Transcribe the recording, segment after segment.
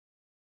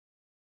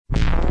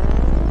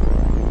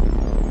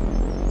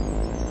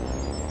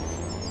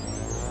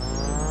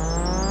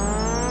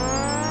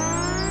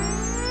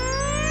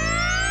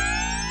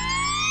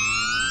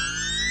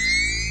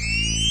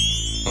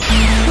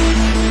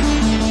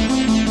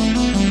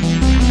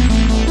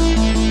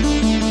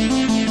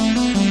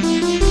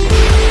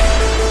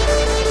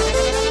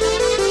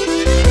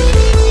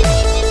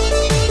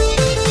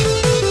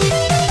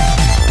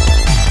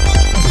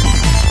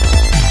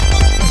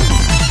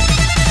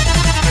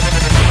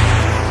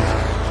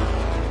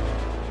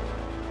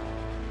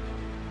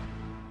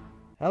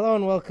Hello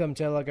and welcome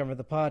to Hello Government,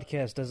 the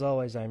podcast. As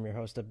always, I'm your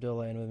host,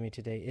 Abdullah, and with me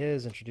today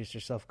is, introduce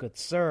yourself, good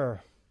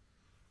sir.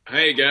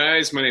 Hey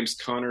guys, my name's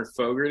Connor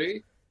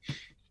Fogarty.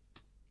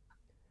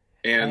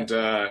 And,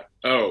 go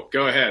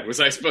ahead. Was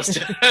I supposed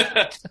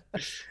to?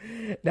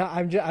 No,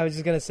 I was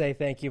just going to say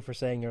thank you for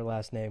saying your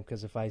last name,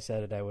 because if I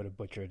said it, I would have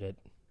butchered it.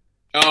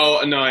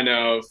 Oh, no, I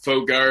know.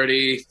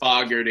 Fogarty,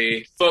 like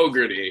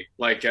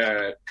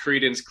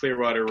Creedence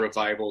Clearwater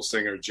Revival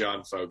singer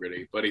John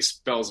Fogerty, but he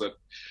spells it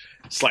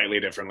slightly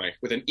differently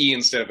with an E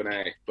instead of an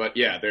A. But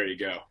yeah, there you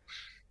go.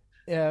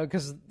 Yeah,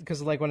 because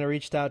like when I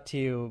reached out to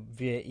you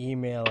via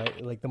email,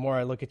 the more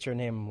I look at your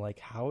name, I'm like,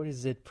 how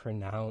is it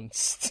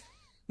pronounced?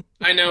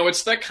 I know,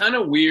 it's that kind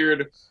of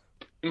weird.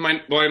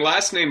 My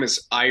last name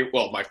is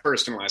my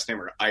first and last name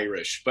are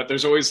Irish, but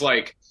there's always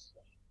like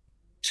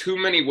too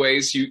many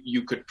ways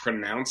you could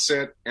pronounce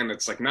it, and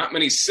it's like not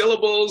many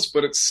syllables,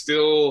 but it's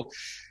still,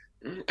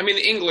 I mean,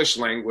 the English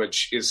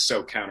language is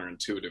so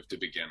counterintuitive to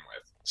begin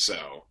with.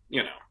 So,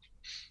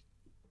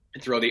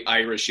 throw the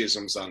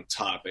Irishisms on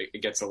top,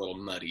 it gets a little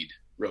muddied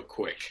real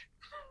quick.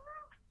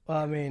 Well,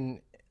 I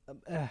mean,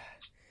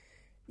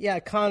 yeah,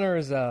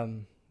 Connor's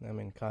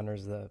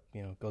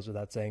goes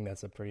without saying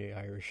that's a pretty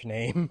Irish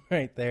name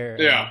right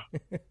there. Yeah.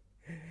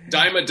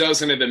 Dime a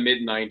dozen in the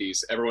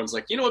mid-90s. Everyone's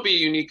like, what would be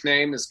a unique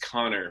name is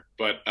Connor.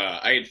 But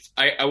I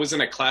was in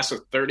a class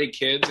of 30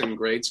 kids in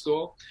grade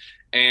school,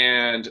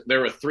 and there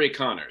were 3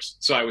 Connors.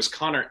 So I was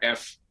Connor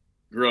F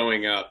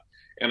growing up,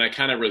 and I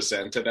kind of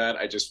resented that.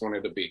 I just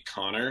wanted to be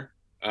Connor.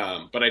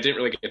 But I didn't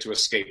really get to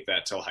escape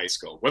that till high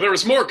school, where there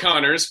was more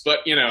Connors. But,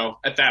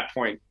 at that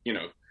point,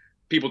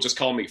 people just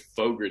call me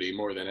Fogarty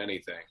more than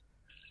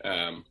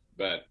anything.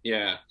 But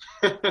yeah.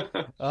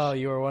 Oh,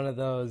 you were one of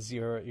those.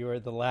 You were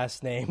the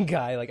last name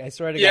guy. Like, I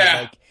swear to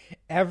yeah.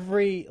 God,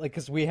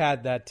 because we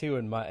had that too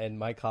in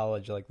my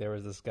college. Like, there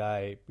was this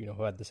guy,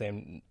 who had the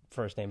same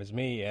first name as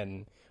me,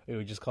 and we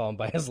would just call him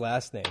by his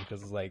last name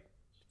because it's like,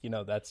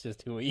 that's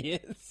just who he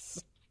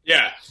is.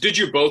 Yeah. Did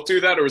you both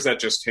do that, or was that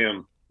just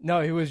him?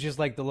 No, he was just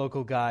like the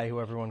local guy who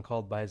everyone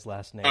called by his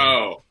last name.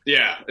 Oh,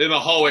 yeah. In the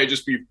hallway,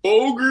 just be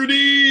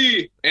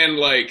Fogarty. And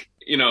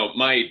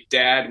my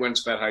dad went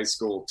to that high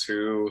school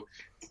too,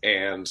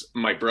 and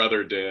my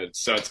brother did.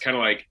 So it's kind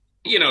of like,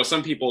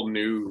 some people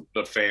knew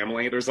the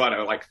family. There's a lot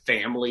of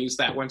families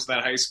that went to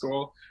that high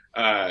school.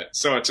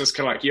 So it's just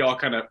kind of like you all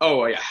kind of,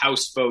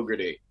 House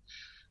Fogarty.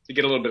 You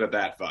get a little bit of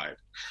that vibe.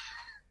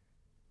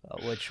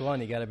 Well, which one?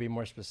 You got to be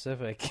more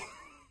specific.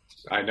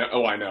 I know.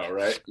 Oh, I know,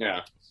 right?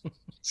 Yeah.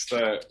 It's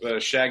the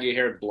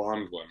shaggy-haired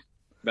blonde one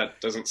that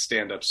doesn't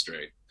stand up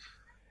straight.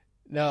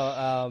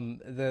 No,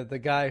 the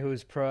guy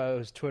whose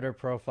Twitter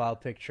profile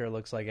picture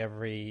looks like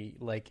every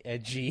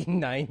edgy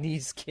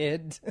 '90s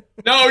kid.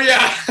 No,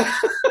 yeah.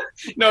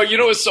 No,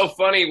 what's so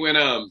funny when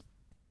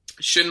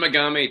Shin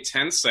Megami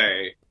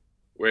Tensei,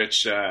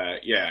 which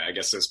I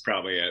guess is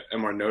probably a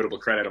more notable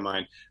credit of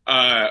mine.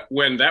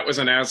 When that was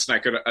announced, and I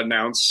could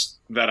announce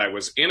that I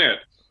was in it.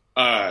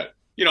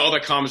 All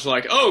the comments were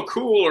like, "Oh,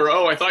 cool," or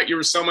 "Oh, I thought you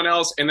were someone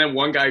else." And then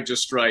one guy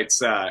just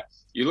writes,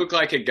 "You look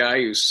like a guy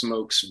who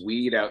smokes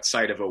weed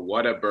outside of a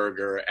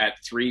Whataburger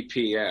at 3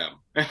 p.m."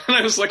 And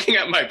I was looking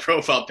at my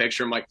profile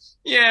picture. I'm like,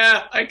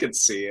 "Yeah, I could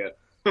see it."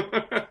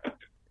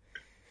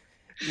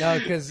 No,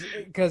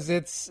 because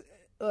it's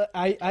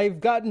I've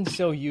gotten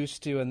so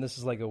used to, and this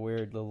is like a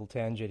weird little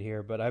tangent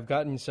here, but I've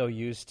gotten so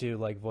used to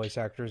voice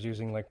actors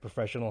using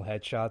professional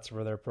headshots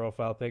for their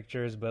profile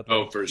pictures. But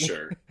for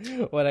sure.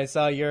 when I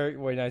saw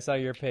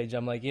your page,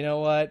 I'm like, you know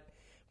what?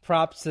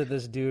 Props to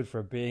this dude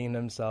for being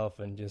himself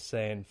and just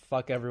saying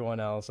fuck everyone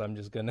else. I'm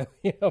just gonna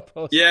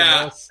post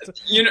the most,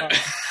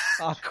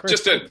 awkward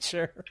just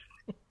picture.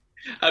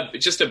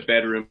 Just a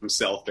bedroom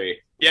selfie.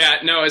 Yeah,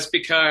 no, it's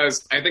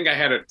because I think I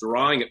had a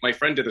drawing. My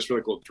friend did this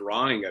really cool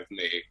drawing of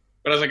me.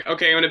 But I was like,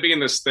 okay, I'm going to be in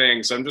this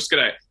thing, so I'm just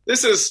going to.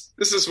 This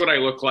is what I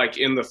look like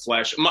in the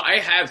flesh. I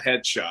have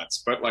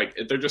headshots, but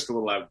they're just a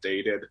little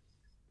outdated,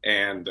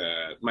 and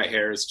my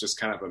hair is just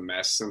kind of a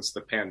mess since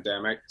the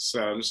pandemic.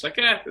 So I'm just like,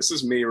 this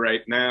is me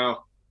right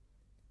now.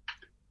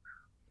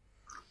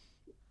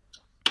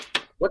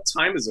 What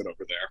time is it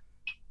over there?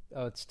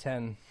 Oh, it's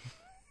 10.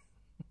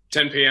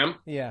 10 p.m.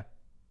 Yeah.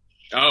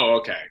 Oh,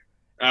 okay.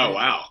 Oh,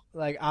 wow.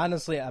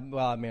 Honestly,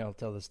 I'll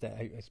tell this to,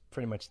 I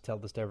pretty much tell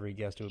this to every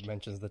guest who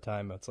mentions the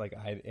time. It's like,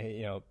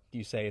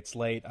 you say it's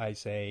late. I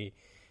say,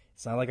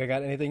 it's not like I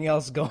got anything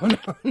else going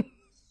on.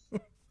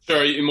 So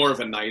are you more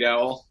of a night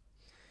owl?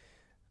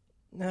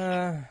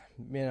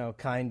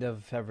 Kind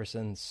of ever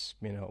since,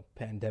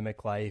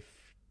 pandemic life,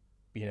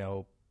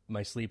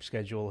 my sleep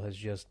schedule has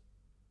just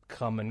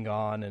come and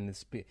gone. And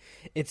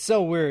it's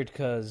so weird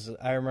because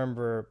I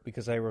remember,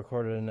 because I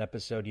recorded an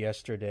episode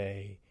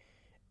yesterday,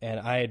 and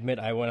I admit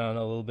I went on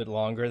a little bit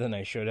longer than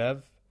I should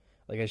have.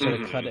 I should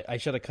have cut it. I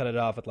should have cut it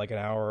off at an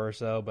hour or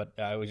so. But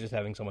I was just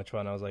having so much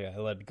fun. I was like, I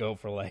let it go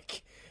for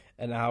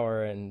an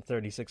hour and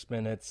 36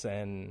 minutes,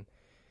 and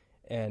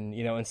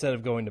instead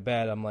of going to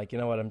bed, I'm like, you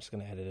know what? I'm just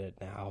gonna edit it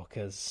now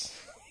because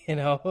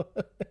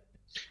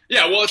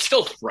Yeah, well, it's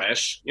still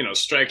fresh.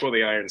 Strike while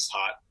the iron's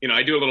hot.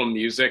 I do a little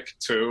music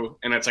too,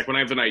 and it's like when I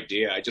have an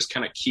idea, I just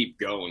kind of keep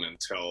going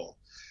until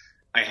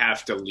I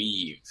have to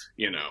leave.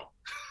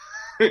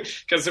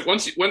 Because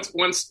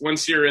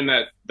once you're in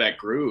that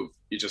groove,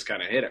 you just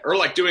kind of hit it. Or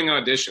like doing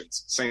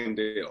auditions, same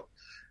deal.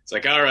 It's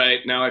like, all right,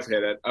 now I've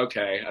hit it.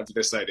 Okay, I have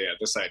this idea,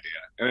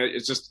 and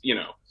it's just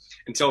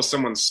until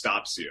someone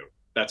stops you,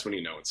 that's when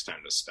you know it's time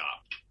to stop.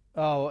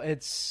 Oh,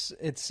 it's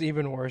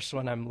even worse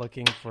when I'm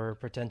looking for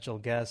potential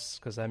guests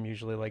because I'm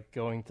usually like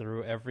going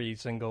through every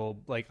single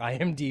like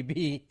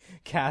IMDb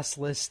cast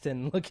list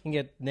and looking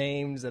at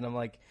names, and I'm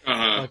like,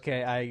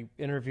 okay, I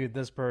interviewed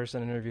this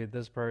person,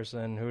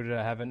 who did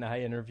I haven't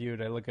I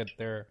interviewed? I look at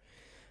their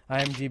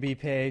IMDb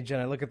page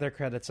and I look at their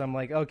credits. I'm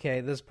like,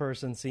 okay, this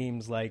person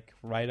seems like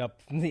right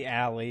up the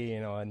alley,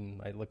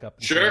 and I look up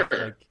and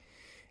sure.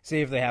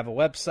 See if they have a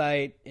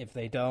website. If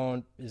they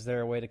don't, is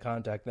there a way to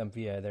contact them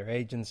via their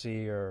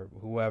agency or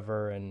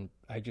whoever? And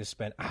I just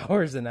spent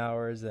hours and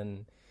hours.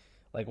 And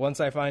like once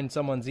I find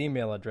someone's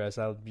email address,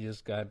 I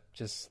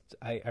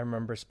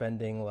remember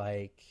spending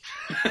like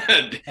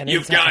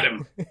you've got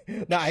him.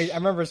 No, I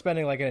remember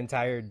spending like an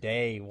entire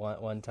day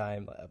one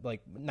time, like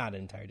not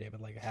an entire day,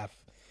 but like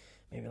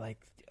maybe like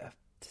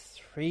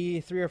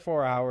 3 or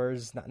 4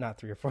 hours, not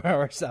 3 or 4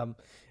 hours,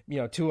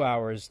 2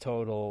 hours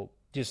total,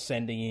 just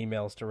sending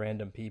emails to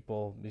random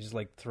people. You just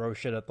like throw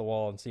shit at the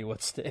wall and see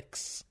what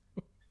sticks.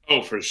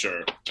 Oh, for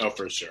sure.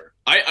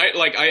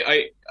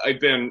 I've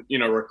been,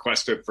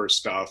 requested for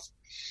stuff.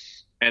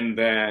 And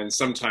then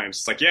sometimes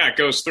it's like, yeah, it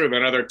goes through.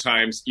 Then other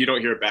times you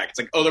don't hear back. It's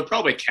like, oh, they're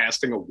probably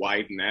casting a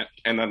wide net,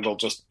 and then they'll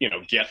just,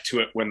 get to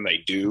it when they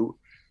do.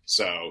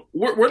 So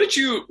where did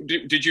you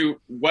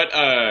what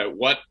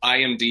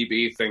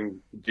IMDb thing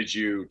did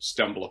you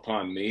stumble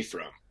upon me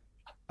from?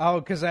 Oh,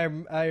 because I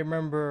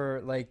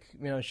remember like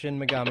Shin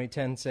Megami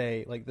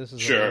Tensei, like this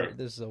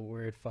is a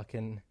weird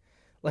fucking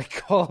like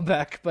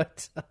callback,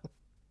 but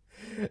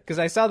because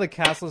I saw the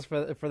cast list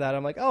for that,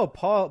 I'm like, oh,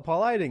 Paul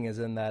Eiding is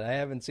in that. I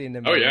haven't seen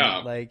him. Oh yeah,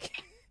 like,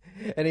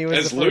 and he was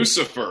as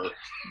Lucifer.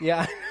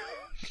 Yeah,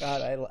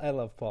 God, I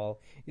love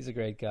Paul. He's a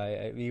great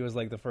guy. He was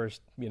like the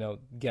first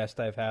guest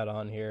I've had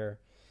on here.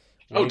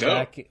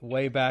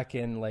 Way back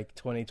in like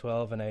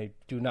 2012, and I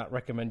do not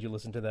recommend you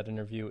listen to that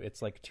interview.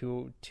 It's like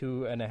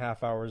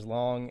 2.5 hours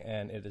long,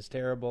 and it is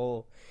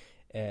terrible.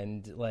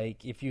 And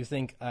like, if you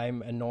think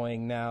I'm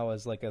annoying now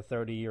as like a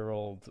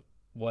 30-year-old,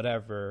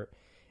 whatever,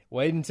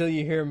 wait until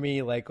you hear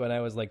me like when I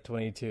was like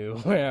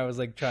 22, when I was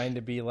like trying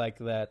to be like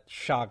that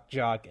shock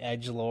jock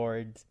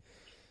edgelord.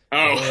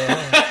 Oh,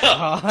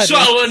 yeah.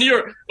 So when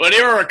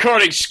you're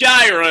recording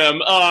Skyrim,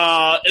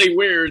 any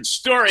weird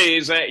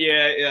stories that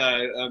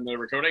on the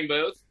recording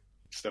booth,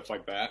 stuff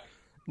like that?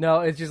 No,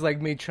 it's just like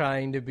me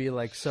trying to be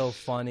like so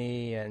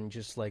funny and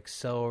just like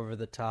so over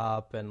the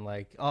top and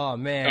like, oh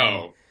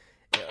man,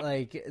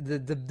 like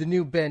the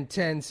new Ben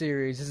 10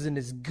 series isn't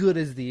as good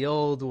as the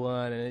old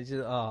one, and it's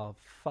just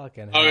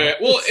fucking hell. Yeah.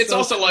 Well, it's so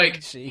also like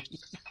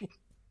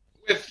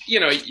with you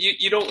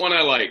don't want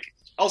to like.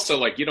 Also,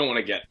 like, you don't want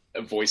to get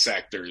voice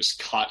actors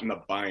caught in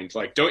the bind.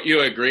 Like, don't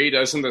you agree?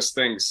 Doesn't this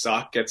thing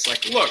suck? It's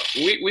like, look,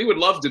 we would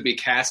love to be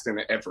cast in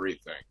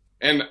everything.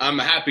 And I'm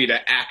happy to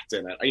act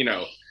in it.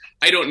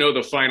 I don't know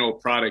the final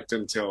product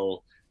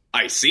until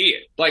I see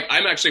it. Like,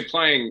 I'm actually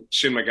playing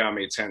Shin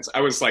Megami Tensei.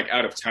 I was, like,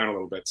 out of town a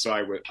little bit, so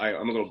I'm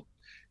a little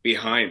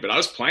behind. But I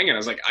was playing it. I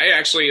was like, I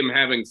actually am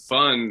having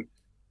fun.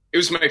 It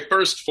was my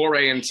first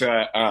foray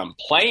into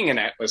playing an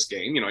Atlas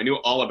game. I knew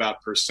all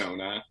about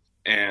Persona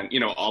and,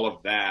 all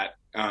of that.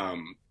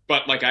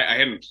 But like I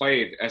hadn't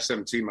played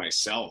SMT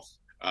myself.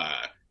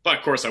 But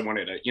of course I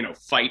wanted to,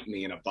 fight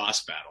me in a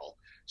boss battle.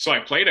 So I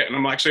played it and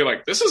I'm actually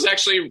like, this is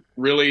actually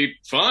really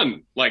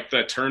fun. Like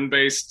the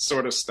turn-based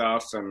sort of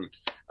stuff. And,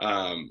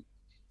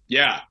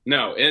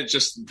 it's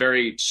just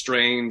very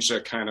strange,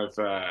 kind of,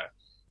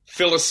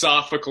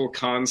 philosophical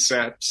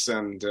concepts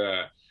and,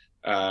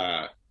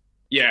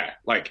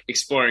 like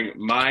exploring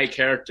my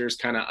character's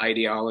kind of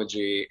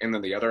ideology and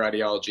then the other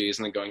ideologies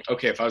and then going,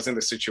 okay, if I was in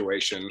this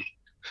situation,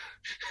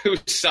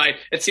 whose side?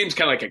 It seems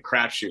kind of like a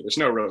crapshoot. There's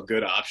no real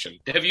good option.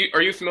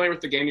 Are you familiar with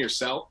the game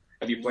yourself?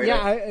 Have you played it?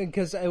 Yeah,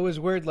 because it was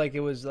weird. Like it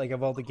was like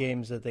of all the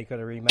games that they could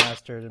have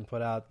remastered and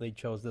put out, they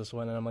chose this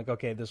one, and I'm like,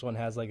 okay, this one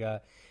has like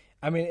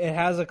it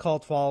has a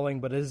cult following,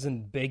 but it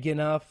isn't big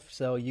enough,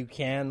 so you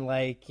can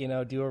like do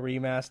a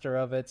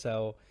remaster of it.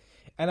 So,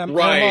 and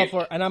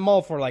I'm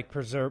all for like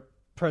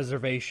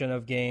preservation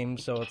of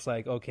games. So it's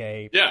like,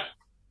 okay, yeah,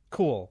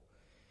 cool.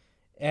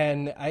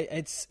 And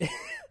it's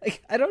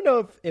like, I don't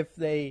know if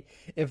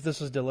this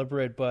was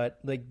deliberate, but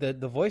like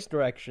the voice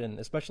direction,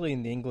 especially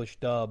in the English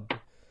dub,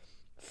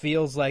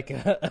 feels like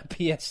a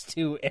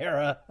PS2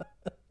 era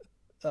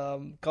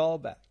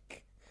callback,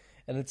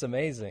 and it's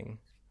amazing.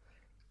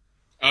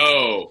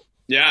 Oh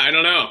yeah, I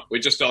don't know. We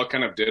just all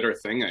kind of did our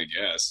thing, I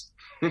guess.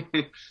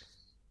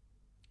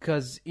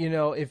 Because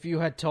if you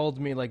had told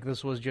me like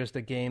this was just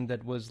a game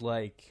that was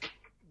like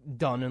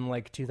done in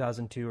like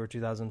 2002 or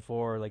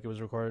 2004, like it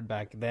was recorded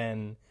back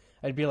then,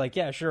 I'd be like,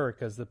 yeah, sure,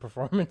 because the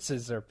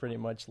performances are pretty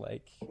much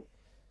like,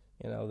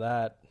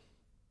 that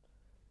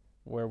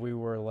where we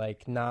were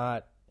like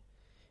not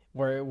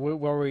where it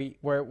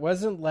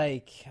wasn't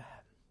like,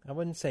 I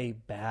wouldn't say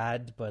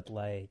bad, but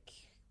like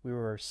we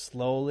were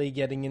slowly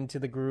getting into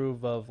the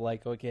groove of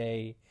like,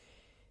 okay,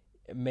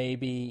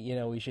 maybe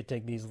we should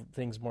take these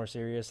things more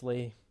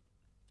seriously.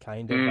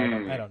 Kind of. I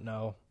Mm. don't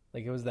know.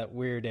 Like it was that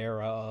weird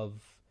era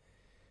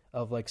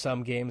of like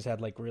some games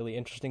had like really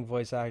interesting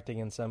voice acting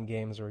and some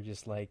games were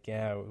just like,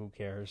 yeah, who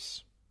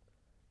cares?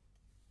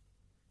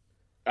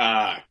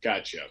 Ah,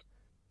 gotcha.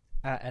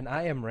 And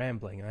I am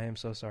rambling. I am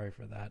so sorry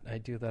for that. I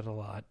do that a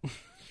lot.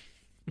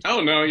 Oh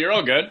no, you're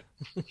all good.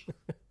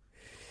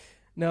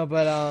 No,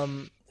 but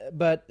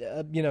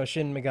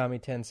Shin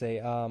Megami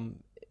Tensei.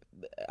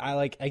 I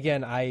like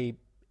again.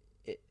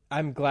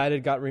 I'm glad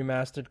it got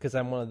remastered because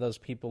I'm one of those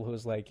people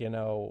who's like,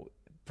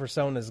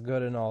 Persona's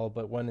good and all,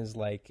 but when is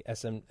like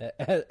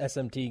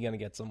SMT gonna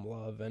get some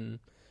love? And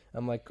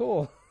I'm like,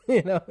 cool.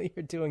 You're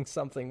doing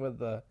something with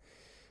the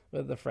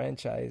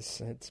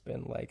franchise. It's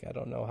been like I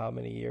don't know how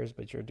many years,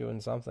 but you're doing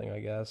something, I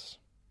guess.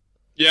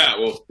 Yeah,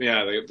 well,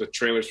 yeah, the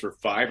trailers for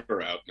five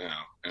are out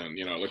now, and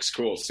it looks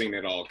cool seeing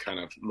it all kind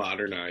of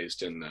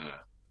modernized and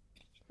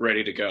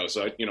ready to go.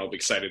 So I'll be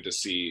excited to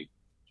see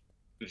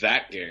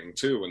that game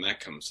too when that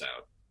comes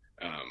out.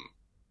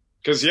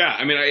 Because yeah,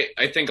 I mean,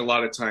 I think a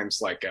lot of times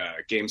like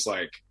games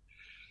like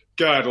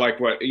God, like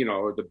what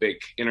the big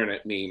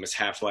internet meme is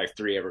Half-Life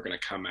 3 ever going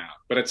to come out?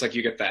 But it's like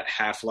you get that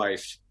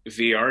Half-Life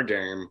VR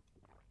game,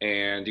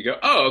 and you go,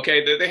 oh,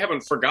 okay, they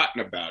haven't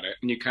forgotten about it,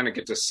 and you kind of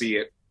get to see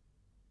it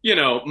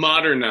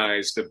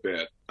modernized a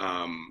bit,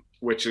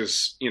 which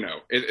is,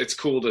 it's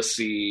cool to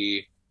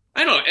see.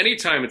 I don't know,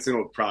 anytime it's an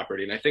old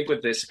property, and I think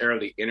with this era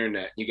of the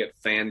internet, you get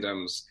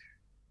fandoms.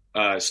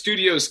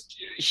 Studios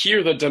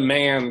hear the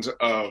demand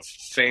of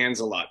fans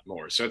a lot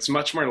more, so it's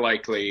much more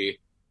likely,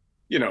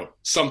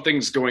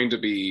 something's going to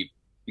be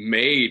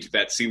made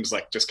that seems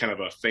like just kind of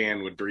a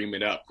fan would dream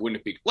it up. Wouldn't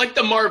it be like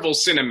the Marvel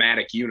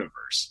Cinematic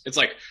Universe? It's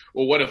like,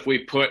 well, what if we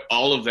put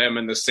all of them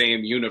in the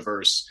same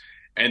universe?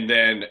 And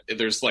then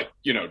there's like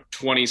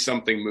 20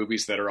 something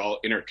movies that are all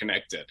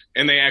interconnected,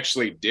 and they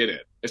actually did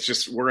it. It's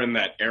just we're in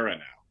that era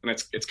now,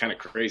 and it's kind of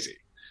crazy.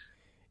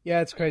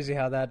 Yeah, it's crazy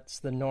how that's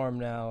the norm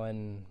now,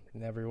 and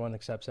everyone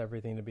accepts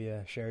everything to be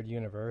a shared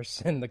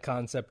universe, and the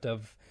concept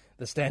of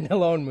the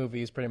standalone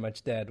movie is pretty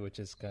much dead, which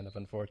is kind of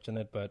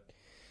unfortunate, but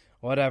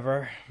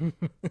whatever.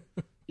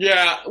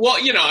 Yeah, well,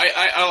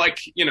 I like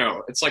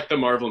it's like the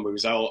Marvel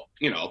movies. I'll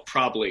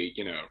probably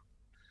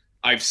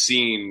I've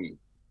seen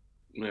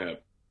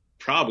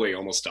probably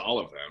almost all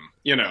of them,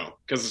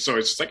 because so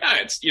it's just like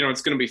it's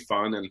going to be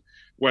fun and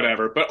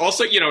whatever. But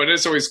also, it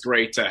is always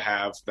great to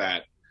have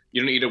that.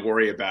 You don't need to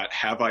worry about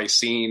have I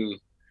seen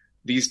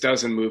these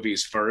dozen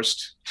movies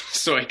first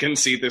so I can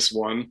see this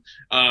one.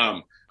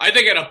 I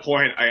think at a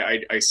point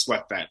I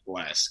sweat that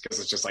less because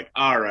it's just like,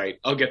 all right,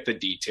 I'll get the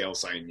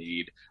details I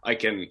need. I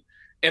can,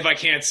 if I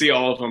can't see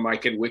all of them, I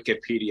can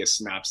Wikipedia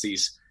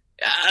synopses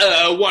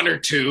one or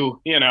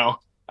two.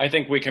 I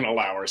think we can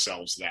allow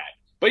ourselves that.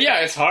 But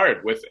yeah, it's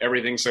hard with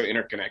everything so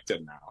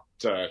interconnected now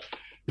to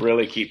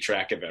really keep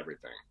track of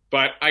everything.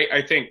 But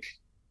I think,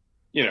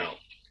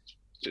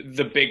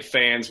 the big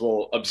fans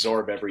will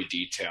absorb every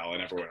detail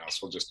and everyone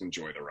else will just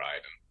enjoy the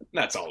ride. And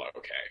that's all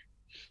okay.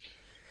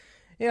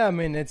 Yeah, I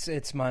mean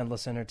it's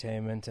mindless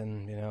entertainment,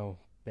 and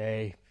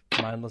hey,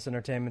 mindless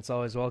entertainment's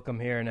always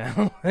welcome here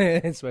now,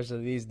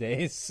 especially these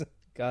days.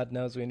 God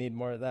knows we need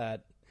more of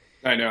that.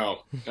 I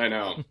know.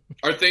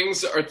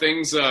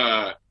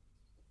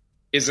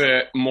 Is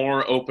it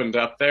more opened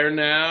up there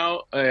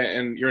now?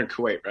 And you're in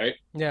Kuwait, right?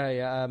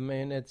 Yeah. I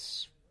mean,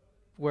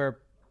 we're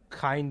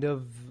kind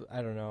of,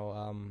 I don't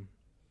know.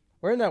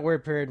 We're in that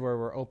weird period where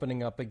we're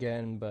opening up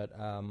again, but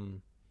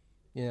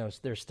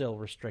there's still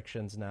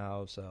restrictions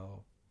now.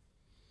 So,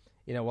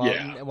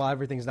 while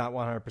everything's not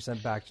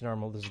 100% back to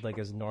normal, this is like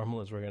as normal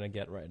as we're gonna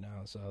get right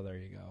now. So there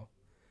you go.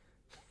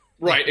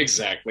 Right,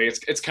 exactly.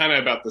 It's kind of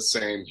about the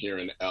same here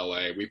in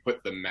LA. We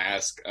put the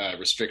mask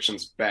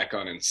restrictions back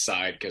on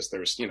inside because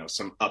there's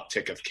some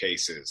uptick of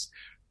cases,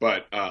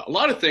 but a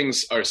lot of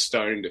things are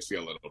starting to feel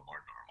a little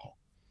more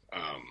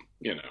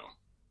normal.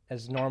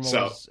 As normal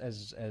So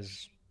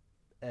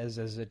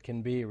as it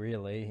can be,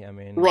 really. I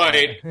mean,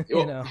 right.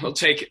 We'll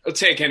take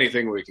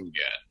anything we can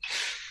get.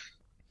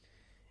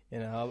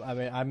 I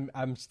mean,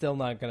 I'm still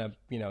not gonna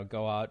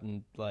go out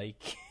and like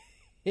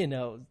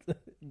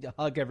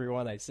hug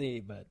everyone I see,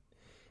 but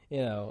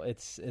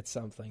it's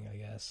something, I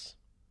guess.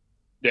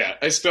 Yeah,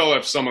 I still,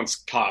 if someone's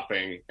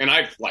coughing, and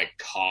I've like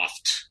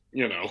coughed,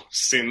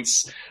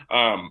 since,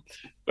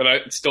 but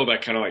I still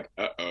that kind of like,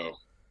 uh-oh,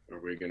 are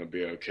we gonna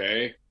be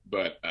okay?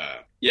 But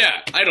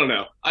yeah, I don't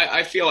know.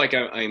 I feel like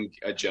I'm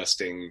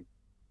adjusting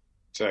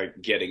to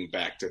getting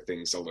back to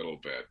things a little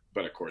bit,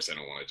 but of course I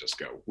don't want to just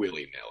go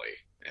willy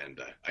nilly, and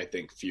I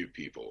think few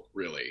people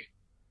really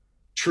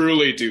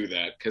truly do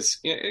that because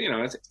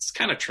it's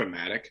kind of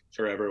traumatic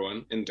for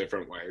everyone in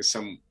different ways,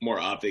 some more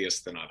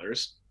obvious than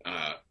others.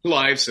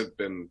 Lives have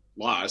been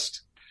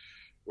lost,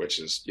 which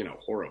is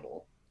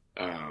horrible,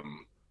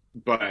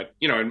 but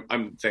you know,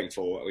 I'm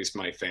thankful, at least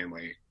my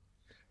family,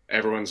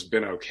 everyone's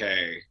been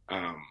okay.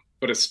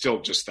 But it's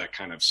still just that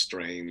kind of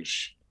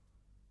strange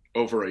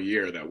over a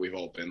year that we've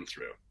all been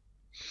through.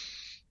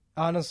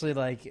 Honestly,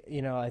 like,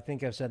 I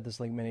think I've said this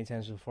like many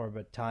times before,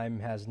 but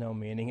time has no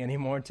meaning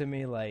anymore to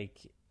me. Like,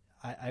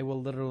 I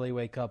will literally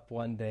wake up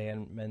one day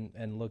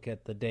and look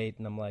at the date,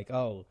 and I'm like,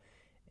 oh,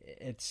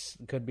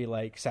 could be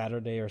like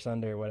Saturday or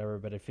Sunday or whatever,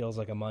 but it feels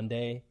like a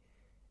Monday.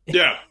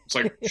 Yeah, it's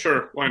like,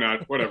 sure, why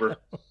not? Whatever.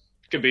 It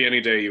could be any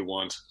day you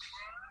want.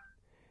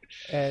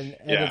 And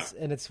Yeah.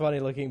 it's funny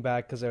looking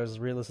back because I was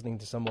re-listening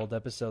to some old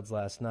episodes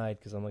last night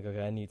because I'm like,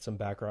 okay, I need some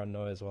background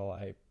noise while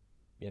I,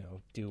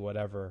 do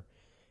whatever.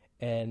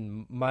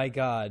 And my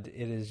God,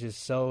 it is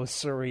just so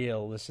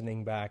surreal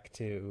listening back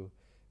to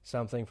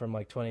something from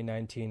like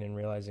 2019 and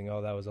realizing,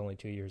 oh, that was only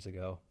 2 years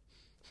ago.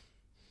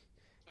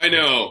 I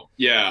know.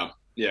 Yeah.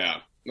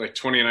 Yeah. Like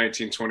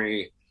 2019,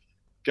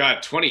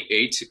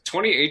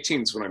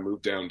 2018 is when I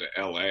moved down to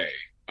LA.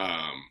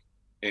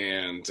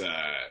 And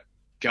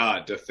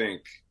God, to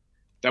think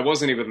that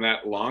wasn't even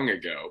that long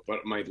ago,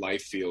 but my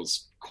life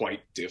feels quite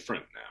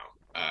different now,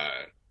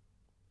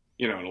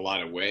 in a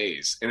lot of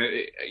ways. And,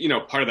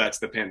 part of that's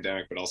the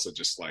pandemic, but also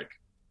just like,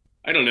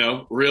 I don't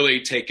know, really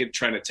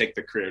trying to take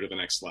the career to the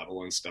next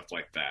level and stuff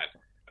like that.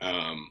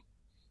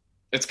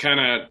 It's kind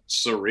of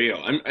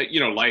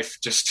surreal. Life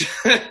just,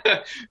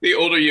 the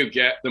older you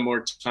get, the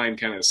more time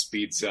kind of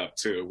speeds up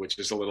too, which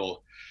is a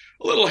little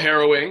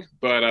harrowing,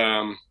 but,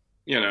 I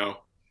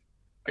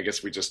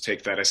guess we just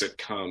take that as it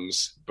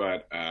comes.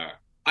 But,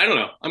 I don't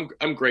know.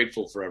 I'm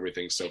grateful for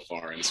everything so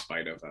far in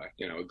spite of, a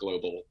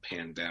global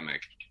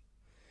pandemic.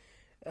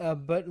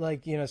 But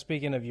like,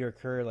 speaking of your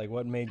career, like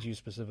what made you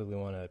specifically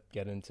want to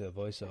get into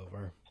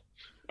voiceover?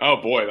 Oh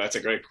boy, that's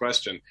a great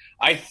question.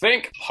 I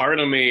think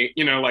part of me,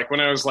 like when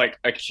I was like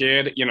a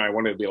kid, I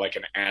wanted to be like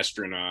an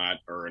astronaut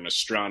or an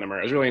astronomer.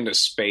 I was really into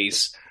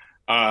space.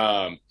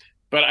 But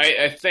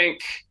I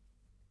think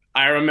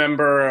I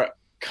remember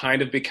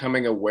kind of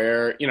becoming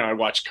aware, I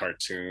watched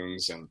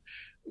cartoons and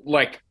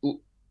like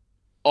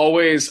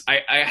always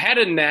I had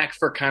a knack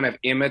for kind of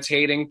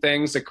imitating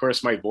things. Of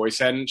course, my voice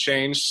hadn't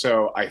changed,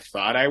 so I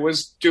thought I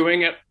was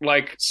doing it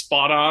like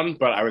spot on,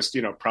 but I was,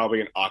 probably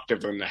an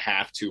octave and a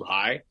half too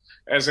high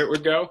as it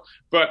would go.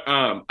 But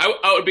I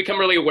would become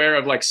really aware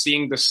of like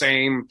seeing the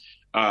same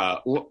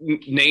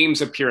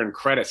names appear in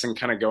credits and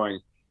kind of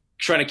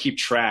trying to keep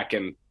track.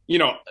 And,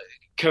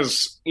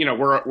 because,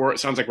 it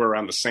sounds like we're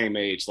around the same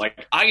age.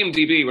 Like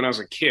IMDb when I was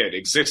a kid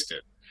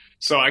existed.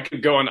 So I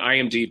could go on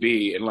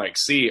IMDb and like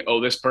see, oh,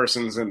 this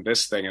person's in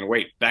this thing, and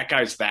wait, that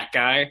guy's that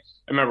guy. I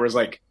remember it was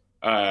like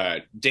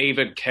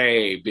David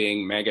Kaye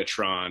being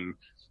Megatron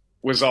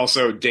was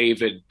also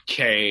David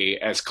Kaye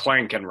as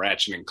Clank and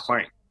Ratchet and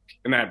Clank,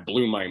 and that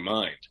blew my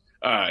mind.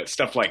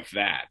 Stuff like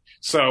that.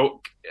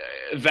 So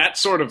that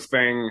sort of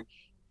thing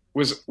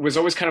was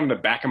always kind of in the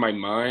back of my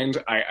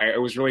mind. I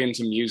was really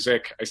into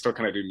music. I still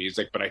kind of do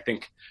music, but I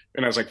think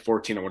when I was like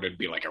 14, I wanted to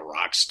be like a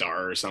rock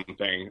star or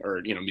something,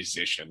 or,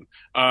 musician.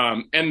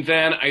 And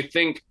then I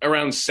think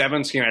around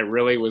 17, I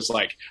really was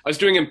like, I was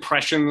doing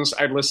impressions.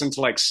 I'd listen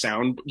to like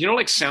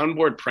like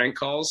soundboard prank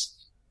calls.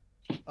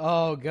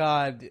 Oh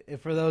God!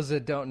 For those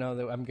that don't know,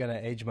 that I'm gonna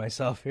age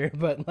myself here,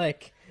 but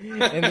like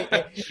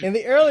in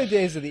the early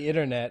days of the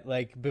internet,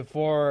 like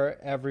before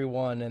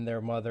everyone and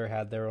their mother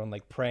had their own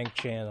like prank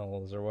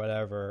channels or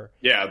whatever.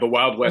 Yeah, the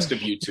Wild West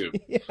of YouTube.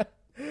 Yeah,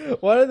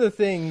 one of the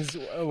things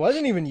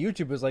wasn't even YouTube.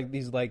 It was like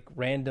these like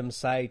random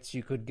sites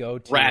you could go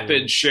to,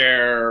 Rapid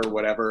Share or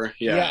whatever.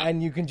 Yeah,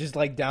 and you can just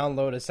like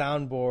download a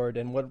soundboard,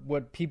 and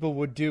what people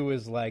would do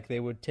is like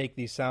they would take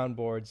these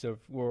soundboards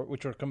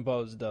which were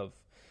composed of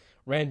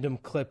random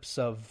clips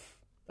of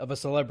a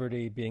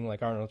celebrity being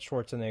like Arnold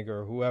Schwarzenegger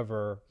or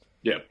whoever.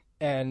 Yeah.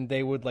 And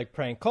they would like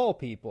prank call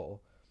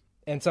people.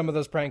 And some of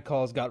those prank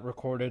calls got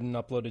recorded and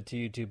uploaded to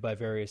YouTube by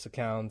various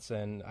accounts.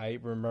 And I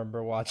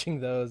remember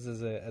watching those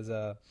as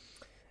a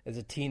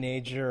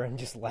teenager and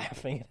just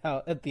laughing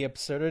out at the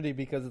absurdity,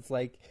 because it's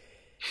like,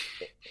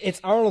 it's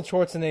Arnold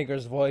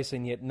Schwarzenegger's voice,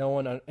 and yet no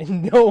one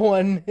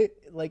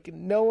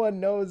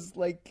knows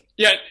like.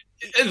 Yeah.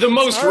 The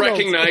most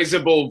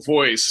recognizable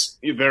voice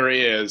there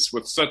is,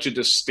 with such a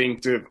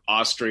distinctive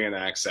Austrian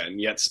accent,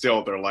 and yet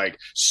still they're like,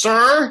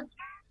 "Sir,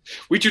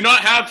 we do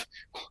not have.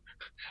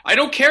 I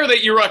don't care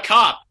that you're a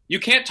cop. You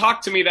can't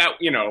talk to me that."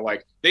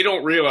 Like they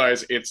don't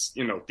realize it's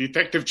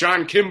Detective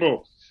John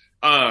Kimball.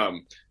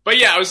 But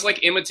yeah, I was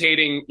like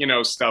imitating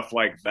stuff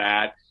like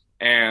that,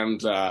 and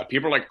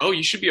people are like, "Oh,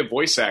 you should be a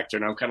voice actor,"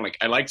 and I'm kind of like,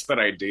 I liked that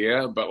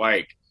idea, but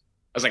like.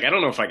 I was like, I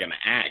don't know if I can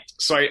act.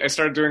 So I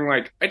started doing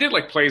I did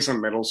like plays in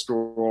middle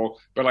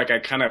school, but like I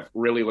kind of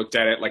really looked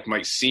at it like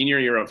my senior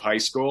year of high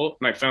school,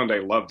 and I found I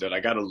loved it. I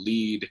got a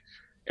lead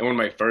in one of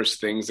my first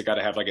things. I got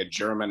to have like a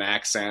German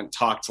accent,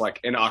 talked like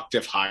an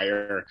octave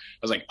higher. I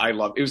was like,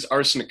 it was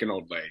Arsenic and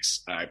Old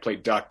Lace. I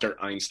played Dr.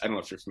 Einstein. I don't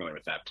know if you're familiar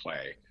with that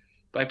play.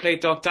 But I played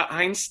Dr.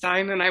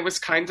 Einstein, and I was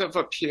kind of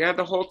a peer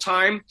the whole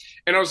time.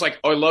 And I was like,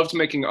 I loved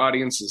making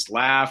audiences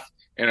laugh,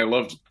 and I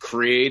loved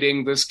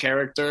creating this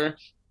character.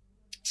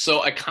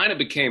 So I kind of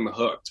became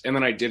hooked, and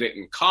then I did it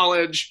in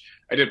college.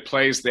 I did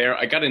plays there.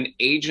 I got an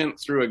agent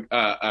through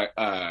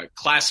a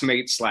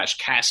classmate slash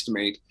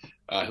castmate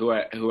who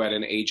had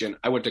an agent.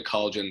 I went to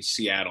college in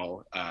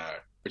Seattle,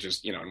 which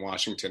is in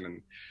Washington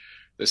and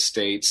the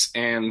States,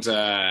 and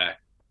I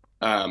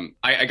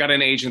got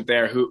an agent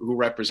there who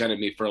represented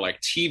me for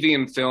like TV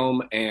and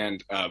film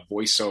and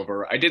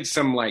voiceover. I did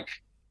some like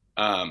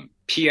I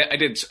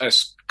did a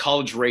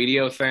college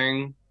radio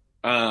thing.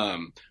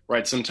 Where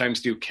I'd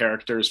sometimes do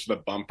characters for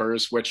the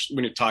bumpers, which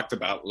when you talked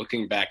about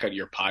looking back at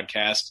your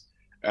podcast,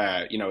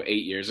 8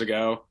 years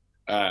ago,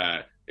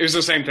 it was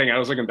the same thing. I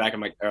was looking back,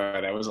 I'm like,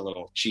 oh, that was a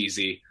little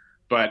cheesy,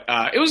 but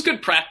it was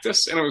good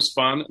practice and it was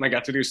fun. And I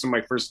got to do some of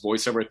my first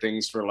voiceover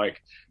things for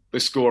like the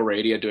school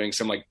radio, doing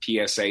some like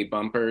PSA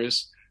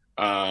bumpers.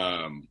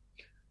 And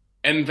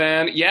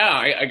then,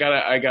 I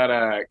got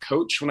a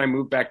coach when I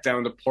moved back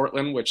down to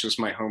Portland, which is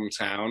my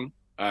hometown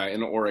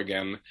in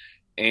Oregon.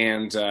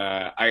 And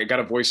I got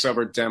a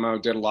voiceover demo,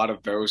 did a lot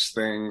of those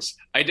things.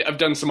 I've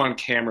done some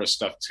on-camera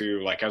stuff,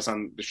 too. Like, I was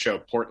on the show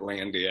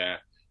Portlandia.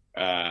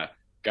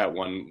 Got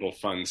one little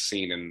fun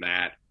scene in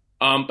that.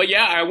 But,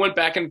 yeah, I went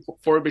back and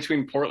forth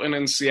between Portland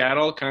and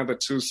Seattle, kind of the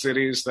two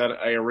cities that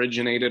I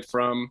originated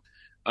from.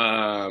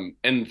 And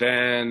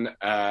then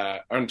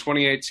in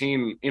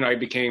 2018,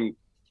 I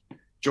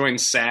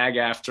joined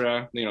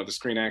SAG-AFTRA, the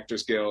Screen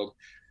Actors Guild.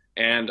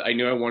 And I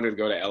knew I wanted to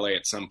go to L.A.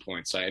 at some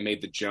point, so I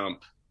made the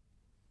jump.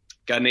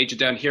 Got an agent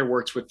down here,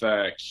 worked with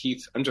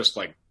Keith. I'm just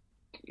like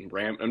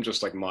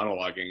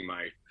monologuing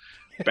my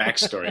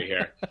backstory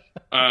here.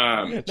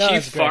 No,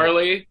 Keith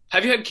Farley.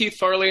 Have you had Keith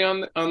Farley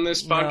on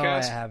this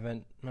podcast? No, I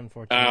haven't,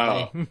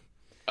 unfortunately.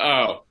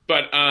 But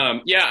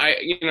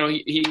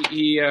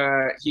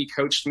he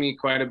coached me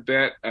quite a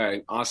bit.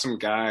 Awesome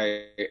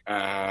guy.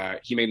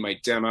 He made my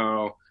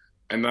demo,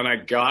 and then I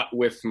got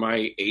with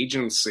my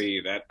agency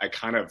that I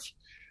kind of,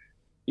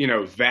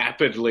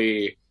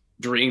 vapidly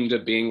dreamed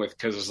of being with,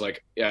 because it was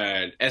like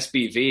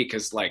SBV,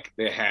 because like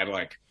they had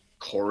like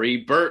Corey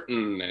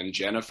Burton and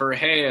Jennifer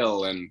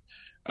Hale and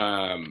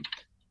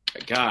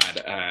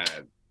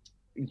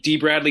D.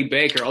 Bradley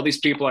Baker, all these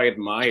people I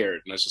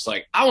admired, and I was just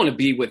like, I want to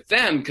be with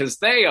them because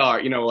they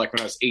are, like when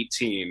I was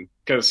 18,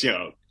 because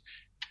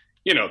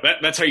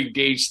that's how you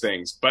gauge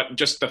things. But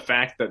just the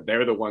fact that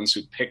they're the ones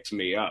who picked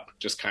me up,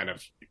 just kind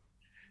of,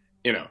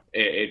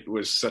 it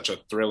was such a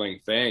thrilling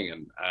thing.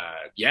 And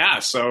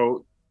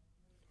so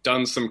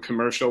done some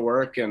commercial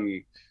work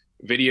and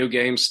video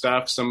game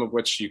stuff, some of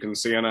which you can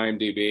see on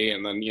IMDb,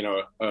 and then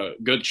a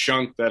good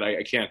chunk that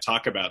I can't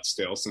talk about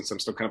still, since I'm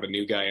still kind of a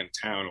new guy in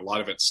town. A lot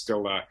of it's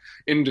still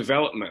in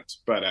development,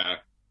 but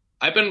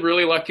I've been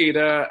really lucky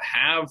to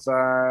have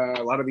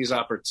a lot of these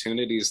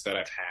opportunities that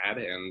I've had,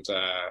 and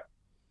I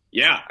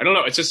don't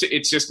know, it's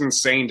just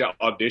insane to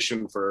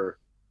audition for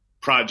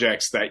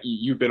projects that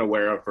you've been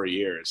aware of for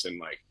years. And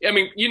like, I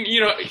mean,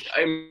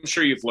 I'm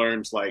sure you've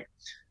learned, like,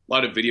 a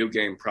lot of video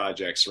game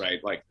projects,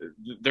 right? Like,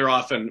 they're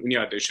often, when you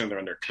audition, they're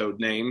under code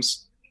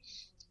names.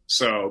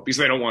 So, because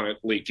they don't want it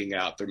leaking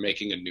out, they're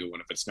making a new one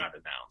if it's not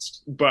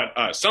announced.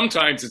 But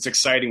sometimes it's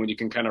exciting when you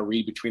can kind of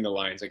read between the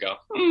lines and go,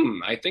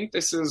 I think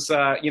this is,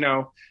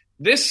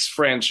 this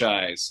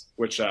franchise,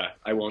 which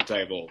I won't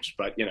divulge,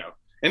 but, And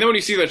then when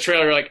you see the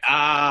trailer, you're like,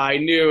 I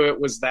knew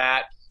it was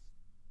that.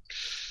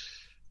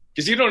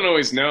 Because you don't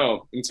always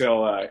know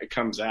until it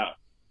comes out.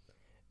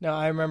 No,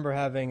 I remember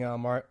having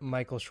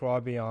Michael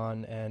Schwabe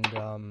on, and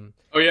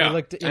he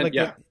looked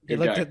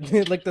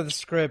at the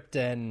script,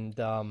 and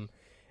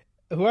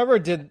whoever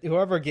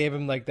gave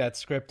him like that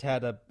script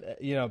had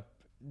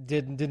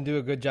didn't do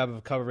a good job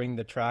of covering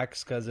the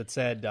tracks, because it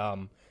said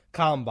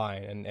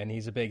Combine, and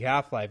he's a big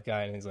Half-Life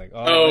guy, and he's like,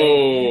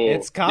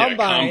 it's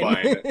Combine.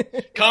 Yeah,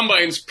 Combine.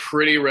 Combine's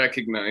pretty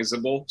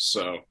recognizable,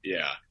 so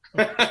yeah.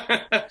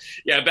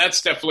 Yeah,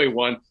 that's definitely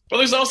one. But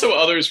there's also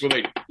others where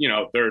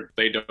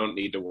they don't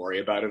need to worry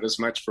about it as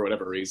much for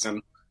whatever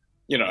reason.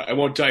 I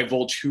won't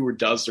divulge who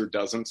does or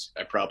doesn't.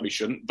 I probably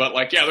shouldn't. But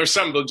there's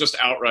some that'll just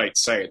outright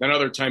say it. Then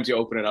other times you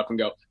open it up and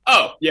go,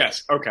 oh,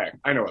 yes, okay,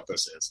 I know what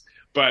this is.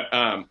 But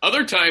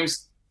other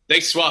times they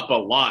swap a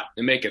lot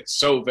and make it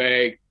so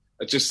vague.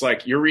 It's just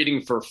like you're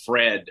reading for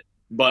Fred,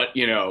 but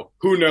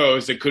who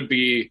knows? It could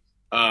be.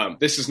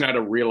 This is not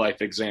a real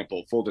life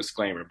example. Full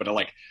disclaimer, but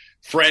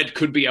Fred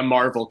could be a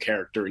Marvel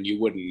character and you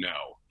wouldn't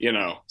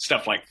know,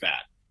 stuff like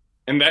that.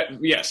 And that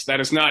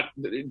is not,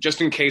 just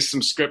in case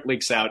some script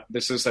leaks out,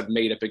 this is a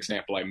made up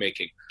example I'm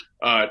making.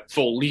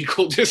 Full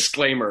legal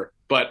disclaimer,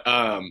 but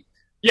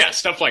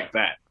stuff like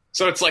that.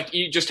 So it's like,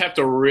 you just have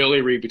to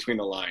really read between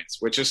the lines,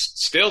 which is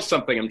still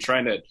something I'm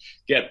trying to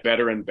get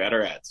better and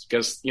better at.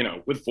 Because,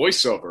 with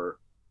voiceover,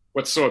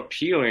 what's so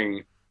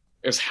appealing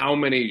is how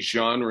many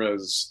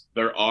genres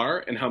there are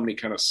and how many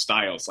kind of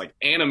styles. Like,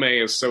 anime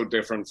is so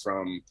different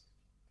from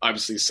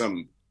obviously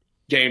some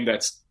game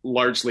that's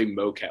largely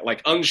mocap,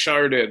 like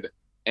Uncharted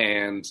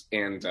and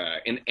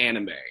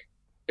anime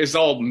is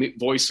all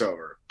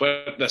voiceover,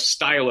 but the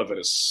style of it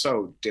is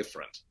so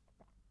different.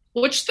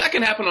 Which that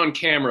can happen on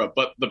camera,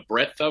 but the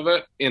breadth of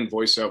it in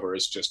voiceover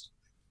is just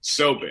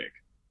so big.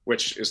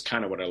 which is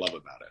kind of what I love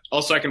about it.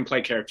 Also, I can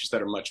play characters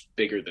that are much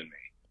bigger than me,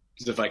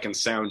 because if I can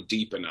sound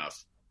deep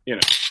enough,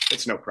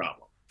 it's no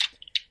problem.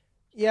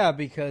 Yeah,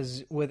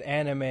 because with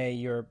anime,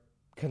 you're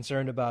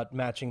concerned about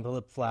matching the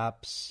lip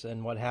flaps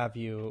and what have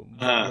you.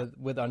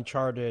 With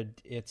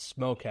Uncharted, it's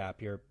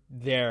mocap. You're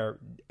there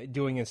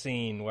doing a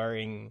scene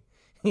wearing,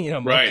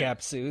 mocap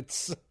right.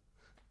 suits.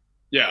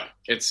 Yeah,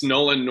 it's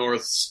Nolan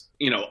North's,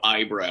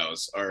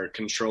 eyebrows are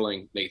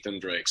controlling Nathan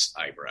Drake's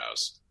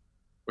eyebrows,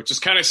 which is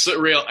kind of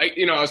surreal.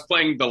 I was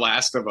playing The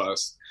Last of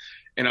Us,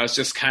 and I was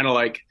just kind of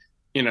like,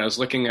 I was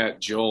looking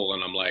at Joel,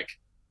 and I'm like,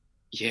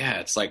 yeah,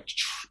 it's like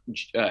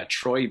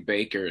Troy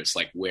Baker is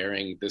like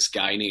wearing this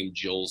guy named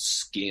Joel's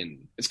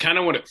skin. It's kind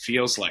of what it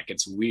feels like.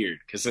 It's weird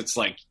because it's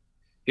like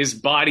his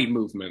body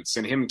movements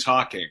and him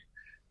talking,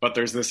 but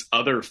there's this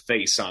other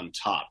face on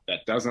top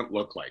that doesn't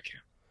look like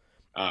him.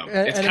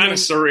 It's kind of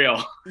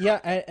surreal. Yeah,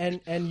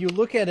 and you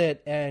look at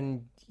it,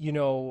 and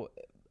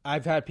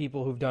I've had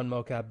people who've done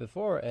mocap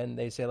before, and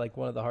they say like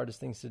one of the hardest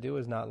things to do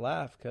is not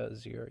laugh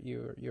because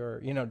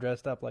you're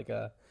dressed up like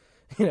a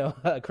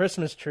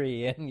Christmas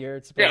tree, and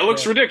you're supposed it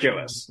looks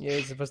ridiculous.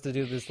 You're supposed to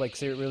do this like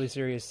really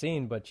serious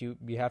scene, but you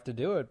have to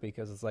do it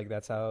because it's like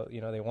that's how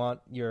they want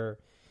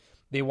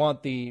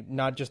the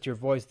not just your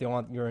voice, they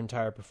want your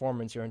entire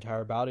performance, your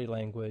entire body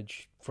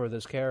language for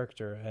this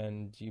character,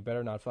 and you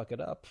better not fuck it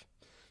up.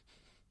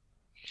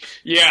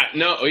 Yeah,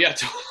 no, yeah,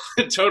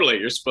 totally.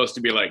 You're supposed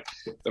to be like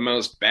the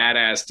most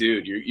badass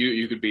dude.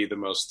 You could be the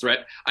most threat.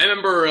 I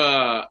remember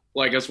I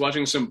was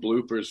watching some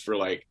bloopers for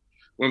like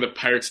one of the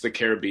Pirates of the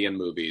Caribbean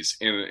movies,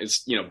 and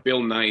it's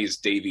Bill Nye's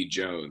Davy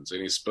Jones,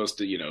 and he's supposed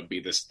to be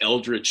this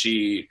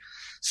eldritchy,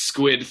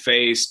 squid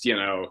faced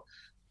thing,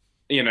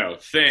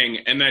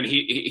 and then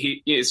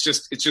it's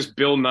just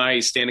Bill Nye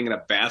standing in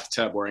a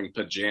bathtub wearing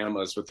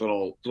pajamas with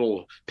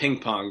little ping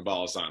pong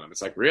balls on him.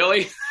 It's like,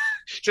 really?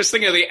 Just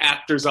think of the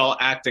actors all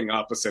acting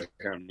opposite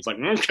him. It's like,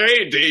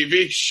 okay,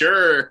 Davy,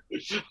 sure.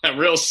 I'm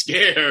real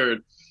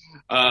scared.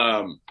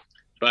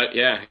 But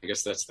yeah, I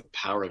guess that's the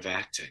power of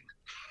acting.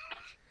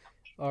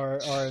 Or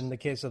in the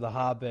case of The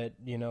Hobbit,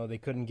 they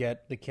couldn't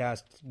get the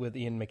cast with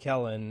Ian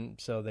McKellen,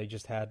 so they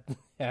just had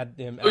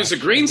him. It was a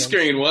green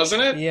screen,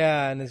 wasn't it?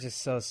 Yeah, and it's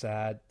just so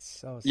sad.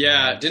 So sad.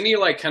 Yeah, didn't he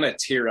like kind of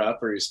tear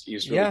up, or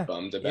he's really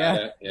bummed about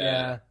it?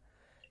 Yeah.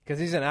 Because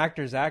he's an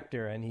actor's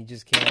actor, and he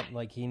just can't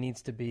he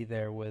needs to be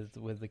there with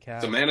the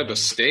cast. The man of the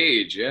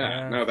stage,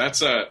 yeah. No,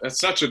 that's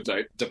such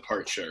a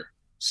departure.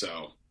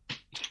 So,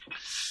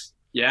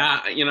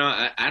 yeah,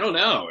 I don't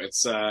know.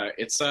 It's a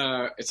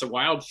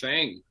wild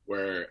thing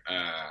where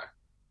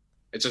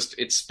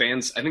it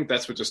spans. I think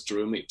that's what just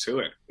drew me to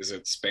it, is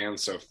it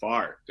spans so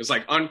far. Because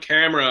like on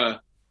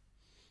camera,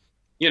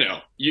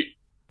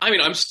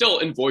 I'm still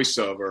in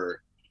voiceover.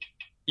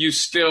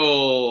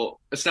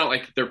 It's not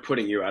like they're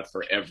putting you out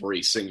for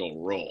every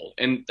single role,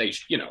 and they,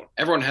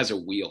 everyone has a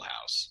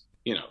wheelhouse,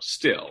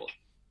 still,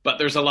 but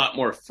there's a lot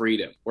more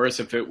freedom. Whereas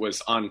if it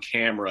was on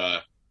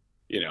camera,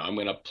 I'm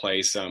going to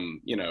play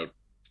some,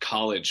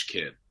 college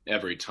kid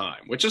every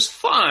time, which is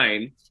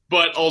fine,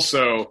 but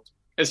also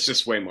it's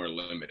just way more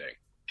limiting.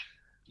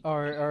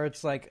 Or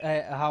it's like,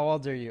 hey, how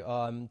old are you?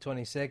 Oh, I'm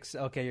 26.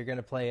 Okay, you're going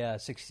to play a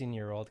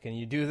 16-year-old. Can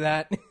you do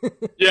that?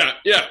 Yeah.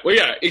 Well,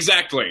 yeah,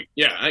 exactly.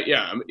 Yeah.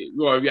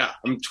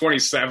 I'm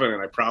 27,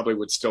 and I probably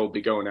would still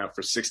be going out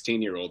for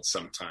 16-year-olds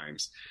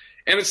sometimes.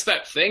 And it's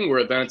that thing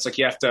where then it's like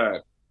you have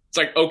to. It's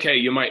like, okay,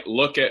 you might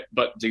look at,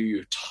 but do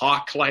you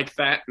talk like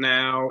that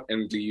now?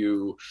 And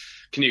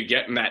can you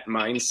get in that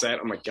mindset?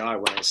 Oh my God,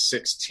 when I was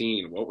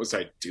 16, what was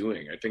I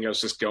doing? I think I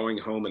was just going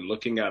home and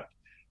looking up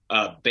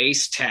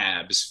bass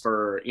tabs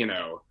for,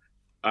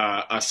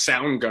 a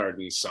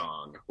Soundgarden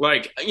song.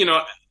 Like,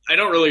 I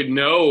don't really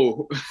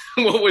know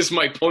what was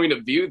my point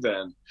of view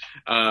then.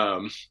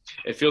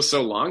 It feels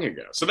so long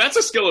ago. So that's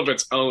a skill of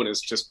its own,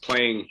 is just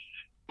playing,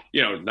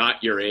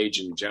 not your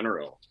age in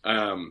general.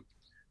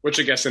 Which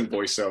I guess in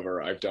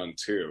voiceover I've done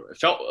too. It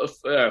felt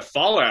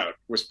Fallout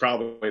was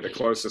probably the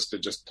closest to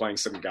just playing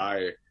some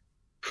guy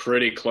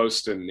pretty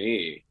close to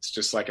me. It's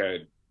just like a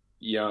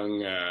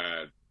young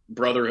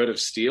Brotherhood of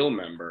Steel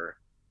member.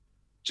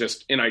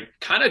 And I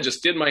kind of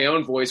just did my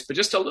own voice, but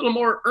just a little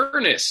more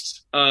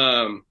earnest.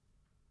 And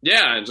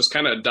just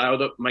kind of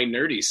dialed up my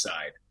nerdy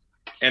side.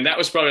 And that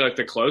was probably like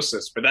the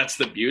closest, but that's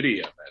the beauty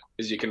of it,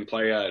 is you can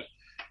play a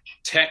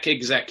tech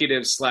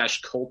executive /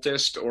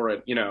 cultist, or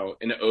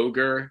an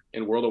ogre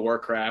in World of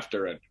Warcraft,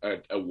 or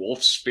a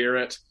wolf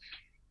spirit,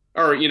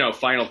 or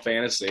Final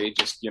Fantasy,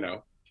 just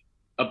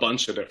a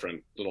bunch of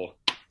different little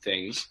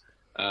things.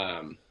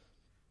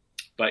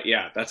 But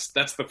yeah, that's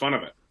the fun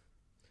of it.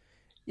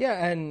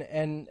 Yeah,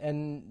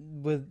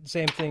 and with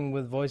same thing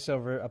with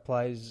voiceover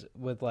applies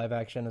with live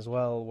action as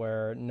well,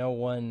 where no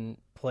one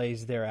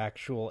plays their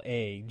actual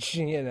age,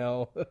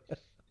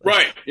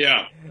 Right,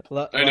 yeah.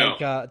 I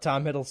know.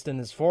 Tom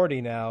Hiddleston is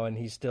 40 now, and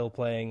he's still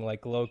playing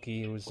like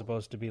Loki, who's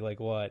supposed to be like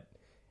what,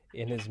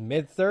 in his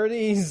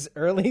mid-30s,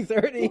 early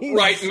 30s?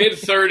 Right,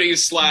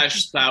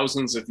 mid-30s /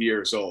 thousands of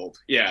years old.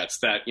 Yeah, it's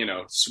that,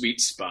 sweet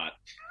spot.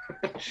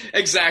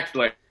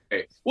 Exactly.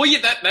 Well,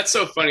 yeah, that's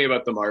so funny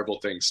about the Marvel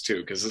things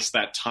too, because it's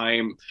that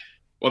time.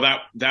 Well,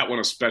 that one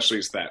especially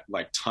is that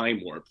like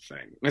time warp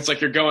thing. It's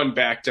like you're going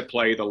back to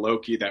play the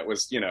Loki that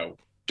was,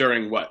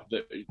 during what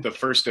the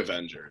first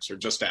Avengers or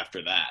just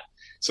after that.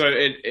 So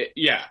it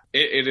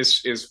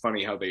is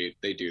funny how they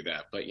do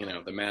that. But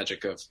the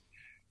magic of,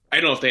 I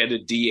don't know if they had to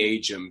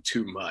de-age him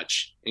too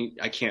much.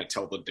 I can't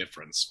tell the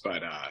difference,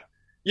 but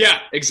yeah,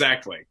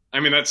 exactly. I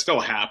mean, that still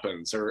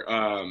happens.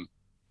 Or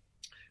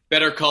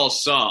Better Call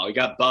Saul. You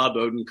got Bob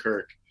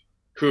Odenkirk,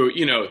 who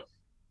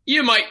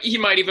he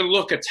might even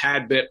look a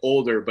tad bit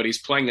older, but he's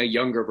playing a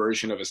younger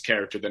version of his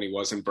character than he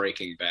was in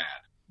Breaking Bad.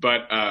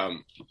 But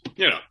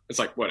it's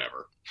like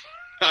whatever.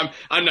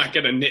 I'm not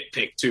going to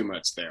nitpick too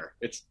much there.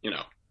 It's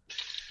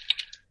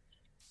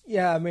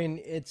Yeah, I mean,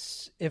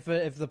 it's if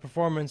the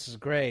performance is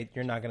great,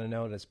 you're not going to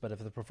notice. But if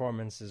the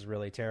performance is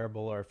really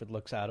terrible, or if it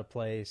looks out of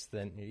place,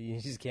 then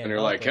you just can't. And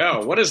you're like,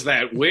 oh, what is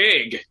that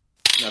wig?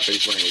 Not that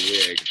he's wearing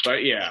a wig,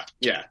 but yeah.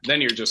 Then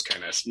you're just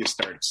you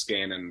start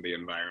scanning the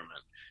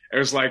environment. It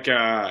was like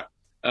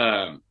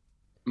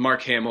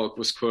Mark Hamill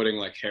was quoting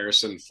like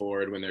Harrison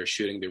Ford when they were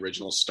shooting the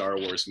original Star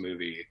Wars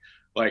movie,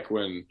 like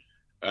when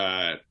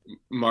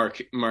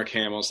Mark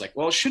Hamill's like,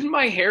 well, shouldn't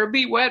my hair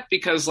be wet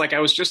because like I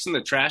was just in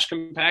the trash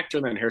compactor?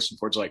 And then Harrison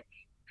Ford's like,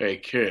 hey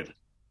kid,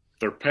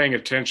 they're paying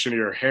attention to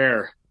your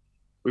hair.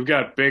 We've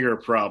got bigger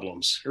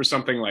problems, or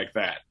something like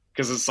that.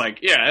 Because it's like,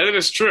 yeah, it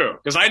is true.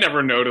 Because I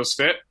never noticed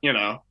it.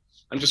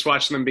 I'm just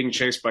watching them being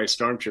chased by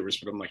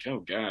stormtroopers, but I'm like, oh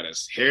god,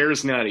 his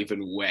hair's not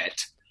even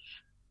wet.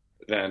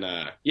 Then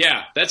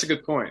yeah, that's a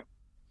good point.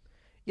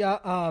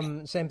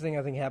 Yeah, same thing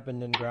I think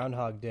happened in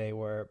Groundhog Day,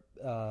 where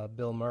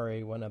Bill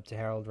Murray went up to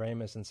Harold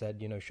Ramis and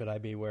said, should I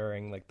be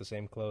wearing like the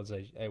same clothes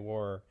I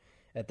wore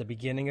at the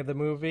beginning of the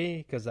movie?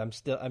 Because I'm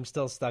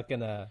still stuck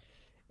in a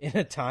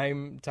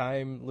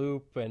time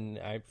loop, and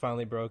I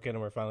finally broke it,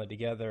 and we're finally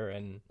together,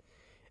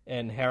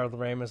 and Harold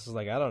Ramis is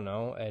like, I don't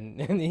know, and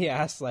he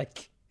asked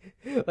like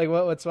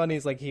what's funny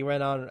is like he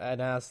went on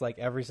and asked like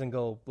every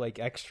single like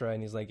extra,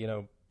 and he's like,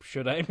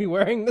 should I be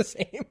wearing the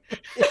same?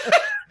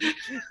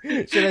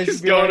 Should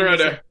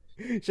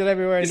I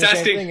be wearing the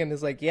same thing? And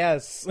it's like,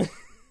 yes.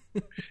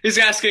 He's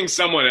asking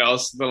someone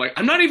else. They're like,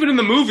 I'm not even in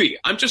the movie.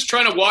 I'm just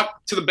trying to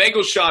walk to the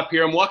bagel shop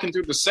here. I'm walking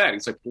through the set.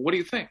 He's like, well, what do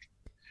you think?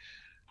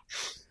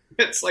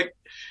 It's like,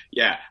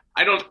 yeah,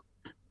 I don't.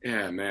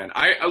 Yeah, man.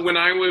 When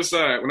I was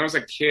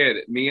a kid,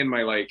 me and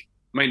my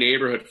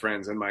neighborhood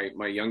friends and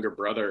my younger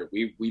brother,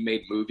 we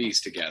made movies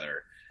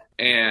together.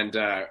 And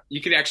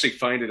you can actually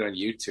find it on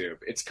YouTube.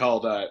 It's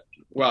called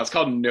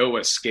No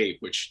Escape,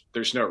 which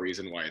there's no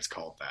reason why it's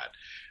called that.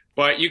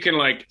 But you can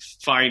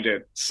find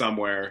it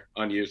somewhere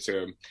on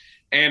YouTube.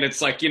 And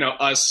it's like,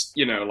 us,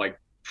 like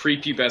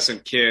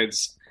prepubescent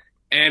kids.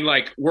 And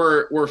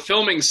we're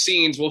filming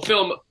scenes. We'll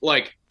film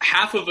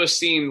half of a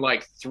scene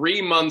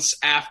 3 months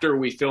after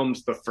we filmed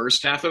the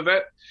first half of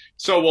it.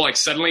 So we'll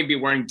suddenly be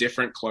wearing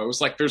different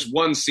clothes. There's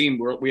one scene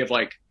where we have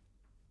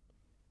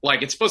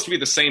it's supposed to be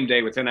the same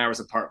day within hours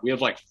apart. We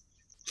have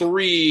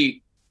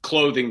 3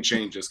 clothing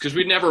changes because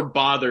we never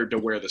bothered to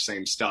wear the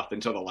same stuff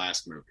until the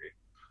last movie.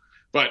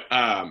 But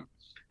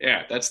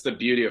yeah, that's the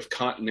beauty of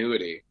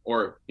continuity,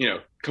 or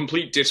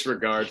complete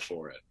disregard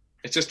for it.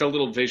 It's just a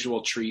little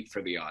visual treat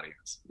for the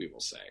audience, we will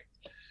say.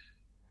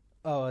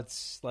 Oh,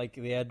 it's like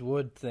the Ed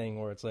Wood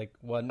thing where it's like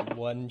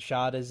one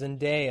shot is in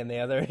day and the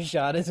other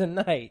shot is in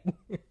night.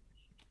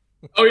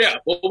 Oh, yeah.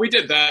 Well, we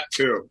did that,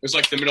 too. It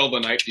was the middle of the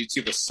night. You'd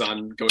see the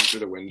sun going through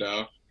the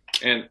window.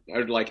 And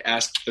I'd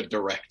ask the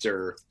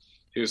director,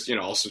 who's,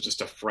 also just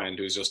a friend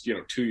who's just,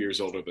 2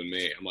 years older than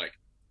me. I'm like,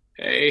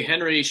 hey,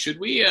 Henry, should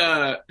we,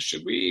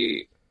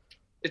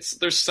 it's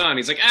their sun.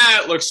 He's like,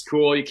 it looks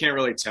cool. You can't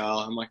really tell.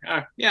 I'm like,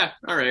 yeah,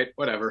 all right,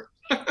 whatever.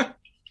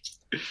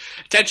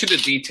 Attention to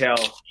detail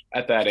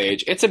at that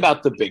age. It's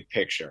about the big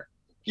picture.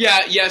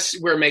 Yeah, yes,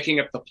 we're making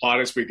up the plot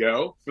as we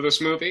go for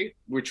this movie,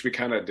 which we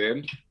kind of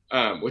did.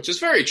 Which is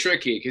very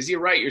tricky because you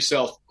write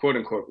yourself, quote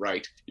unquote,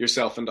 write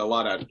yourself into a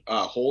lot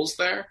of holes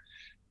there.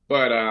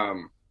 But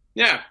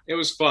yeah, it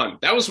was fun.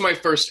 That was my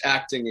first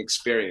acting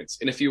experience.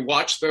 And if you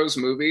watch those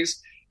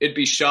movies, it'd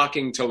be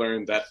shocking to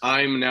learn that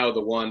I'm now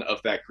the one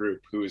of that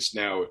group who is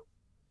now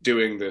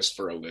doing this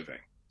for a living.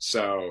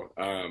 So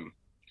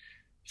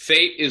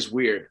fate is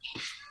weird.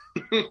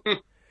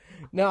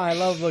 No, I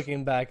love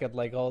looking back at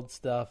old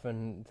stuff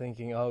and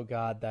thinking, oh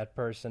God, that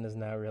person is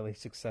now really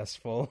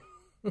successful.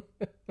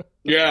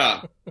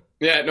 Yeah.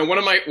 No, one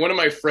of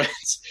my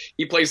friends,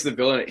 he plays the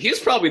villain. He's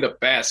probably the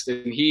best,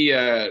 and he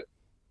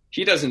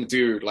doesn't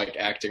do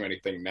acting or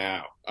anything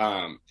now.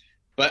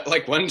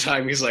 But one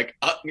time he's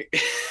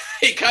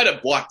he kind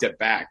of blocked it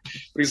back.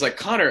 But he's like,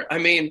 Connor, I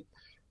mean,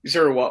 he's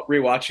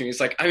rewatching. He's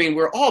like, I mean,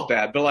 we're all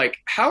bad, but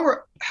how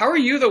are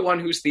you the one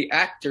who's the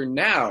actor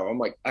now? I'm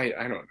like, I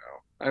don't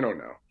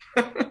know.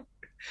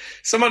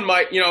 Someone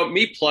might,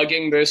 me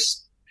plugging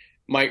this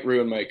might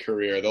ruin my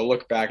career. They'll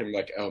look back and be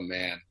like, oh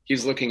man,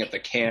 he's looking at the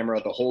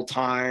camera the whole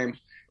time.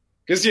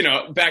 Because,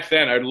 back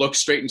then I'd look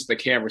straight into the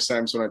camera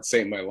sometimes when I'd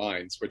say my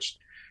lines, which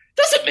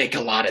doesn't make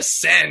a lot of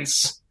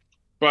sense.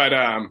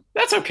 But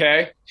that's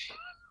okay.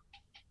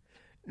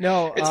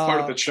 No, It's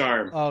part of the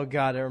charm. oh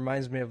god, it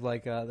reminds me of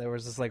like there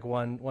was this like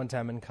one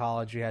time in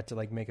college you had to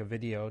like make a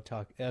video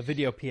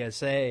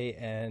PSA,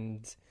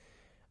 and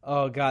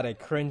oh god, I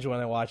cringe when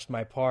I watched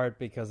my part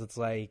because it's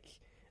like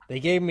they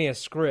gave me a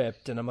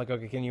script and I'm like,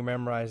 okay, can you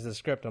memorize the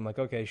script? I'm like,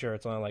 okay, sure,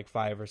 it's only like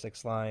 5 or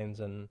 6 lines,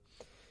 and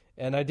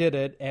I did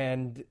it,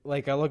 and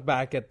like I look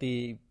back at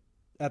the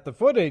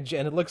footage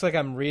and it looks like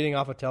I'm reading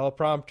off a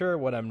teleprompter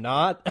when I'm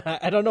not.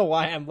 I don't know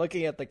why I'm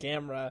looking at the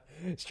camera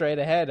straight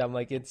ahead. I'm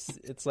like, it's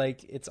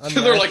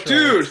unnatural. They're like,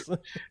 dude,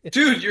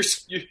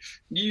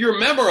 you're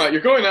memori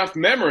You're going off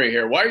memory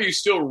here. Why are you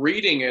still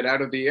reading it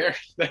out of the air?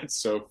 That's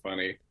so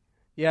funny.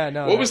 Yeah,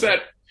 no. What was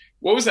that?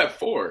 What was that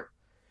for?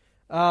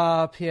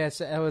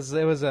 PSA. It was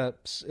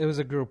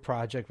a group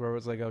project where it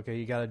was like, okay,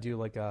 you got to do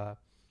like a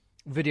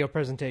video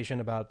presentation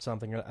about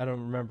something. I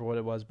don't remember what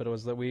it was, but it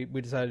was that we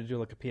decided to do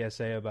like a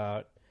PSA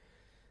about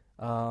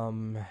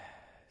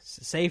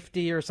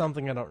safety or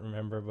something. I don't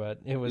remember, but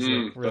it was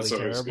like, really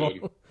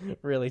terrible.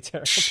 Really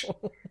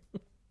terrible.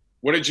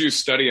 What did you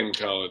study in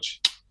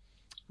college?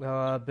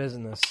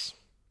 Business.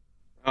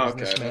 Oh,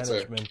 Business okay,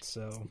 management.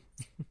 So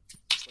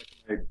it's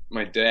like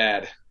my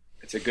dad.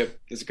 It's a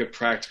good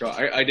practical.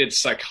 I did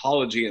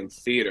psychology and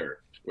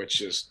theater,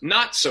 which is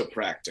not so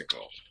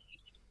practical.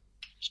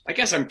 I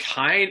guess am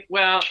I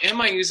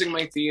using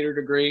my theater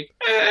degree?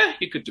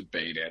 You could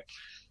debate it.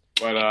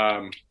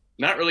 But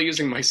not really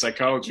using my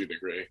psychology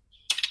degree.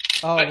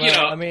 Oh,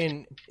 well, I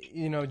mean,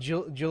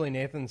 Julie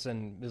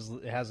Nathanson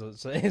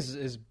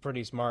is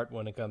pretty smart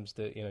when it comes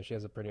to, she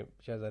has a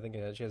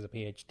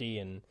PhD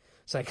in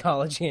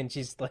psychology, and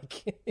she's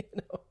like,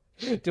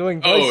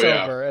 doing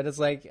voiceover, and it's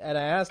like, and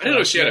I asked her. I didn't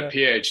know she had a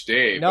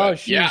PhD. No, I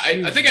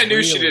think I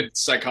knew she did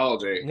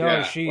psychology. No,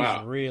 yeah, she's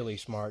really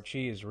smart.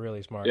 She is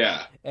really smart.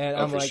 Yeah, and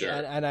I'm like, sure.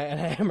 and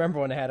I remember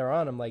when I had her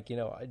on, I'm like, do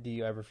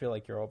you ever feel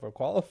like you're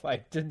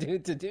overqualified to do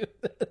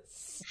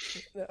this?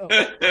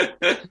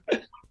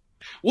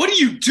 What are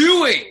you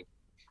doing?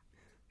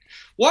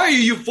 Why are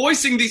you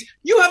voicing these?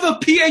 You have a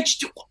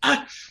PhD.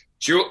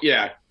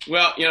 Yeah,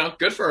 well,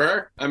 good for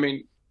her. I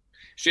mean,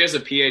 she has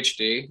a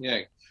PhD. Yeah.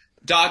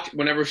 Doc,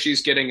 whenever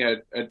she's getting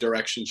a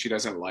direction she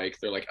doesn't like,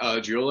 they're like,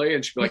 Julie?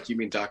 And she'd be like, you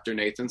mean Dr.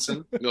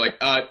 Nathanson? They're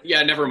like,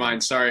 yeah, never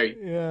mind. Sorry.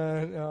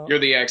 Yeah, no. You're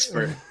the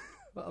expert.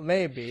 Well,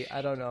 maybe.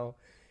 I don't know.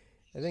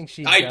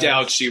 I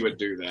doubt she would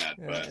do that.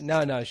 But.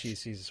 No,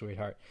 she's a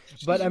sweetheart.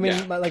 But I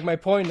mean, my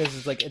point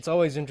is like, it's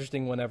always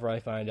interesting whenever I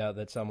find out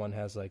that someone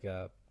has like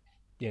a,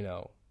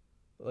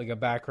 like a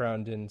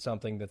background in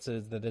something that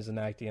isn't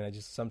acting, and I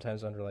just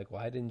sometimes wonder like,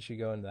 why didn't you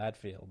go into that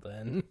field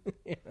then?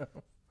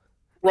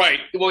 Right.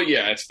 Well,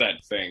 yeah, it's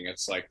that thing.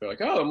 It's like, they're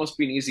like, it must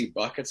be an easy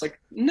buck. It's like,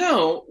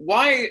 no,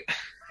 why?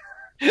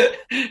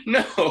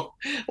 No,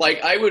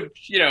 like I would,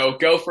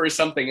 go for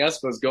something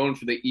else, was going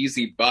for the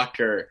easy buck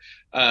or,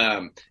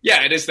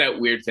 it is that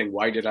weird thing.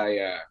 Why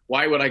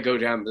would I go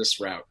down this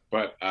route?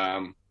 But,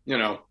 I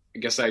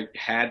guess I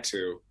had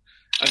to.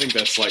 I think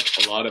that's like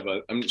a lot of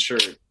I'm sure,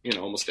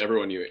 almost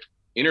everyone you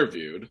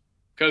interviewed,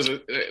 because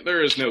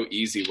there is no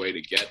easy way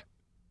to get,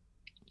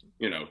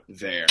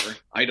 there.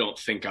 I don't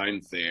think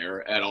I'm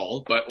there at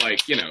all, but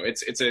like,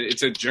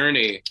 it's a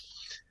journey.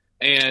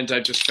 And I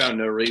just found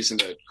no reason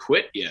to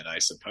quit yet, I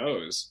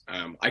suppose.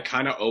 I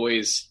kind of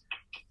always,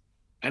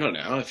 I don't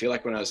know, I feel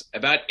like when I was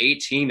about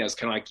 18, I was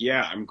kind of like,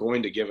 yeah, I'm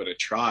going to give it a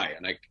try.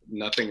 And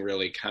nothing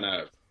really kind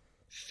of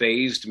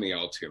fazed me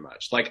all too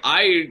much. Like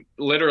I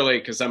literally,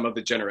 because I'm of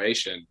the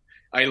generation,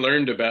 I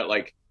learned about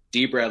like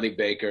D. Bradley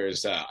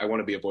Baker's I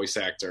Want to Be a Voice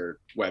Actor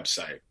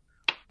website.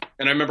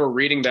 And I remember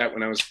reading that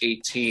when I was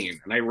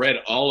 18, and I read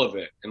all of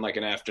it in like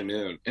an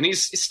afternoon. And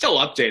he's still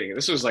updating it.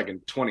 This was like in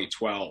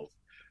 2012.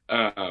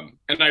 And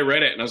I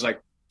read it and I was like,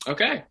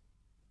 okay.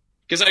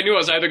 Because I knew I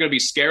was either going to be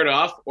scared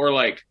off or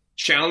like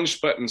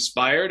challenged but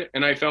inspired.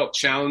 And I felt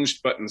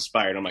challenged but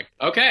inspired. I'm like,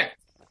 okay.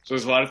 So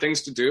there's a lot of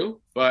things to do,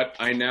 but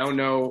I now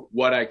know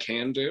what I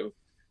can do.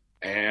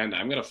 And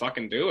I'm going to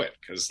fucking do it.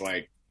 Because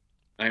like,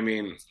 I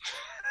mean,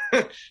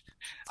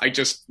 I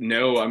just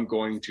know I'm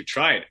going to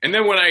try it. And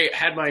then when I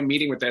had my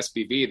meeting with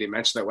SBV, they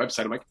mentioned that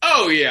website. I'm like,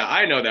 oh yeah,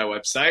 I know that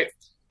website.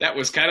 That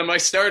was kind of my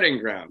starting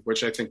ground,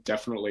 which I think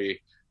definitely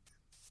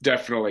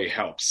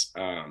helps.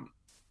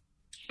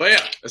 But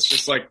yeah, it's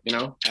just like,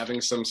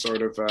 having some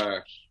sort of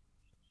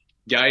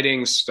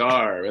guiding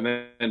star and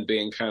then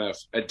being kind of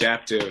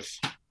adaptive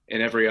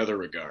in every other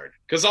regard.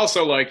 Because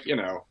also like,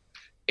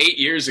 8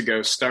 years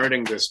ago,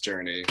 starting this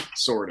journey,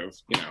 sort of,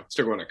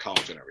 still going to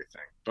college and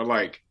everything. But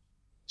like,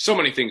 so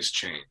many things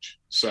change.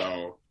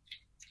 So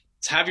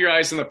it's have your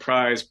eyes on the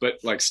prize, but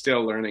like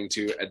still learning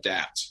to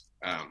adapt,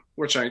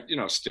 which I,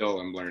 still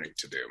am learning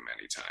to do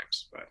many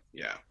times. But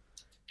yeah.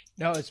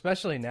 No,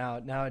 especially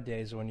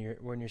nowadays when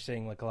you're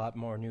seeing like a lot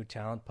more new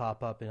talent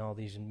pop up in all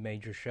these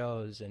major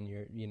shows, and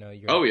you're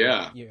oh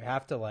yeah, you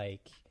have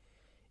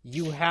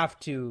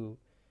to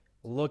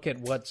look at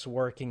what's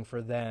working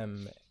for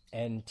them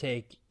and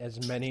take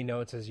as many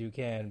notes as you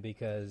can,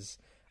 because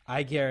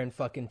I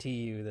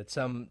guarantee you that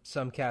some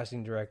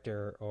casting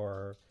director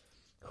or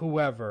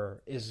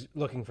whoever is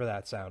looking for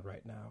that sound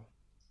right now.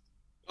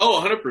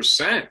 Oh,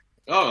 100%.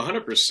 Oh,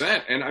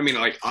 100%. And I mean,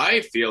 like,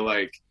 I feel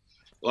like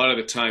a lot of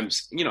the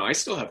times, I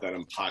still have that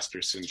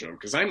imposter syndrome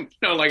because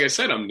like I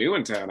said, I'm new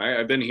in town.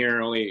 I've been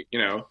here only,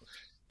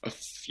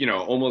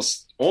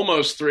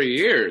 almost 3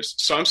 years.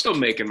 So I'm still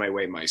making my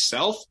way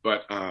myself.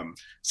 But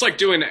it's like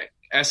doing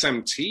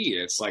SMT.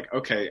 It's like,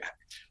 okay,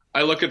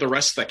 I look at the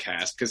rest of the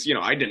cast because,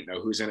 I didn't know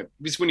who's in it.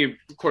 Because when you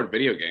record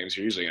video games,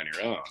 you're usually on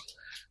your own.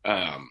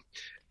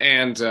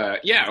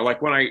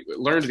 Like when I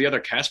learned the other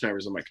cast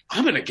members, I'm like,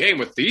 I'm in a game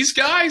with these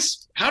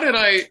guys? How did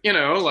I,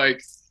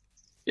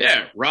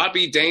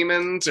 Robbie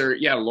Damon or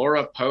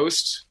Laura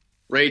Post,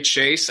 Ray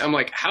Chase. I'm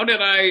like, how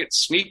did I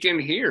sneak in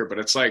here? But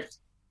it's like,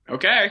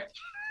 okay.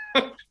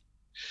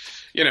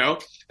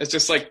 It's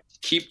just like,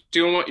 keep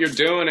doing what you're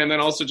doing and then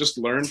also just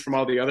learn from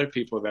all the other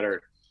people that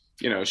are,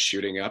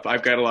 shooting up.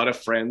 I've got a lot of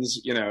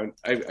friends,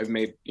 I've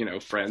made,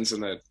 friends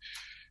in the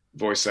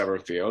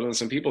voiceover field, and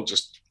some people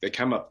they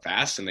come up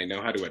fast and they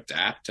know how to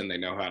adapt and they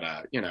know how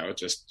to,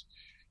 just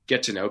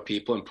get to know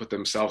people and put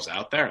themselves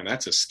out there. And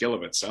that's a skill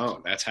of its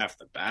own. That's half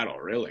the battle,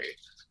 really.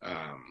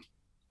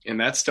 And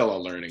that's still a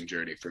learning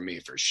journey for me,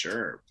 for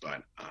sure.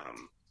 But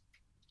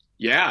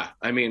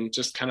I mean,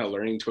 just kind of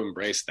learning to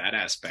embrace that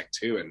aspect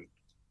too, and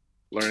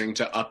learning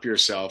to up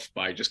yourself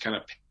by just kind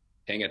of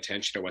paying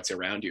attention to what's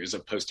around you, as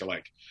opposed to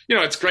like,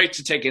 it's great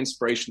to take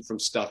inspiration from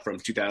stuff from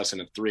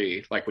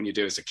 2003, like when you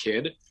did as a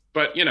kid,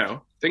 but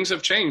things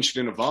have changed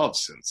and evolved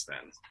since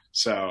then.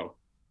 So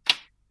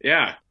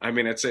yeah, I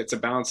mean, it's a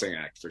balancing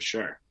act for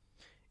sure.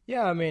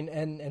 Yeah, I mean,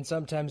 and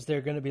sometimes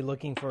they're going to be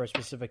looking for a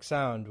specific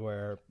sound,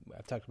 where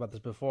I've talked about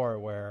this before,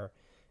 where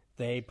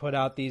they put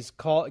out these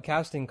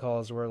casting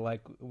calls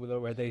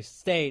where they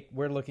state,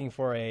 we're looking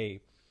for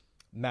a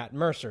Matt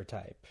Mercer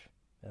type.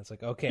 And it's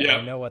like, okay,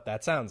 I know what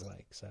that sounds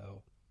like.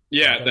 So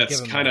yeah, that's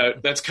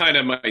kind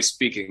of my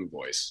speaking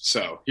voice.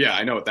 So yeah,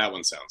 I know what that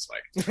one sounds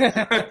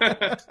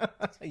like.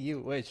 You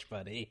wish,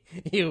 buddy.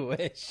 You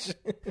wish.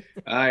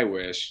 I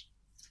wish.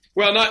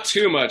 Well, not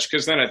too much,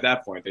 because then at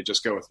that point they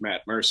just go with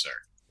Matt Mercer.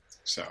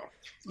 So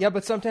yeah,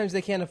 but sometimes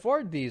they can't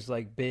afford these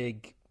like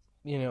big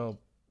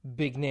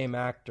name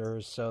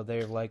actors. So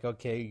they're like,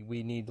 okay,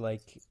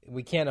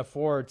 we can't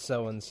afford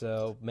so and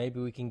so. Maybe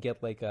we can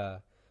get like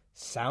a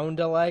sound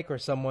alike or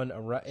someone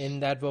in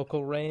that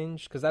vocal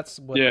range, because that's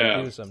what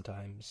they do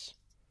sometimes.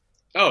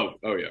 Oh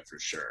yeah, for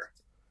sure.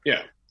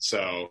 Yeah,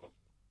 so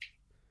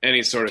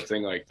any sort of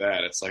thing like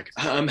that, it's like,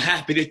 I'm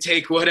happy to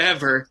take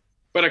whatever,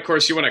 but of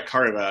course you want to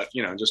carve out,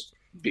 just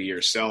be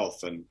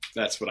yourself, and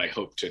that's what I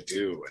hope to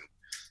do. And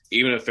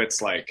even if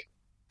it's like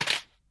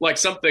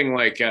something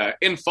like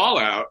in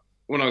Fallout,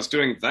 when I was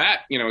doing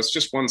that, it's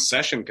just one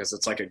session, because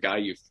it's like a guy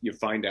you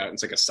find out, and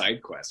it's like a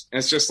side quest, and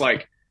it's just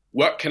like,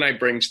 what can I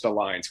bring to the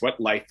lines? What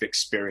life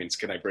experience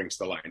can I bring to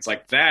the lines?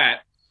 Like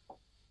that,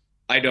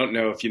 I don't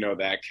know if you know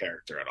that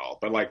character at all,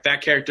 but like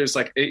that character is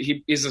like,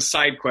 he's a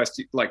side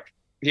quest. Like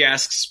he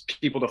asks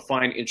people to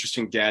find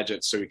interesting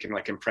gadgets so he can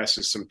like impress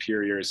his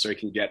superiors, so he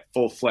can get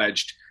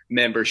full-fledged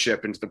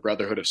membership into the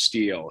Brotherhood of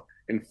Steel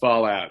in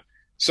Fallout.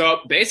 So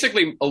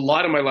basically a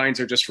lot of my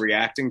lines are just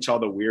reacting to all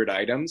the weird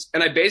items.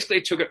 And I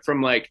basically took it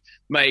from like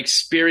my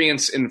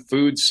experience in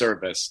food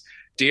service,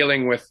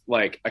 dealing with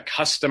like a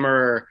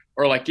customer,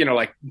 or like,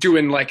 like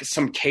doing like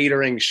some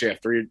catering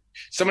shift, or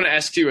someone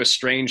asks you a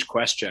strange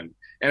question,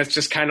 and it's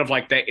just kind of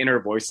like that inner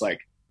voice,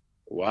 like,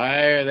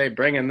 why are they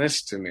bringing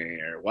this to me?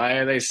 Or why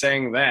are they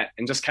saying that?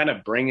 And just kind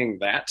of bringing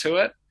that to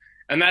it.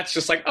 And that's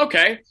just like,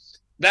 okay,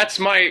 that's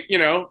my,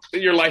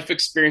 your life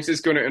experience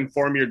is going to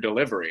inform your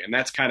delivery. And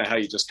that's kind of how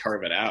you just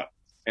carve it out.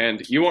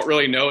 And you won't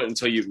really know it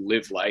until you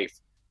live life.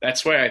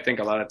 That's why I think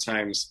a lot of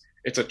times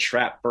it's a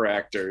trap for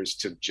actors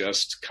to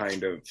just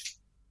kind of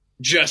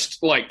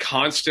like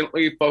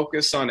constantly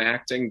focus on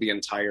acting the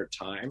entire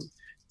time.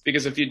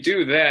 Because if you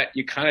do that,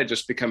 you kind of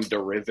just become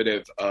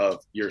derivative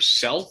of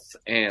yourself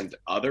and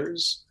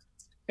others.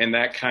 And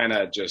that kind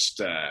of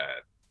just,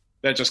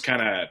 it just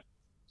kind of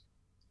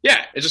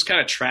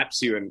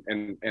traps you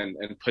and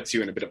puts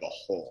you in a bit of a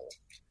hole.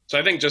 So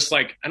I think just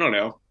like, I don't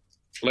know,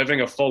 living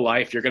a full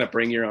life, you're going to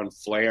bring your own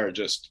flair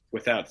just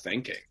without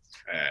thinking.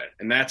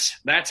 And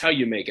that's how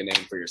you make a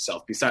name for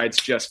yourself, besides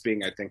just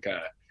being, I think,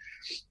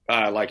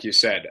 like you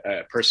said,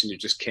 a person you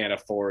just can't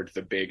afford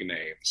the big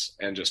names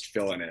and just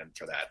filling in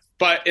for that.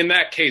 But in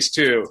that case,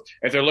 too,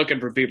 if they're looking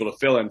for people to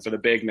fill in for the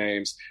big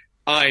names,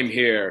 I'm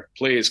here.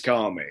 Please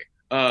call me.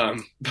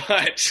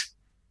 But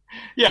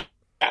yeah,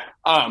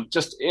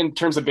 just in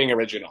terms of being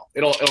original,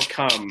 it'll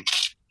come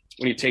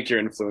when you take your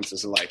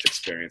influences and life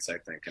experience, I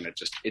think, and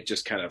it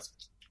just kind of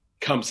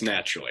comes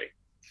naturally.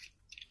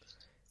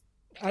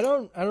 I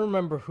don't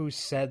remember who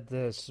said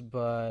this,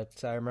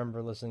 but I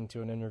remember listening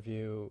to an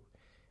interview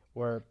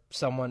where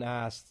someone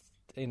asked,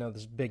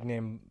 this big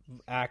name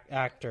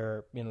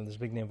actor, this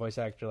big name voice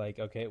actor, like,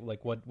 okay,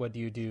 like what do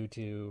you do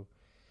to,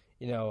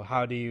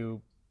 how do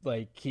you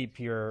keep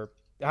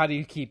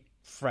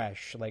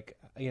fresh? Like,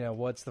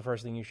 what's the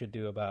first thing you should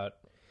do about,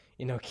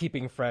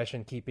 keeping fresh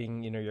and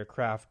keeping, your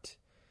craft,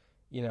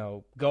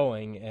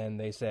 going, and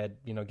they said,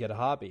 get a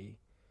hobby.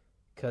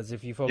 Because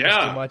if you focus too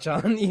Yeah. much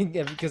on,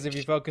 because if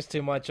you focus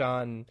too much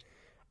on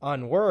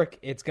work,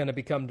 it's going to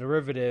become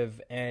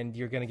derivative, and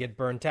you're going to get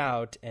burnt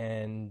out,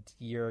 and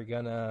you're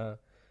gonna,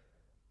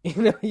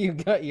 you're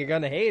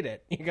gonna hate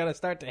it. You're gonna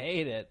start to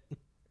hate it.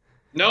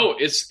 No,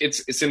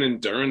 it's an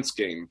endurance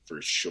game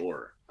for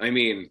sure. I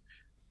mean,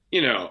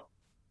 you know,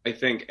 I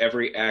think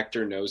every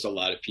actor knows a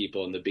lot of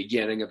people in the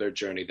beginning of their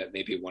journey that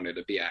maybe wanted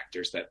to be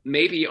actors that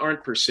maybe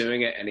aren't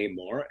pursuing it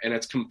anymore, and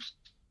it's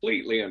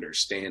completely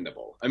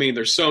understandable. I mean,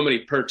 there's so many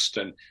perks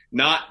to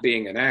not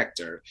being an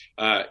actor.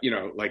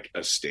 Like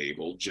a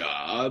stable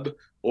job,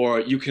 or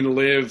you can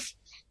live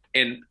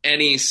in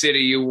any city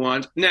you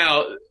want.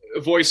 Now,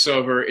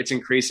 voiceover, it's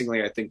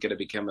increasingly, I think, going to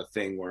become a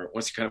thing where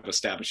once you kind of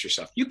establish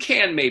yourself, you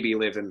can maybe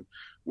live in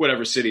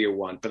whatever city you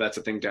want, but that's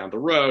a thing down the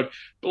road.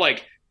 But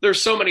like,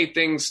 there's so many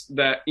things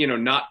that,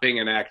 not being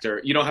an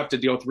actor, you don't have to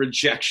deal with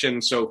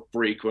rejection so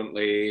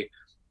frequently.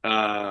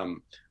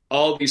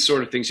 All these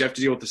sort of things. You have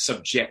to deal with the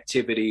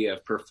subjectivity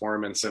of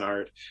performance and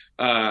art.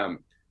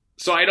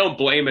 So I don't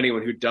blame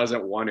anyone who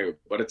doesn't want to,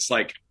 but it's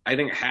like, I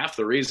think half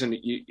the reason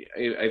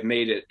I've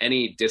made it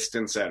any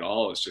distance at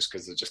all is just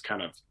because it's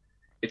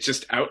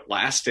just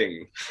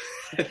outlasting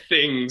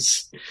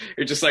things.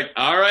 You're just like,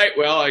 all right,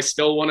 well, I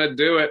still want to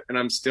do it, and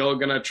I'm still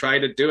going to try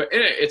to do it.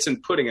 And it's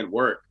in putting in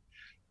work,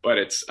 but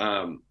it's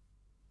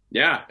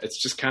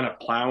just kind of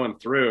plowing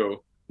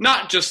through,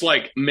 not just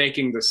like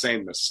making the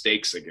same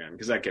mistakes again,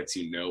 because that gets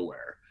you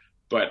nowhere,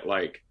 but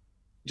like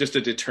just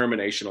a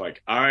determination,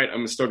 like, all right,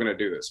 I'm still going to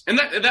do this. And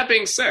that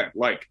being said,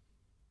 like,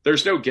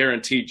 there's no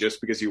guarantee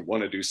just because you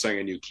want to do something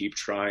and you keep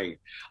trying.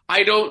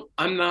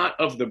 I'm not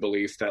of the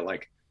belief that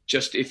like,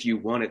 just if you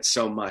want it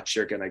so much,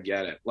 you're going to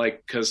get it.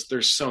 Like, because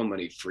there's so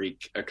many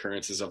freak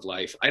occurrences of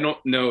life. I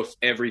don't know if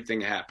everything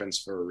happens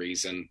for a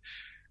reason.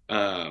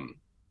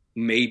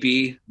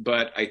 Maybe,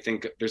 but I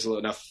think there's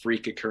enough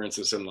freak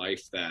occurrences in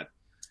life that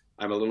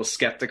I'm a little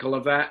skeptical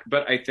of that.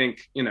 But I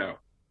think,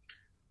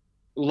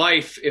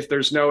 life, if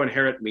there's no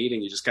inherent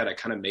meaning, you just got to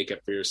kind of make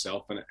it for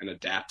yourself and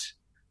adapt.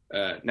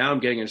 Now I'm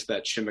getting into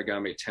that Shin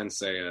Megami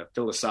Tensei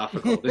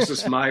philosophical. This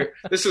is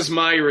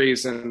my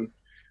reason.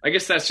 I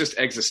guess that's just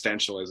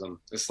existentialism.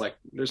 It's like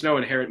there's no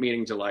inherent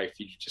meaning to life.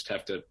 You just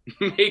have to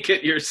make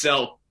it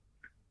yourself.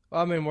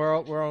 Well, I mean,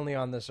 we're only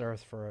on this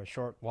earth for a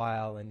short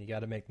while, and you got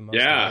to make the most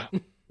Yeah.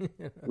 of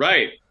it.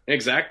 Right.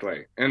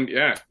 Exactly. And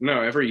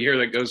every year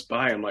that goes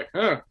by, I'm like,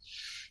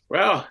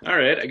 well, all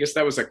right. I guess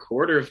that was a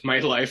quarter of my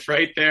life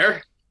right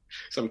there.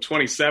 So I'm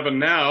 27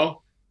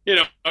 now,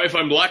 if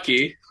I'm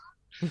lucky,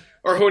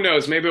 or who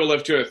knows, maybe we'll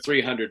live to a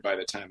 300 by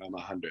the time I'm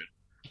 100.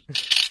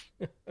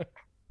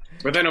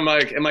 But then I'm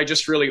like, am I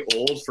just really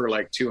old for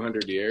like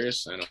 200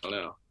 years? I don't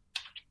know.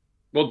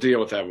 We'll deal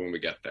with that when we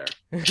get there.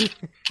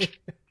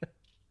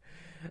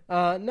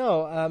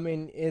 No, I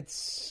mean,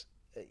 it's,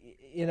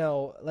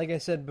 like I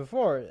said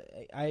before,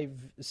 I've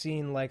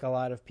seen like a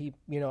lot of people,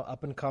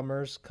 up and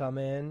comers come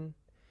in,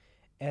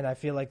 and I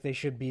feel like they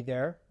should be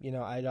there.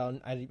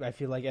 I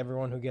feel like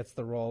everyone who gets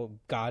the role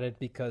got it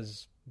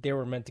because they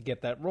were meant to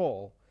get that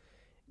role.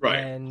 Right.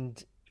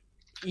 And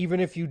even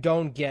if you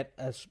don't get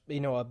a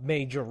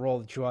major role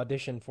that you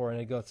audition for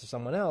and it goes to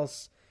someone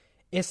else,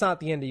 it's not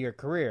the end of your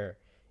career.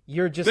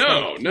 You're just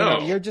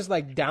you're just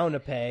like down a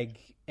peg,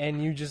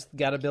 and you just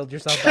got to build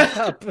yourself back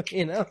up.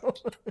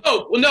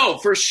 Oh well, no,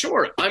 for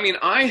sure. I mean,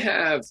 I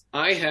have,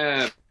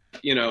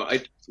 maybe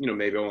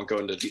I won't go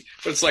into deep,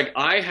 but it's like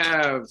I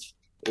have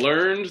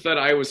learned that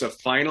I was a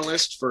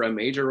finalist for a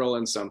major role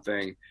in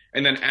something,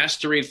 and then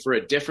asked to read for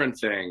a different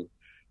thing,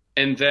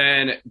 and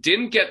then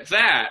didn't get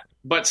that,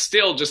 but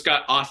still just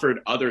got offered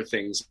other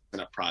things in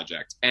a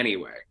project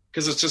anyway.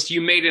 Because it's just,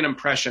 you made an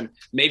impression.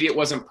 Maybe it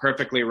wasn't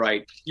perfectly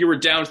right. You were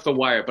down to the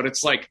wire, but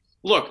it's like,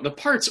 look, the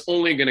part's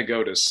only going to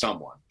go to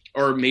someone,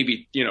 or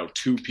maybe,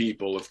 two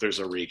people if there's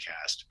a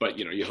recast, but,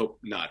 you hope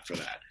not for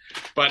that.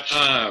 But,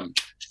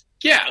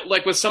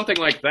 like with something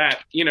like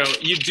that,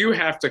 you do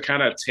have to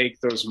kind of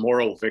take those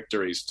moral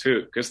victories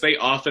too, because they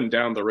often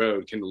down the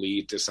road can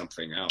lead to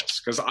something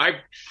else. Because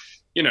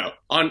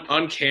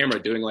on camera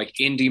doing like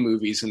indie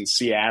movies in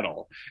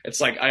Seattle,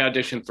 it's like I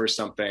auditioned for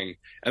something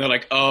and they're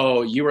like,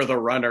 oh, you were the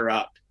runner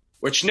up,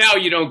 which now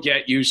you don't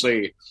get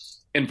usually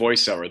in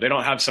voiceover. They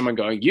don't have someone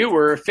going, you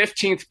were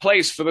 15th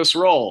place for this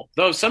role.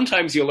 Though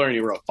sometimes you learn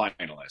you were a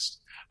finalist.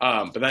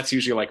 But that's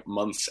usually like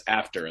months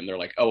after. And they're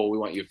like, oh, well, we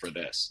want you for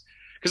this.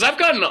 Because I've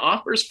gotten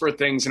offers for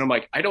things and I'm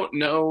like, I don't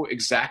know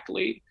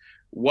exactly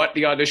what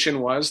the audition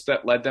was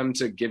that led them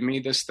to give me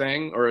this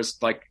thing. Or it's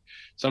like,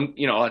 some,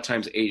 a lot of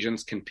times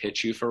agents can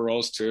pitch you for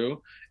roles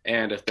too.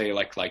 And if they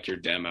like your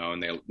demo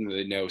and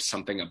they know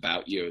something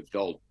about you,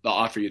 they'll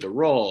offer you the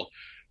role.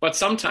 But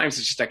sometimes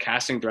it's just a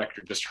casting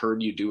director just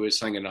heard you do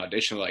something in an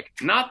audition, like,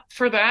 not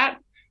for that,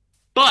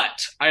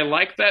 but I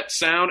like that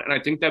sound and I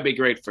think that'd be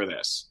great for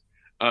this.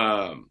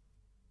 And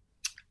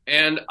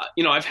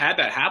I've had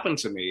that happen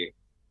to me,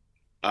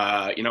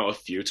 a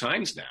few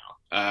times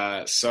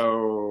now.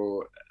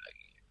 So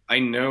I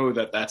know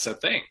that that's a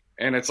thing.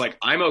 And it's like,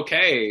 I'm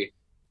okay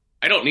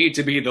I don't need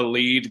to be the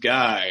lead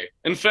guy.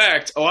 In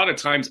fact, a lot of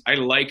times I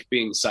like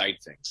being side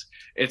things.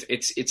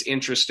 It's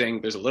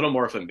interesting. There's a little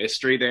more of a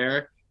mystery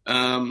there,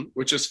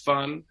 which is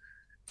fun,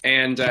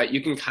 and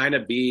you can kind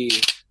of be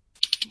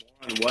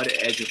more on what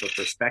edge of a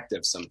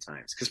perspective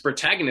sometimes, because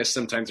protagonists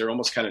sometimes are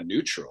almost kind of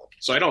neutral.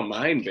 So I don't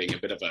mind being a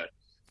bit of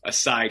a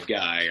side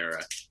guy, or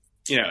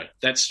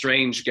that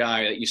strange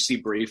guy that you see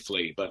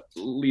briefly but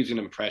leaves an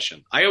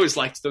impression. I always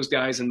liked those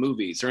guys in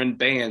movies or in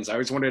bands. I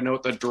always wanted to know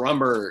what the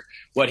drummer,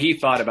 what he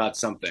thought about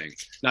something,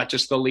 not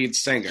just the lead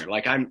singer.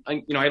 Like I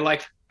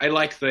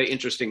like the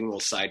interesting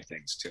little side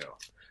things too.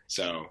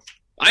 So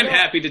I'm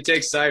happy to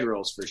take side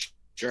roles for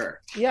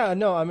sure. Yeah,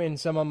 no, I mean,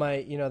 some of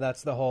my,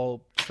 that's the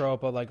whole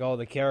trope of like,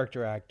 the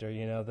character actor,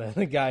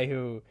 the guy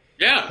who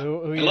I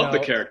love the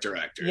character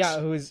actors. Yeah,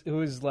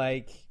 who's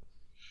like,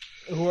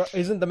 who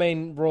isn't the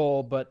main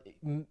role, but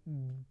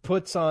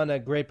puts on a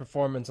great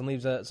performance and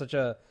leaves such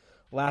a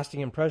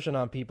lasting impression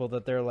on people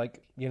that they're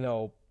like,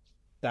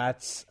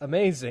 that's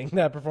amazing.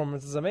 That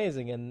performance is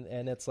amazing.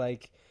 And it's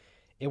like,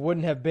 it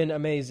wouldn't have been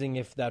amazing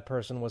if that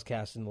person was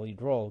cast in the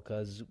lead role,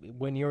 because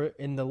when you're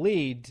in the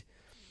lead,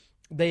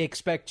 they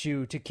expect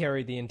you to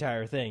carry the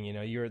entire thing.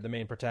 You're the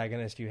main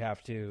protagonist. You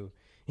have to,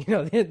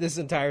 this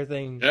entire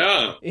thing,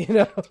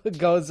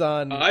 goes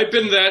on. I've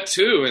been that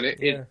too. And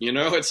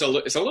it's a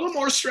little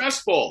more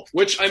stressful,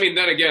 which, I mean,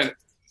 then again,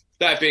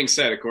 that being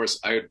said, of course,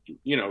 I,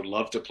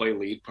 love to play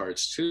lead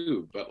parts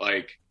too, but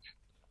like,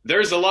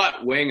 there's a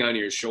lot weighing on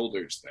your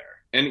shoulders there.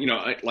 And,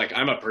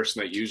 I'm a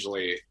person that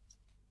usually,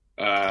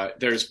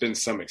 there's been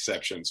some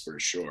exceptions for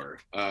sure.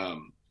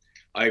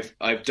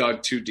 I've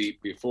dug too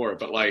deep before,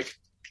 but like,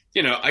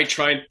 I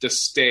tried to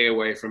stay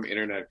away from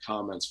internet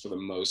comments for the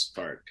most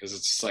part, because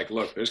it's just like,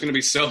 look, there's going to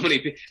be so many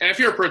people. And if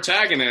you're a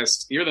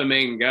protagonist, you're the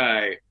main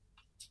guy.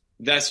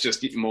 That's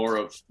just more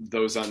of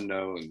those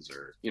unknowns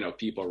or,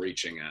 people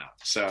reaching out.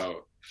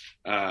 So,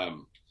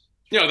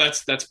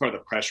 that's part of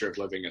the pressure of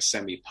living a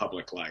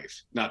semi-public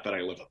life. Not that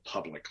I live a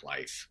public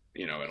life,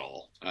 at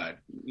all. I've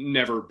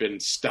never been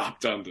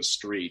stopped on the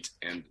street,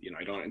 and,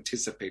 I don't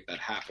anticipate that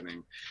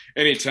happening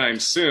anytime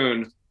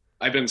soon.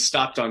 I've been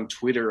stopped on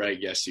Twitter, I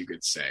guess you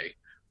could say,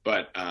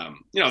 but,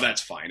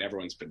 that's fine.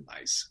 Everyone's been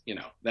nice,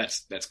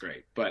 that's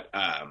great. But,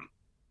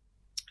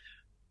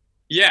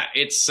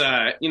 it's,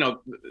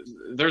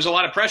 there's a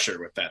lot of pressure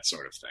with that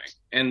sort of thing.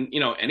 And,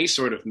 any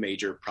sort of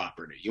major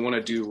property, you want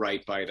to do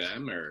right by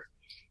them, or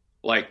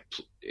like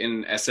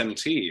in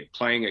SMT,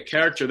 playing a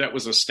character that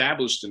was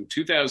established in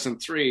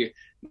 2003,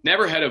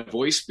 never had a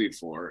voice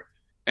before,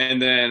 and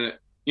then,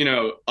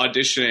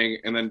 auditioning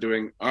and then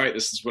doing, all right,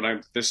 this is what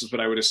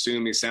I would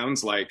assume he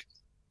sounds like.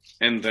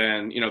 And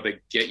then, they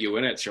get you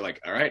in it. So you're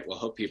like, all right, well,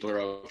 hope people are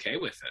okay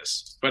with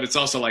this. But it's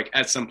also like,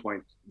 at some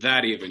point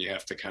that even you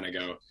have to kind of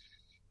go,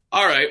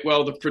 all right,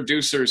 well, the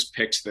producers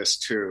picked this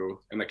too,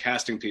 and the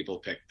casting people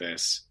picked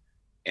this,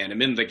 and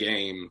I'm in the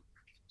game.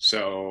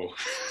 So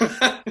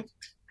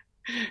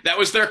that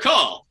was their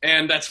call.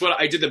 And that's what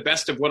I did, the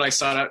best of what I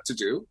sought out to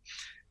do.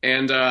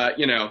 And,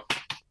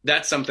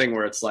 that's something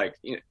where it's like,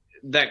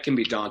 that can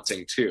be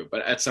daunting too,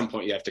 but at some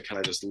point you have to kind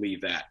of just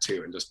leave that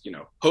too, and just,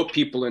 hope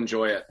people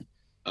enjoy it.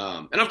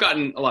 And I've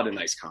gotten a lot of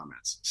nice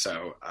comments.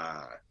 So,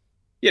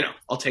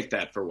 I'll take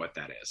that for what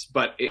that is,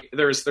 but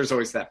there's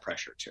always that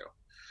pressure too.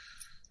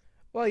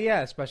 Well,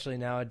 yeah, especially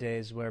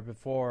nowadays, where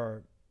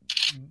before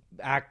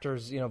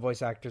actors,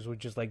 voice actors would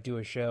just like do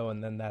a show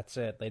and then that's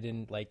it. They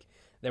didn't like,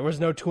 there was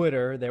no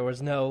Twitter. There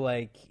was no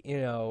like,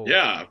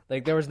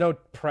 like there was no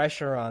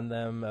pressure on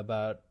them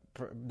about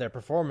their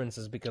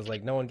performances, because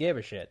like no one gave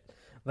a shit.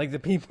 Like the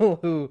people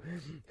who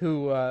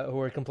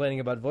were complaining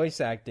about voice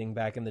acting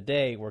back in the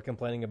day were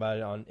complaining about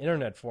it on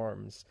internet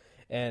forums,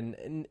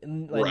 and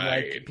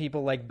like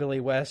people like Billy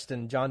West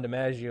and John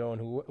DiMaggio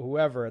and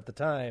whoever at the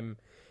time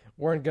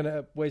weren't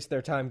gonna waste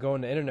their time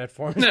going to internet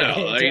forums.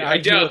 No, I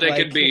doubt they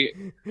could be.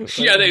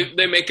 Yeah,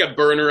 they make a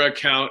burner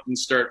account and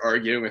start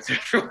arguing with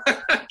everyone.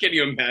 Can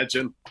you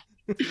imagine?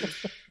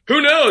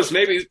 Who knows?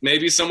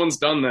 Maybe someone's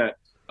done that.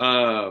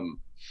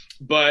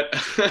 But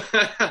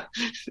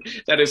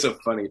that is a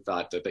funny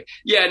thought to think.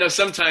 Yeah, no,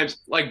 sometimes,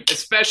 like,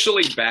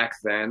 especially back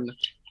then,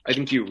 I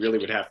think you really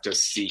would have to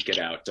seek it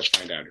out to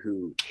find out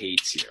who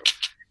hates you.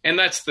 And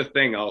that's the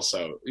thing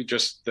also,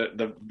 just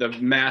the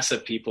mass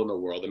of people in the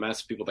world, the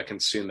mass of people that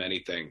consume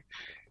anything.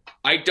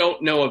 I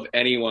don't know of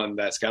anyone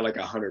that's got like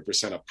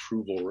 100%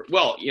 approval.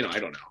 Well, I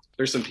don't know.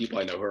 There's some people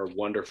I know who are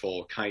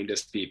wonderful,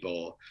 kindest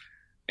people.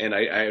 And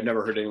I've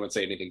never heard anyone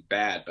say anything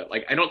bad, but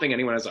like, I don't think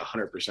anyone has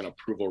 100%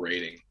 approval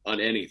rating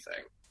on anything.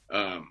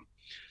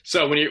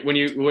 So when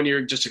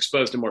you're just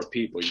exposed to more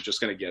people, you're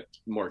just going to get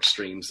more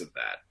extremes of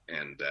that.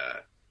 And,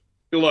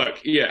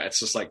 look, yeah, it's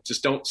just like,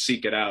 just don't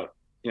seek it out,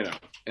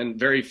 and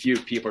very few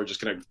people are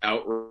just going to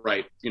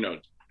outright,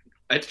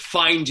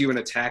 find you and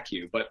attack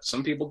you. But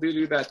some people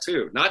do that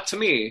too. Not to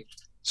me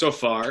so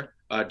far.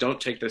 Don't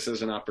take this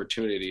as an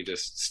opportunity to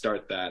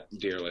start that,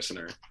 dear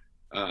listener.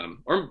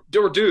 Or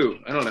do,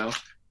 I don't know.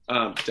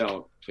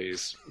 Don't,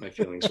 please. My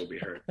feelings will be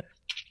hurt.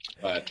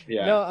 But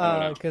yeah.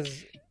 No,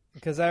 because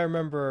because I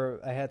remember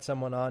I had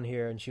someone on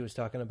here and she was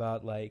talking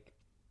about like,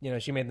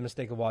 she made the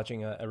mistake of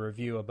watching a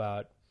review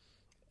about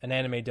an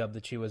anime dub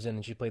that she was in,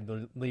 and she played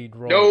the lead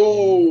role.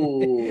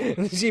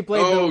 No, she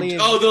played the lead.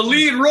 Oh, the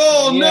lead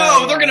role.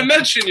 No, they're gonna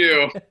mention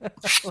you.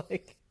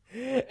 Like,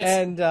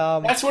 and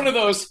that's one of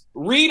those.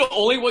 Read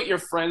only what your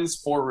friends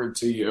forward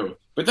to you.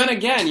 But then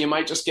again, you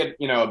might just get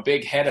a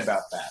big head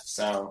about that.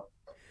 So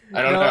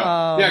I don't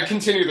know. Yeah,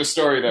 continue the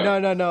story though.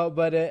 No.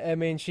 But I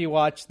mean, she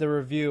watched the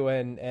review,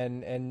 and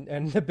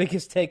the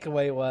biggest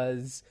takeaway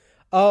was,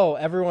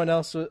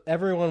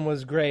 everyone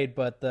was great,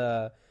 but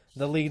the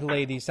lead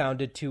lady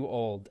sounded too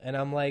old. And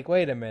I'm like,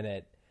 wait a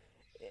minute.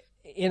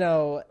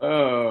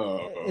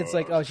 It's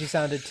like, she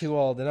sounded too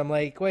old. And I'm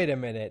like, wait a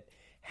minute.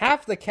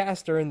 Half the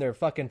cast are in their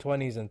fucking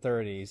 20s and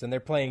 30s, and they're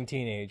playing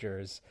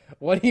teenagers.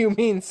 What do you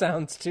mean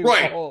sounds too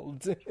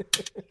old?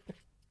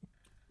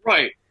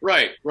 Right.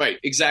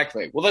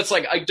 Exactly. Well, that's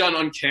like I've done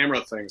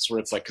on-camera things where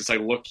it's like, because I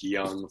look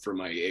young for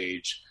my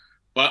age.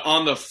 But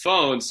on the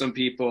phone, some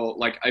people,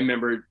 like I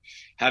remember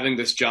having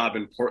this job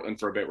in Portland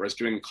for a bit where I was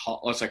doing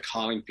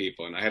calling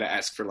people, and I had to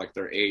ask for like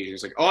their age.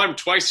 He's like, "Oh, I'm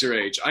twice your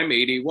age. I'm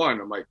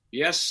 81." I'm like,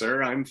 "Yes,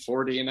 sir. I'm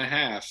 40 and a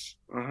half."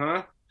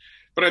 Uh-huh.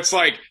 But it's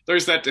like,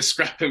 there's that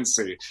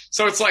discrepancy.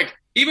 So it's like,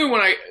 even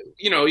when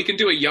you can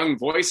do a young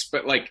voice,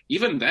 but like,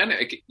 even then,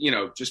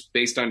 just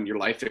based on your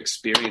life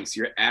experience,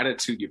 your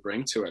attitude you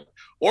bring to it.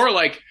 Or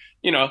like,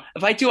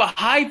 if I do a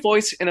high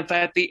voice and if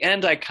at the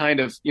end I kind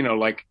of,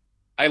 like,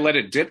 I let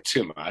it dip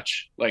too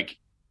much, like,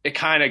 it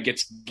kind of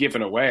gets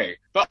given away.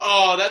 But,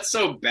 that's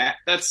so bad.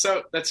 That's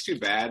too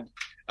bad.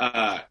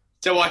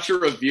 To watch a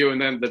review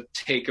and then the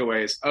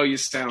takeaway is, you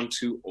sound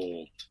too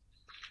old.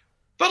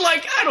 But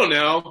like, I don't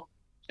know.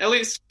 At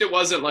least it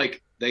wasn't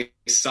like they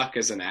suck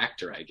as an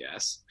actor, I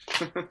guess.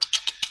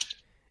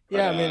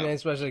 Yeah, I mean,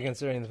 especially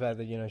considering the fact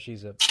that,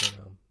 she's a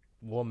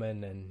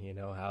woman, and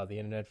how the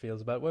internet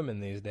feels about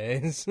women these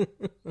days.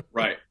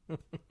 Right.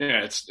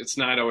 Yeah, it's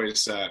not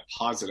always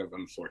positive,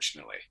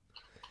 unfortunately.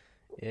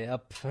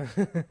 Yep.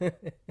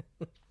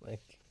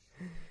 Like,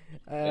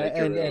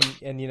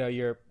 and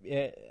you're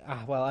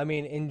well, I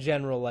mean, in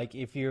general, like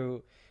if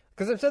you.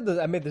 Because I've said this,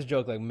 I made this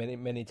joke like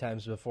many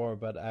times before,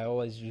 but I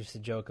always used to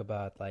joke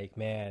about like,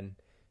 man,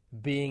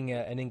 being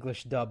an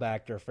English dub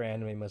actor for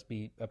anime must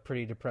be a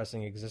pretty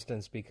depressing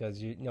existence,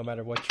 because no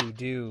matter what you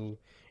do,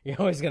 you're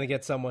always gonna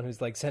get someone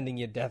who's like sending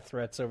you death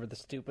threats over the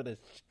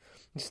stupidest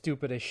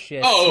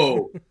shit.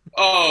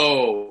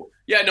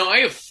 Yeah, no, I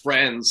have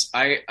friends.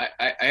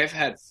 I've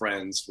had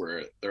friends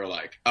where they're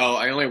like,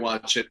 I only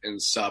watch it in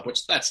sub,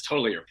 which that's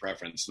totally your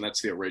preference, and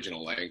that's the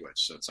original language.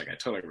 So it's like, I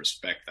totally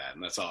respect that,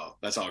 and that's all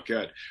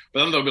good.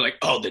 But then they'll be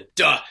like, the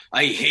dub,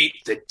 I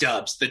hate the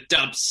dubs. The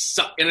dubs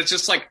suck. And it's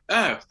just like,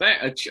 I'd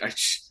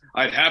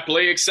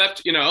happily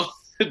accept,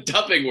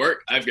 dubbing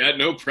work. I've got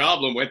no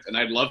problem with, and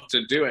I'd love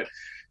to do it.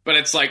 But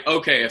it's like,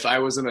 okay, if I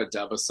was in a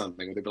dub of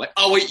something, they'd be like,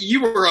 wait,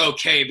 you were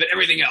okay, but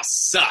everything else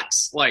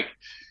sucks. Like,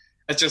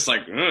 it's just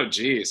like, oh,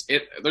 geez.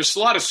 There's a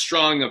lot of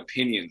strong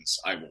opinions,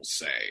 I will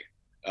say,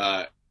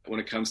 when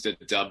it comes to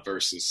dub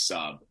versus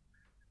sub.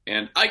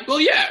 And I've done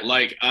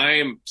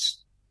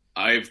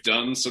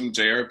some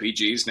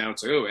JRPGs now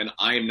too, and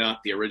I'm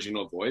not the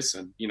original voice,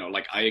 and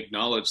I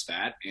acknowledge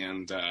that.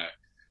 And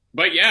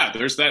but yeah,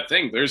 there's that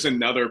thing. There's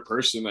another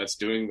person that's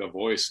doing the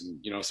voice,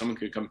 and someone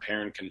could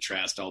compare and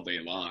contrast all day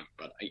long.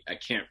 But I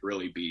can't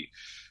really be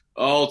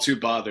all too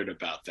bothered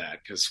about that,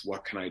 because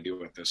what can I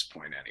do at this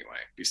point anyway,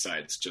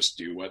 besides just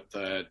do what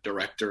the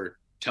director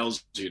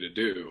tells you to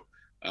do?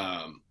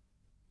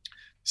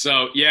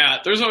 So yeah,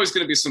 there's always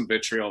going to be some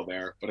vitriol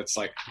there, but it's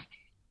like,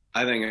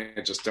 I think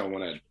I just don't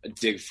want to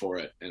dig for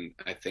it, and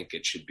I think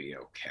it should be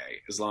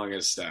okay as long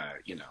as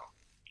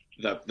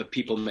the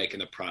people making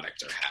the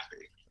product are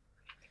happy.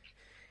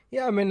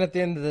 Yeah, I mean, at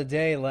the end of the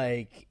day,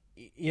 like,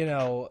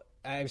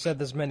 I've said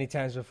this many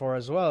times before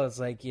as well. It's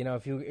like,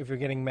 if you're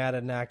getting mad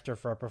at an actor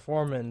for a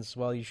performance,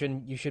 well, you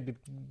should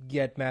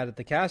get mad at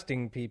the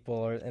casting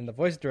people and the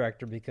voice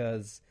director,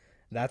 because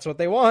that's what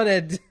they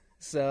wanted.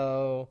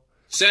 So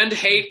send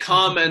hate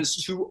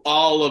comments to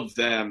all of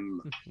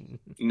them.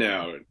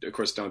 No, of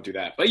course, don't do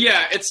that. But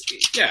yeah, it's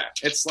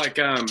like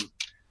I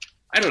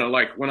don't know,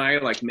 like when I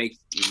like make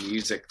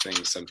music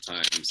things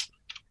sometimes.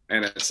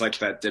 And it's like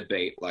that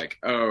debate, like,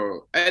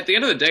 at the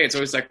end of the day, it's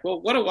always like,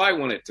 well, what do I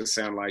want it to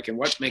sound like? And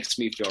what makes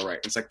me feel right?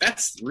 It's like,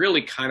 that's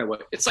really kind of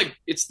what, it's like,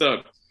 it's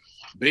the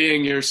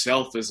being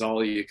yourself is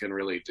all you can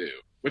really do,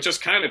 which is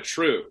kind of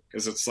true.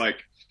 Because it's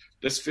like,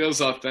 this feels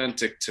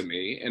authentic to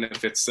me. And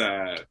if it's,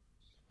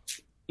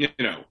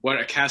 what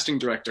a casting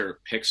director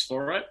picks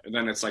for it,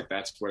 then it's like,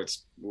 that's what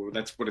it's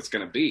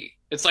going to be.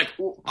 It's like,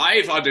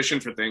 I've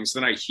auditioned for things,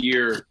 then I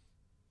hear...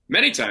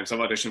 Many times I've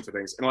auditioned for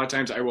things, and a lot of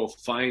times I will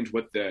find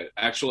what the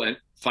actual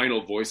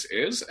final voice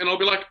is, and I'll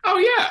be like, oh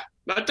yeah,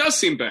 that does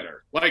seem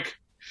better. Like,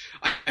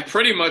 I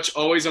pretty much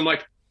always am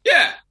like,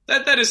 yeah,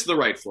 that is the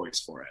right voice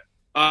for it.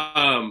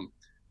 I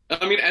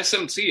mean,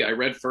 SMT, I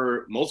read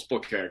for multiple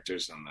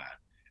characters on that.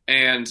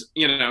 And,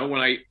 when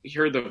I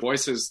hear the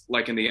voices,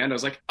 like, in the end, I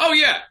was like, oh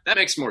yeah, that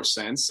makes more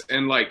sense.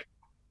 And, like,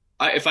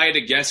 if I had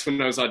to guess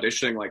when I was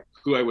auditioning, like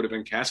who I would have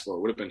been cast for,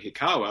 it would have been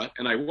Hikawa,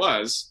 and I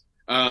was.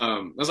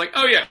 I was like,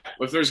 oh yeah,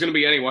 if there's going to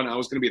be anyone, I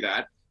was going to be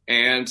that.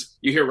 And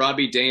you hear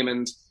Robbie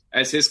Damon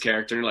as his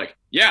character, and you're like,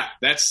 yeah,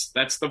 that's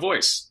the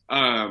voice.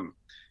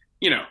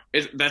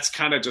 That's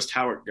kind of just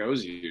how it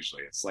goes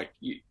usually. It's like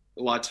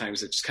a lot of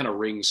times it just kind of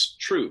rings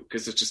true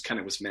because it just kind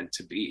of was meant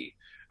to be,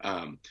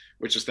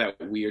 which is that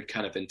weird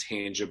kind of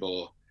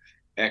intangible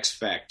X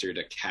factor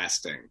to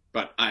casting.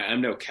 But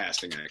I'm no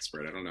casting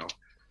expert. I don't know,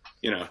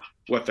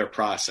 what their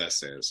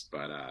process is.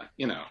 But,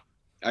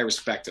 I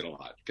respect it a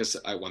lot because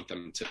I want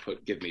them to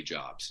give me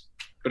jobs.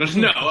 But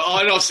no,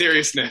 in all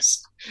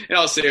seriousness,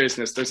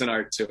 there's an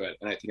art to it.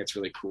 And I think it's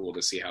really cool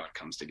to see how it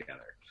comes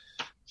together.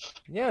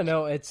 Yeah,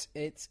 no, it's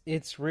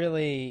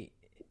really,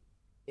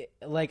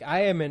 like,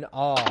 I am in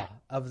awe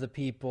of the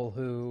people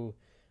who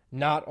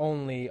not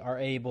only are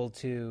able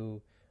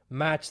to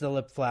match the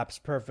lip flaps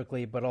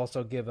perfectly, but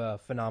also give a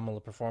phenomenal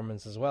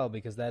performance as well,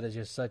 because that is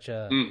just such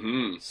a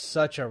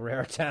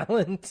rare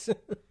talent.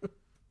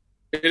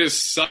 It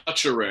is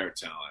such a rare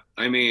talent.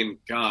 I mean,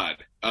 God.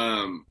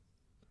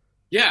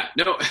 Yeah,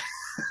 no,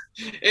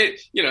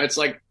 it's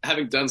like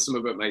having done some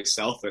of it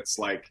myself. It's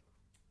like,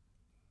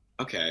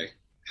 okay,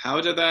 how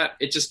did that?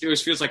 It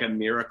always feels like a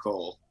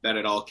miracle that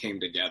it all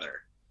came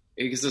together,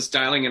 because it's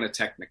dialing in a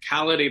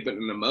technicality, but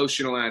an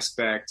emotional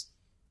aspect.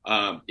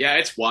 Yeah,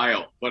 it's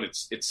wild, but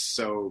it's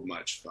so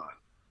much fun.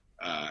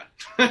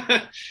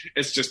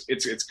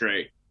 It's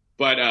great,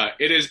 but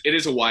it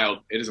is a wild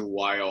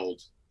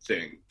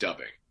thing,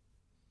 dubbing,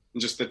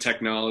 and just the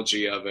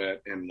technology of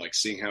it, and like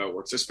seeing how it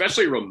works,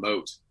 especially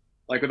remote.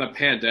 Like with a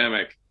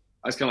pandemic,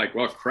 I was kind of like,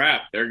 well,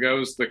 crap, there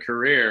goes the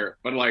career.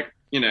 But like,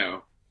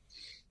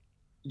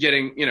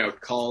 getting,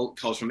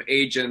 calls from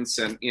agents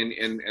and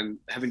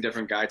having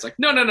different guides, like,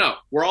 no,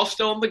 we're all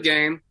still in the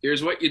game.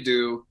 Here's what you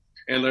do.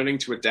 And learning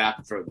to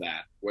adapt for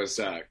that was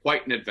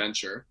quite an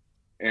adventure.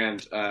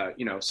 And,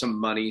 some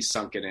money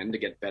sunken in to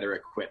get better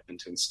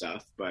equipment and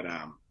stuff. But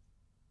I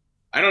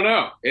don't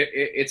know.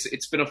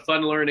 It's been a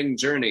fun learning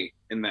journey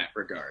in that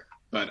regard.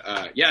 But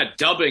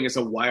dubbing is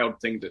a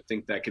wild thing to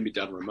think that can be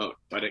done remote.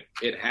 But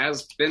it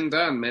has been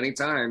done many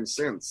times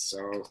since.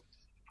 So,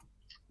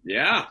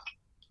 yeah,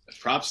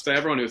 props to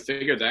everyone who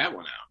figured that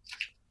one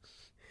out.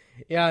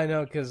 Yeah, I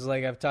know, because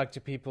like I've talked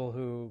to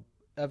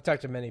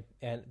many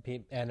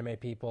anime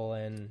people,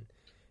 and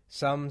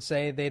some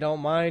say they don't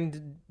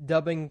mind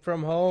dubbing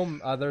from home.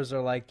 Others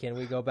are like, "Can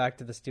we go back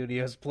to the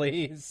studios,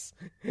 please?"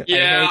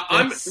 Yeah,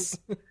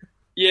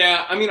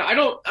 Yeah, I mean, I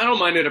don't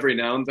mind it every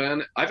now and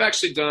then. I've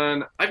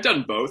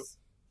done both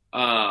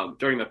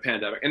during the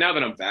pandemic, and now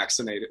that I'm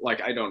vaccinated, like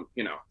I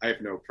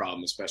have no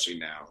problem, especially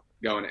now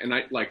going. And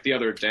the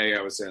other day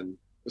I was in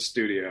the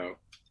studio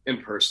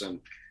in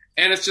person,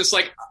 and it's just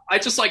like I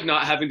just like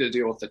not having to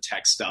deal with the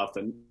tech stuff.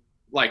 And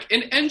like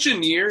an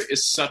engineer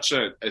is such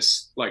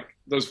like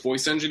those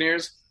voice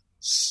engineers,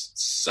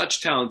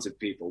 such talented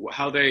people.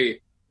 How they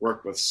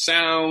work with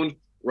sound,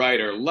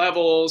 writer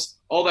levels,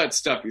 all that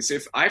stuff. You see,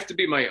 if I have to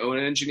be my own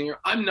engineer,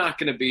 I'm not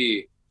going to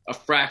be a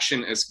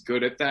fraction as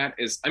good at that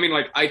as,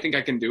 I think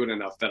I can do it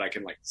enough that I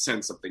can like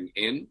send something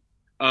in.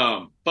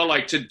 But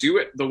like to do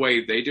it the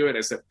way they do it,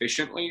 as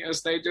efficiently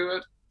as they do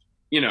it,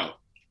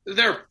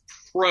 they're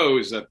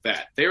pros at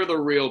that. They're the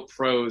real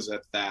pros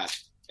at that.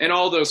 And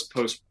all those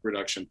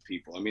post-production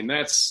people,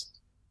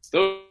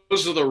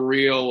 those are the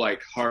real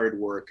like hard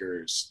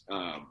workers.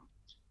 And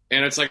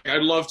it's like,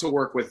 I'd love to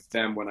work with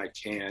them when I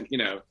can,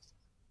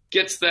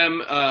 gets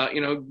them,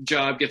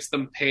 job, gets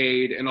them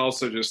paid, and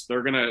also just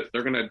they're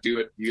gonna do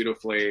it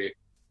beautifully,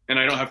 and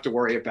I don't have to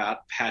worry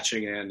about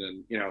patching in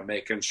and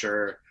making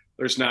sure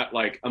there's not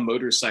like a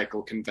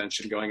motorcycle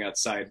convention going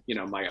outside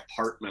my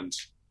apartment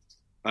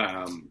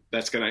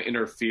that's gonna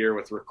interfere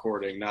with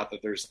recording. Not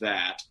that there's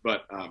that,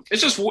 but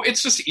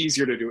it's just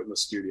easier to do it in the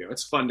studio.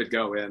 It's fun to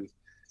go in.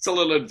 It's a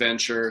little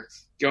adventure.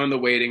 Go in the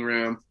waiting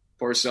room,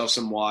 pour yourself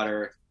some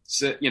water,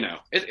 sit.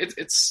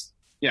 It's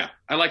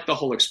I like the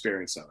whole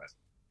experience of it.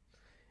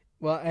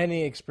 Well,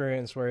 any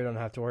experience where you don't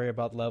have to worry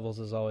about levels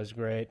is always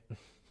great.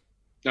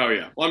 Oh,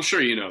 yeah. Well, I'm sure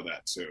you know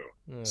that, too.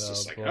 It's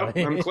just like,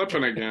 boy. I'm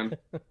clipping again.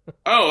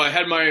 I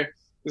had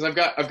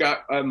because I've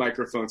got a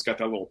microphone. It's got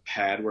that little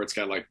pad where it's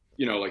got like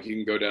you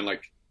can go down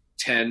like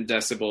 10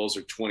 decibels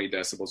or 20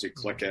 decibels. You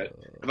click it.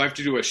 If I have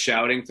to do a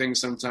shouting thing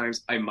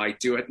sometimes, I might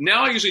do it.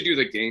 Now I usually do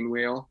the gain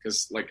wheel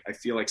because like I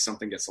feel like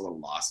something gets a little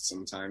lost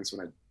sometimes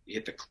when I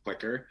hit the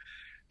clicker.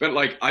 But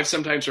like I've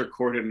sometimes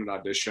recorded an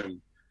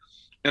audition,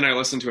 and I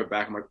listen to it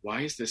back. I'm like,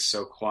 why is this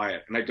so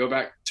quiet? And I go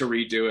back to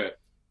redo it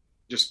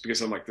just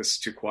because I'm like, this is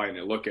too quiet. And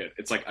I look at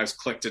it's like I was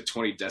clicked at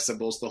 20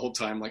 decibels the whole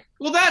time. Like,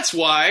 well, that's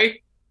why.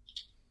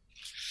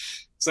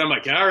 So I'm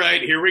like, all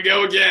right, here we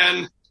go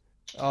again.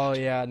 Oh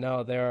yeah,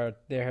 no, there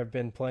have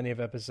been plenty of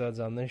episodes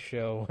on this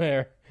show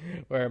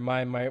where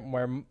my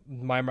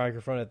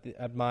microphone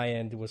at my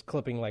end was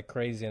clipping like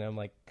crazy, and I'm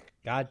like,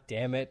 God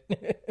damn it.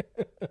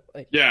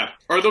 Like, yeah,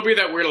 or there'll be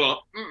that weird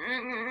little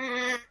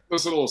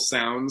those little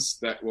sounds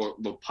that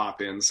will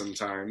pop in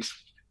sometimes.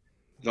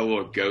 The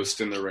little ghost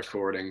in the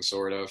recording,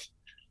 sort of.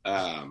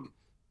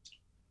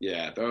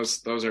 Yeah,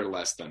 those are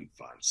less than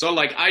fun. So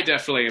like I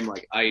definitely am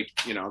like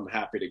I'm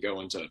happy to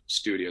go into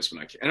studios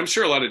when I can. And I'm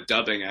sure a lot of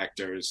dubbing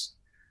actors,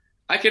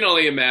 I can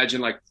only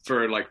imagine like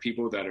for like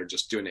people that are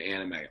just doing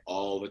anime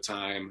all the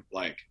time,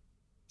 like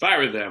if I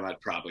were them, I'd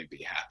probably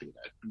be happy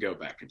to go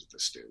back into the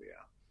studio.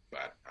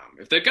 But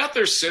if they've got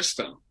their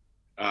system,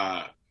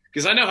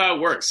 because I know how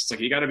it works. It's like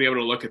you got to be able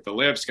to look at the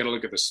lips, got to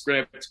look at the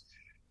script,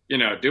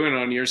 doing it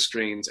on your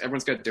screens.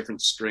 Everyone's got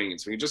different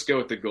screens. When you just go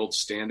with the gold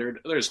standard,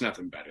 there's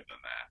nothing better than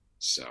that.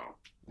 So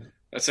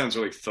that sounds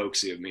really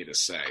folksy of me to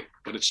say,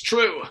 but it's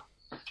true.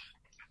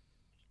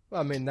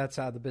 Well, I mean, that's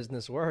how the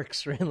business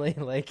works, really.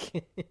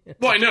 Like,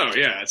 well, I know,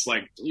 yeah. It's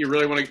like you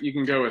really want to. You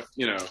can go with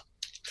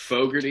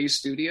Fogarty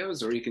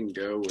Studios, or you can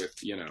go with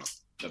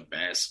the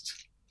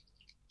best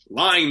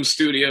Lime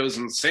Studios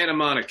in Santa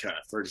Monica,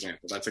 for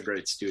example. That's a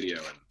great studio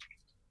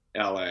in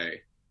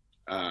L.A.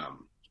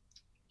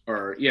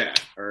 Or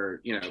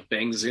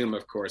Bang Zoom,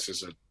 of course,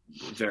 is a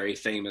very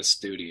famous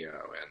studio,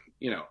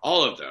 and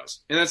all of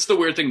those. And that's the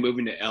weird thing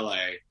moving to LA,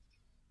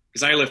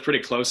 because I live pretty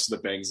close to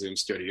the Bang Zoom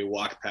studio. You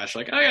walk past,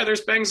 you're like, oh yeah,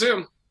 there's Bang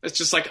Zoom. It's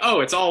just like, oh,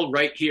 it's all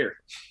right here.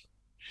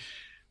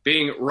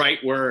 Being right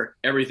where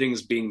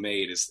everything's being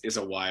made is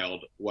a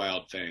wild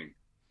thing.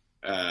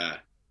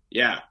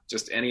 Yeah,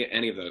 just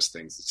any of those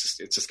things.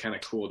 It's just kind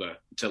of cool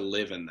to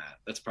live in that.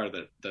 That's part of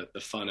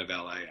the fun of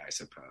LA, I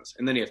suppose.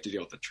 And then you have to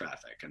deal with the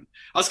traffic. And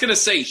I was gonna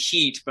say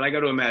heat, but I got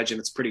to imagine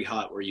it's pretty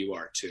hot where you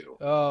are too.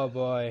 Oh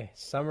boy,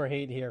 summer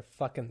heat here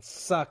fucking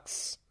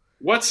sucks.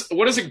 What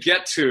does it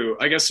get to?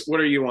 I guess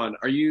what are you on?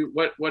 Are you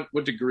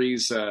what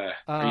degrees? Are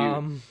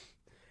you?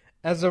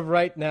 As of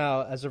right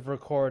now, as of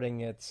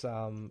recording, it's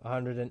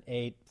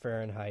 108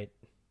 Fahrenheit.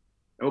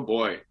 Oh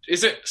boy,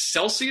 is it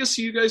Celsius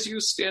you guys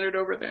use standard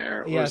over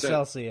there? Or yeah,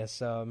 Celsius.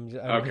 So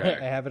okay.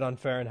 I have it on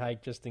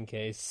Fahrenheit just in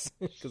case,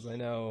 because I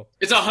know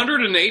it's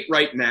 108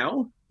 right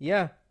now.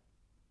 Yeah,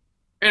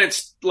 and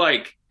it's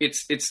like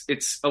it's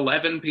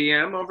 11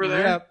 p.m. over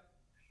there.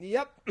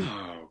 Yep.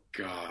 Oh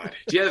God,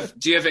 do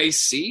you have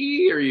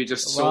AC, or you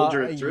just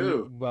soldier it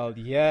through? Well,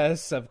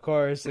 yes, of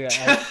course.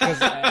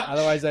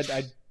 Otherwise,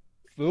 I'd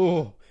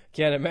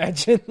can't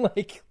imagine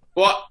like.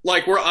 Well,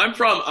 like where I'm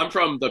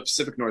from the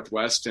Pacific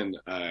Northwest in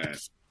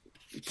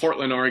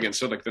Portland, Oregon,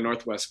 so like the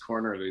northwest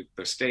corner of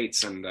the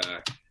states. And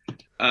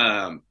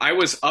I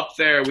was up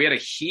there. We had a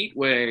heat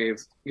wave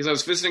because I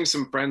was visiting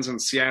some friends in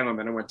Seattle, and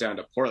then I went down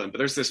to Portland. But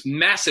there's this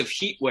massive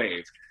heat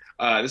wave.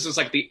 This was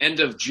like the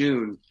end of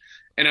June,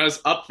 and I was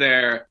up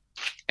there,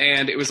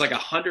 and it was like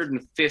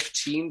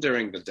 115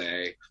 during the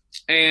day.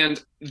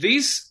 And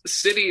these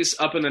cities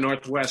up in the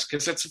Northwest,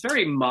 because it's a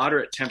very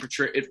moderate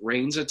temperature, it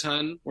rains a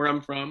ton where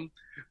I'm from,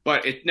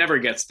 but it never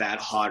gets that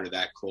hot or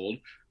that cold.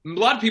 A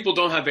lot of people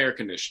don't have air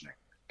conditioning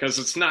because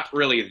it's not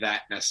really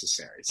that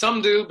necessary.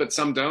 Some do, but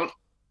some don't.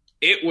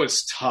 It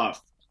was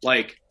tough.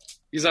 Like,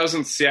 because I was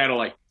in Seattle,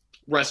 like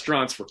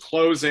restaurants were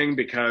closing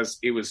because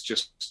it was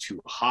just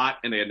too hot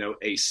and they had no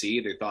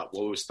AC. They thought,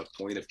 what was the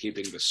point of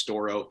keeping the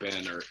store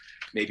open? Or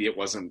maybe it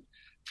wasn't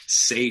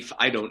safe.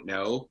 I don't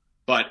know.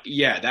 But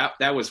yeah,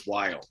 that was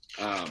wild.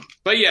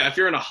 But yeah, if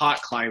you're in a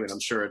hot climate, I'm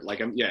sure it's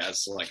like,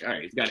 all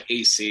right, you've got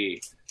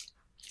AC,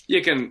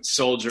 you can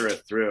soldier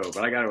it through.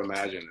 But I got to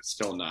imagine it's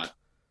still not,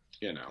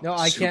 No,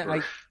 I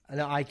can't.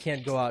 I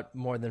can't go out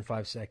more than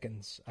 5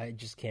 seconds. I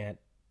just can't.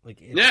 Like,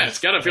 it's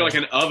got to feel like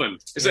an oven.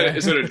 Is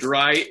it a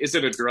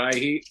dry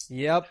heat?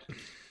 Yep.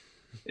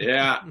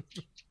 Yeah.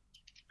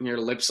 And your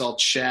lips all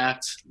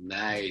chapped.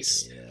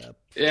 Nice. Yep.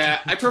 Yeah,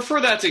 I prefer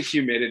that to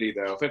humidity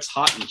though. If it's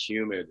hot and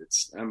humid,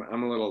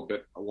 I'm a little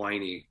bit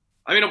whiny.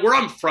 I mean, where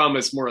I'm from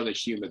is more on the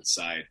humid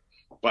side,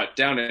 but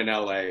down in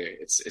LA,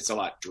 it's a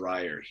lot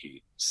drier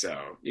heat.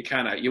 So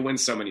you win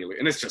some and you lose,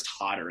 and it's just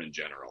hotter in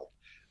general.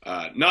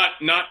 Not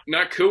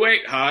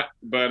Kuwait hot,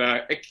 but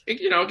it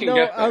can get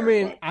there. I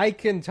mean, I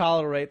can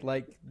tolerate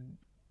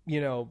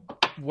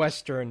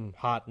Western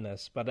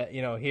hotness, but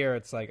here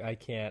it's like I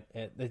can't.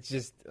 It's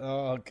just,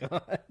 oh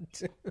God.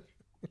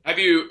 Have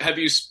you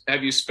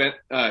spent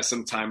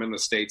some time in the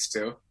States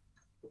too?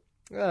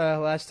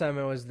 Last time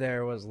I was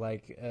there was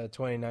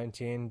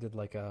 2019. Did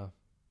like a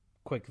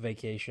quick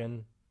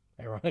vacation.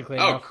 Ironically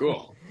enough.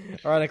 Cool.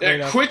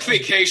 Enough. Quick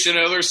vacation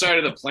on the other side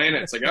of the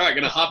planet. It's like, all right,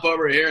 gonna hop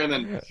over here and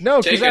then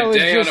take a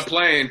day on a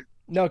plane.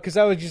 No, because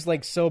I was just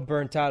so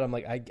burnt out. I'm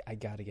like, I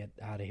gotta get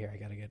out of here. I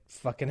gotta get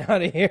fucking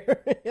out of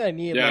here. I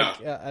need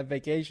a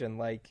vacation.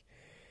 And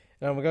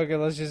I'm like, okay,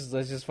 let's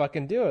just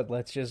fucking do it.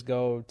 Let's just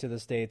go to the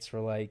States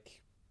for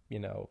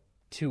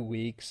 2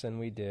 weeks, and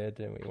we did,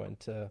 and we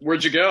went to.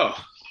 Where'd you go?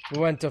 We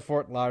went to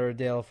Fort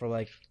Lauderdale for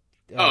nice,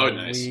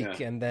 week,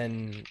 yeah. And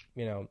then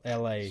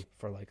L.A.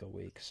 for a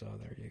week. So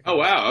there you go. Oh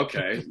wow,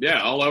 okay,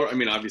 yeah, all over. I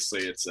mean,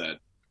 obviously it's a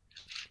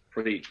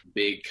pretty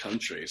big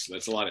country, so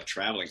that's a lot of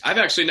traveling.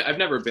 I've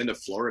never been to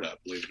Florida,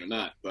 believe it or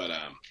not, but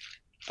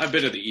I've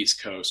been to the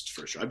East Coast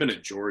for sure. I've been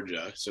to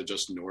Georgia, so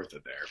just north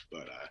of there,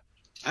 but I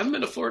haven't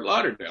been to Fort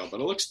Lauderdale, but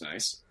it looks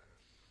nice.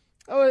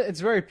 Oh, it's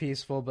very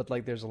peaceful, but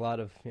like there's a lot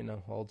of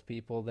old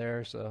people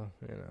there, so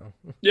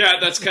Yeah,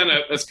 that's kind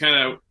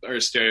of our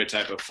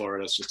stereotype of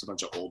Florida. It's just a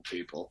bunch of old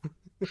people.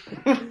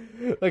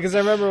 Because I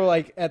remember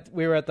like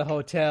we were at the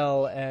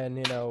hotel and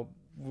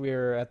we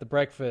were at the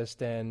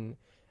breakfast and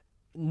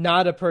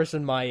not a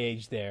person my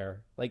age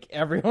there. Like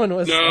everyone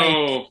was like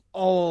No,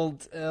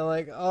 old and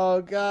like,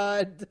 oh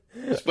god,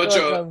 it's a I feel bunch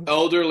like of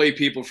elderly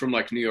people from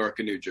like New York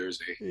and New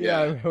Jersey.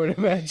 yeah, Yeah. I would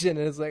imagine.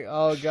 And it's like,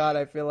 oh god,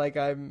 I feel like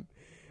I'm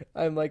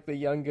like the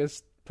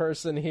youngest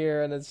person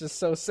here, and it's just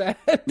so sad.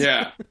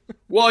 Yeah.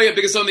 Well, yeah,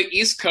 because on the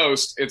East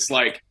Coast, it's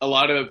like a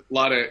lot of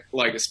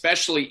like,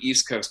 especially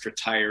East Coast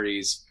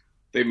retirees,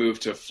 they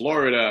move to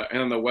Florida,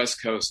 and on the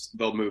West Coast,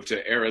 they'll move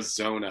to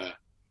Arizona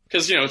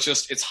because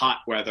it's hot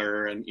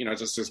weather and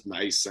just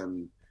nice,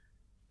 and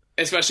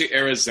especially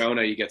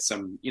Arizona, you get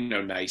some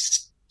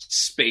nice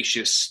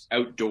spacious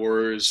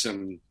outdoors,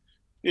 and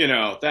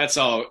that's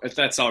all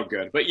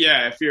good. But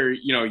yeah, if you're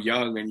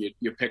young and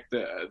you pick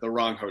the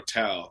wrong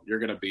hotel, you're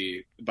going to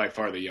be by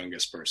far the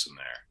youngest person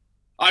there.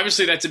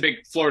 Obviously,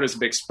 Florida's a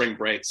big spring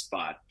break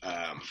spot.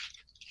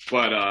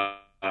 But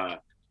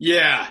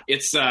yeah,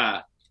 it's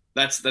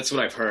that's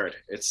what I've heard.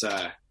 It's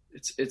a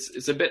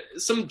bit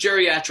some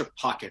geriatric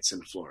pockets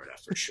in Florida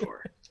for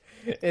sure.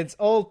 It's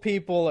old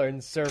people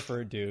and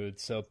surfer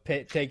dudes, so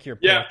take your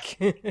Yeah,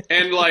 pick.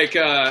 and like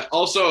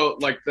also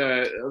like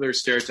the other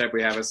stereotype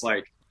we have is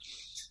like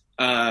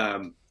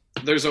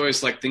there's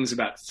always like things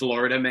about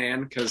Florida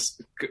man because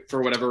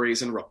for whatever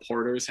reason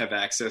reporters have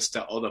access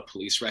to all the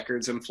police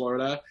records in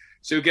Florida,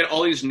 so you get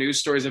all these news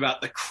stories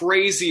about the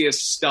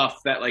craziest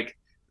stuff that like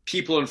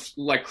people in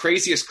like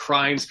craziest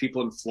crimes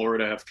people in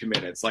Florida have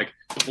committed. It's like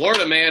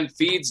Florida man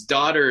feeds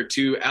daughter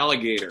to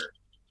alligator.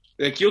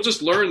 Like you'll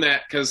just learn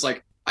that because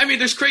like I mean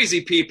there's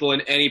crazy people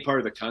in any part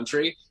of the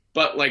country,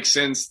 but like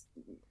since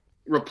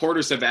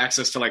reporters have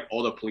access to like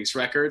all the police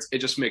records, it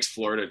just makes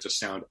Florida just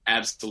sound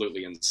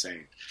absolutely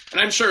insane. And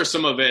I'm sure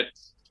some of it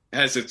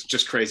has its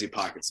just crazy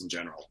pockets in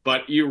general,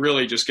 but you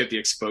really just get the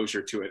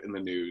exposure to it in the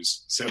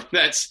news. So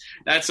that's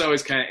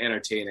always kind of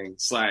entertaining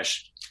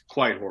 /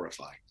 quite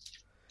horrifying.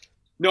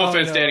 No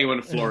offense to anyone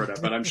in Florida,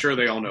 but I'm sure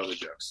they all know the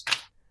jokes.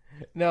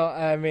 No,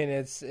 I mean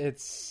it's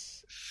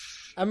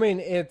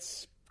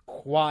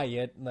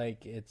quiet.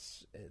 Like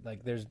it's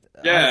like there's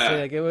honestly,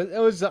 like it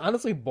was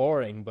honestly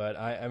boring. But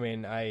I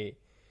mean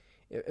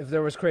if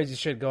there was crazy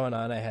shit going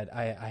on, I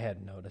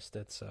had noticed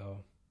it. So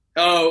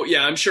oh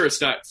yeah, I'm sure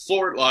it's not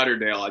Fort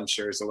Lauderdale. I'm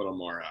sure it's a little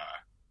more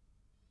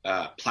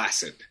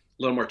placid,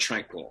 a little more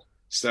tranquil.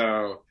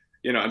 So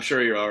I'm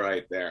sure you're all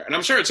right there, and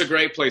I'm sure it's a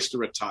great place to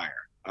retire.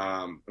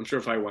 I'm sure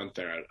if I went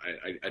there,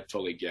 I'd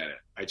fully get it.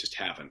 I just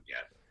haven't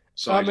yet.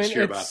 So I just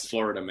hear about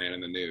Florida man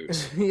in the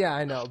news. Yeah,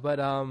 I know, but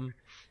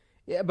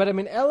yeah, but I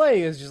mean,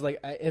 LA is just like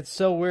it's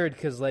so weird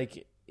because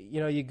like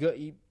you go,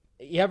 you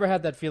ever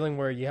had that feeling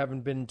where you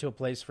haven't been to a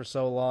place for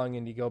so long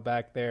and you go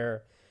back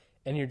there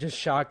and you're just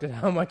shocked at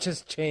how much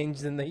has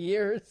changed in the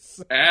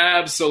years?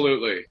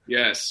 Absolutely,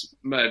 yes.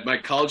 My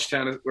college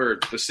town, or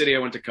the city I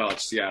went to college,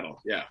 Seattle.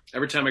 Yeah,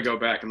 every time I go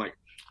back, I'm like,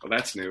 oh,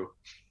 that's new.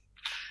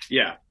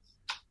 Yeah.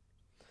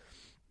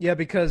 Yeah,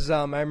 because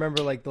I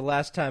remember like the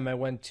last time I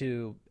went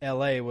to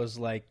LA was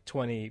like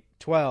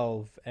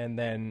 2012, and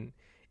then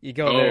you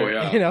go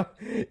there, yeah.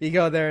 You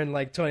go there in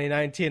like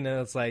 2019, and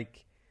it's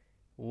like,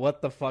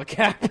 what the fuck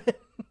happened?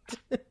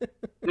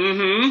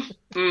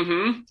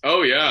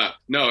 Oh yeah.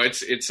 No,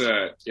 it's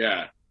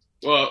yeah.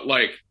 Well,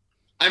 like,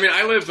 I mean,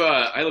 I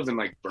live in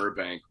like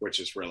Burbank, which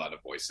is where a lot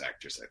of voice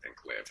actors I think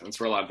live, and it's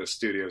where a lot of the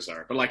studios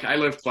are. But like, I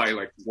live by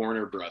like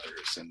Warner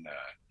Brothers and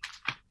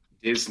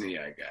Disney,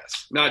 I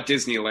guess. Not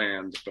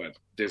Disneyland, but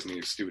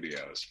Disney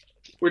Studios,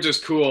 which is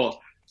cool.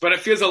 But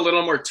it feels a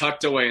little more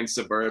tucked away in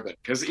suburban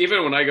because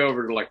even when I go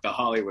over to like the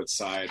Hollywood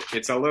side,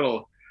 it's a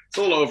little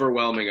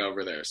overwhelming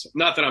over there. So,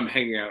 not that I'm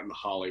hanging out in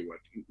Hollywood.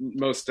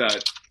 Most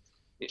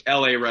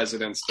LA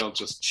residents don't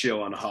just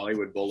chill on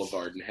Hollywood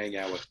Boulevard and hang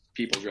out with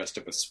people dressed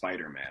up as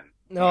Spider-Man.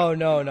 No.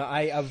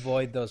 I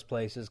avoid those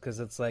places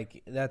because it's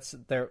like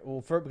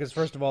because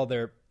first of all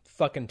they're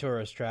fucking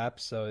tourist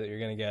traps, so you're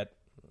gonna get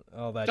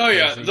all that. Oh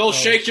yeah, they'll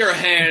shake your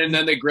hand and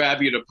then they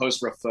grab you to pose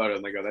for a photo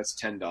and they go, "That's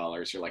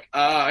 $10." You're like,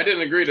 I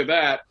didn't agree to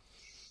that.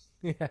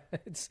 Yeah,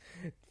 it's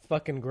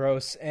fucking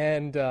gross.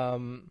 And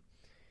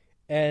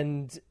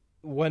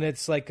when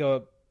it's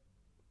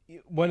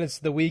when it's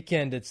the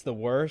weekend, it's the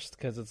worst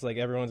because it's like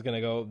everyone's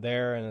gonna go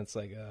there, and it's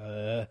like,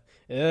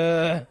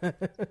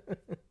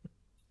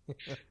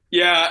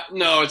 Yeah,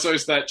 no, it's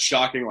always that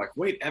shocking. Like,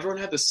 wait, everyone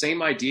had the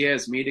same idea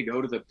as me to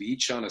go to the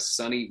beach on a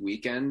sunny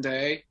weekend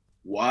day.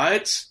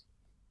 What?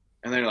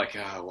 And they're like,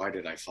 why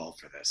did I fall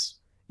for this?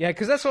 Yeah,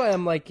 because that's why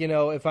I'm like,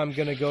 if I'm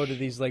gonna go to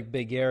these like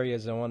big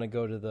areas, I want to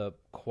go to the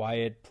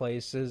quiet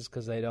places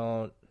because I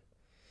don't.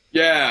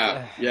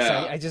 Yeah.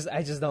 So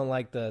I just don't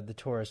like the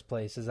tourist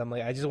places. I'm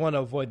like, I just want to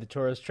avoid the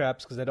tourist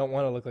traps because I don't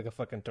want to look like a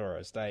fucking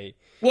tourist.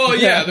 Well,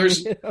 yeah,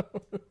 there's and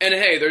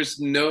hey, there's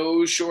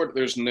no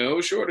shortage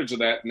of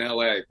that in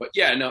LA. But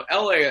yeah, no,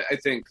 LA, I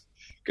think,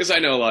 because I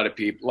know a lot of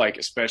people, like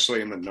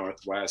especially in the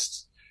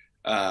Northwest,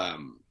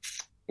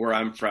 where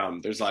I'm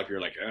from, there's a lot of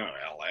people like, oh,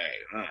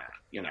 LA,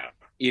 you know,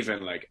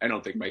 even like, I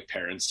don't think my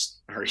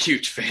parents are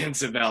huge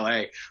fans of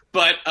LA,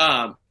 but,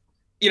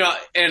 you know,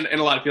 and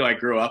a lot of people I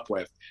grew up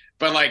with,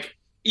 but like,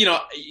 you know,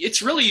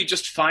 it's really, you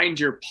just find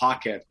your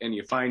pocket and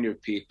you find your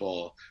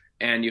people,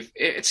 and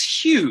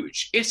it's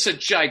huge. It's a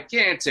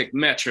gigantic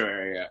metro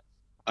area.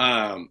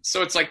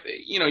 So it's like,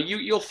 you know,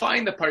 you'll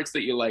find the parts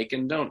that you like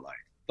and don't like.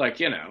 Like,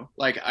 you know,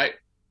 like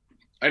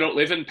I don't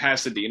live in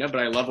Pasadena,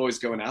 but I love always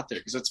going out there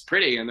because it's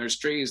pretty and there's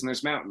trees and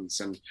there's mountains.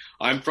 And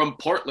I'm from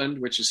Portland,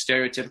 which is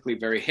stereotypically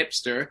very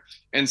hipster.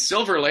 And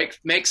Silver Lake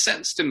makes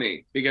sense to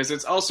me because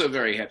it's also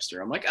very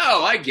hipster. I'm like,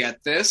 oh, I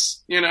get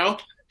this. You know,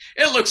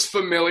 it looks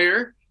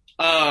familiar.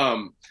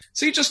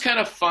 So you just kind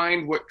of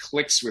find what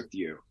clicks with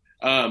you.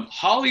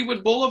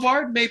 Hollywood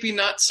Boulevard, maybe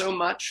not so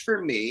much for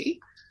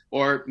me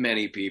or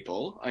many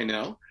people, I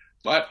know.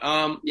 But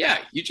yeah,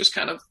 you just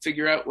kind of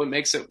figure out what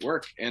makes it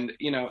work. And,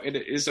 you know, it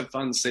is a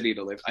fun city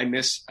to live. I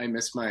miss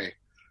my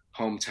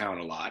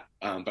hometown a lot,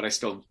 but I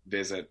still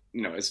visit,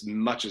 you know, as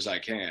much as I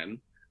can.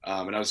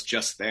 And I was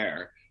just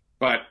there.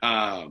 But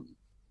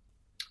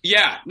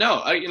yeah, no,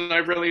 I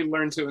really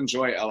learned to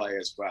enjoy LA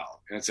as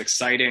well. And it's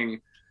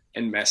exciting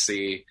and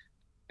messy.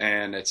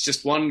 And it's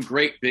just one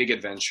great big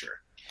adventure.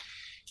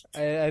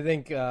 I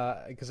think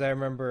because I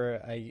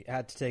remember I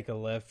had to take a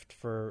Lyft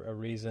for a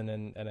reason,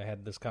 and I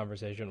had this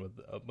conversation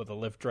with a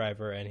Lyft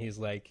driver, and he's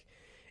like,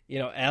 you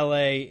know,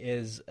 LA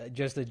is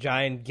just a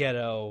giant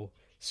ghetto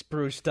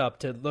spruced up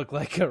to look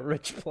like a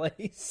rich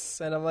place.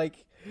 And I'm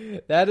like,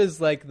 that is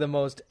like the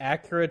most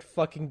accurate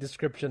fucking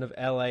description of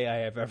LA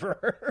I have ever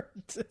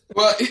heard.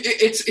 Well,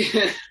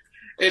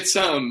 it's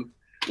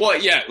well,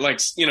 yeah, like,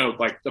 you know,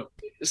 like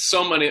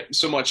so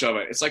much of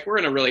it. It's like we're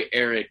in a really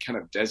arid kind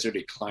of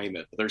deserty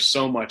climate. There's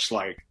so much,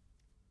 like,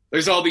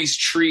 there's all these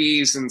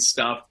trees and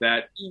stuff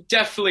that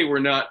definitely were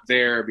not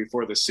there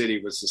before the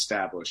city was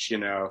established, you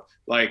know,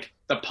 like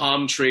the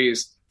palm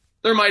trees.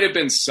 There might have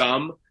been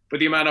some, but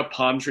the amount of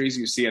palm trees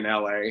you see in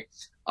LA,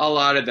 a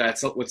lot of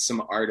that's with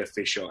some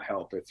artificial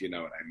help, if you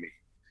know what I mean.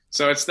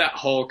 So it's that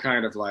whole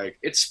kind of like,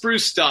 it's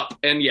spruced up,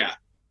 and yeah,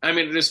 I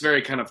mean, it is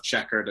very kind of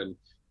checkered, and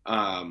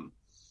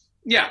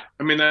yeah,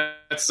 I mean,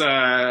 that's,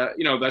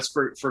 you know, that's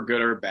for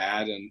good or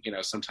bad. And, you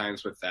know,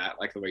 sometimes with that,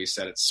 like the way you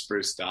said, it's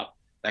spruced up,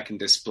 that can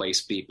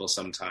displace people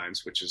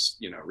sometimes, which is,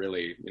 you know,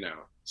 really, you know,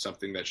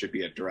 something that should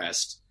be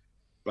addressed.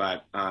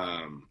 But,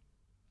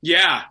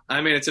 yeah, I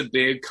mean, it's a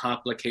big,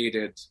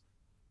 complicated,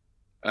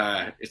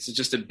 it's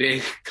just a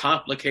big,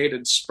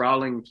 complicated,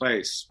 sprawling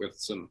place with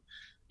some,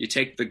 you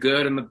take the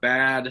good and the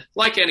bad,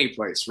 like any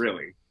place,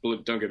 really.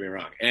 Don't get me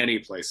wrong, any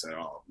place at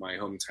all. My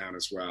hometown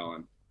as well,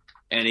 and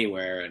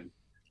anywhere, and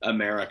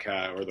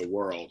America or the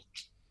world.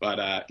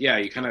 But yeah,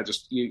 you kind of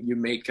just you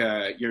make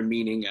your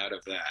meaning out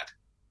of that.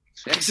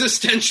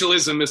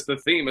 Existentialism is the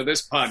theme of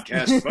this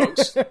podcast,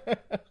 folks.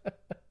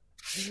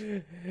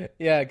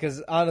 Yeah,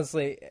 because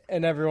honestly,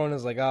 and everyone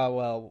is like, oh,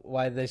 well,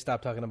 why did they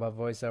stop talking about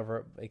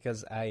voiceover?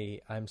 Because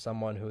I'm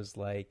someone who's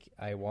like,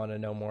 I want to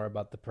know more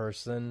about the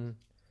person,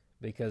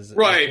 because the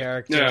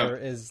character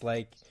is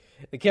like,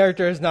 the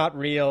character is not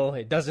real.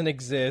 It doesn't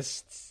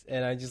exist.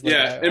 And I just, like,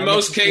 yeah, in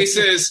most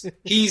cases,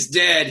 he's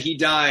dead. He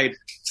died.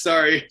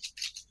 Sorry.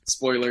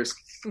 Spoilers.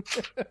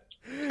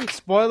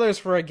 Spoilers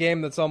for a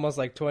game that's almost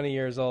like 20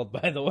 years old,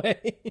 by the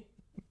way.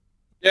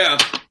 Yeah.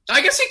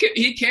 I guess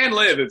he can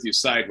live if you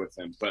side with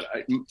him. But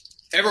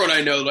everyone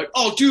I know, like,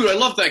 oh, dude, I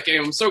love that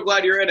game. I'm so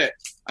glad you're in it.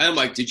 I'm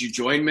like, did you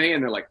join me?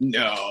 And they're like,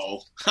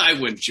 no, I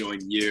wouldn't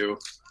join you.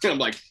 And I'm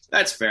like,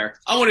 that's fair.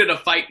 I wanted to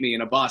fight me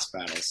in a boss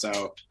battle,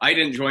 so I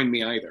didn't join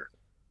me either.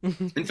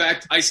 In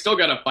fact, I still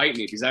got to fight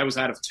me because I was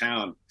out of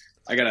town.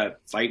 I got to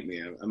fight me.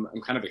 I'm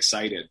kind of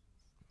excited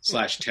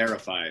 /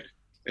 terrified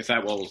if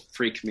that will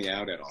freak me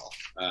out at all.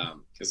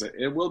 Because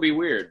it will be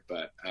weird,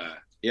 but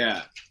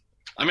yeah.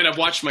 I mean, I've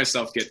watched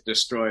myself get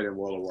destroyed in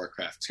World of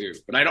Warcraft too,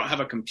 but I don't have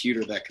a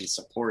computer that can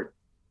support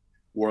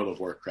World of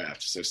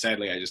Warcraft. So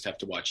sadly, I just have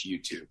to watch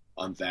YouTube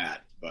on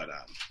that. But,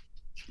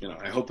 you know,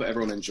 I hope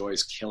everyone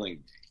enjoys killing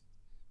me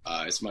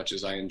as much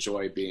as I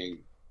enjoy being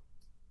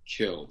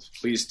killed.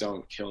 Please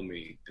don't kill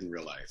me in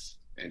real life,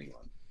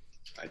 anyone.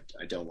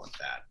 I don't want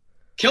that.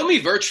 Kill me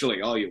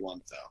virtually all you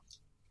want,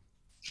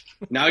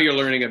 though. Now you're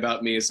learning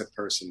about me as a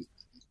person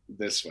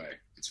this way.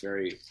 It's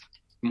very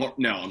more.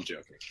 No, I'm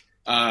joking.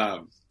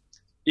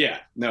 Yeah,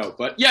 no,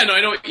 but yeah, no, I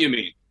know what you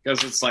mean,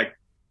 because it's like,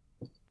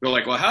 they're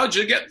like, well, how'd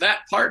you get that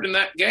part in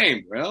that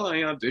game? Well, I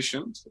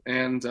auditioned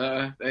and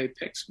they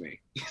picked me.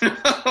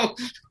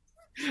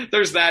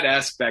 There's that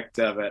aspect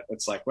of it.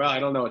 It's like, well, I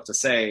don't know what to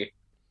say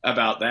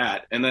about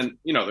that. And then,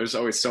 you know, there's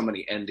always so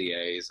many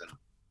NDAs, and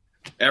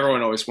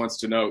everyone always wants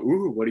to know,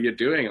 ooh, what are you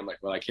doing? I'm like,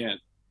 well, I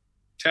can't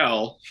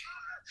tell.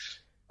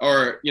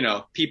 Or, you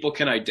know, people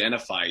can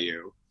identify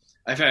you.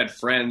 I've had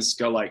friends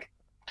go like,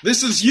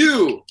 this is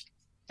you.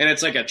 And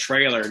it's like a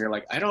trailer, and you're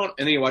like, I don't,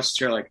 and then you watch the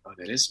trailer like, oh,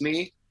 that is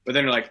me. But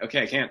then you're like,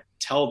 okay, I can't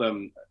tell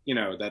them, you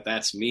know, that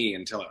that's me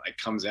until it like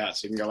comes out.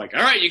 So you can go like,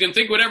 all right, you can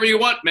think whatever you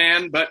want,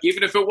 man. But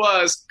even if it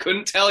was,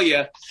 couldn't tell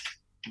you.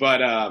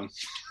 But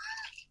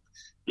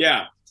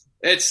yeah,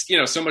 it's,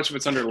 so much of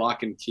it's under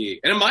lock and key.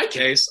 And in my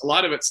case, a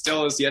lot of it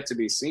still is yet to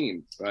be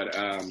seen. But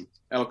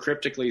I'll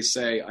cryptically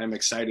say I'm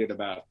excited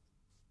about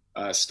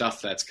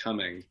stuff that's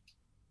coming,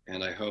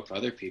 and I hope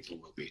other people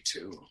will be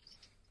too.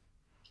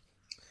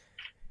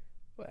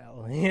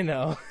 Well,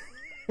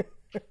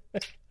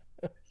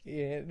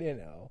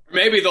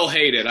 Maybe they'll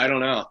hate it. I don't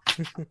know.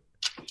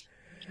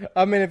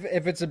 I mean,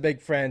 if it's a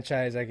big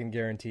franchise, I can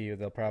guarantee you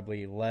they'll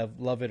probably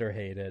love it or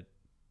hate it,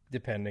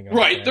 depending on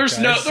right. There's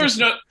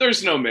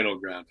no middle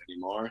ground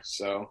anymore.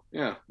 So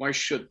yeah, why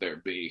should there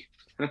be?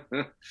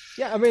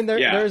 Yeah, I mean,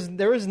 there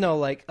is no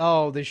like,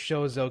 oh, this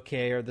show's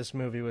okay or this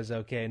movie was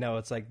okay. No,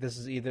 it's like this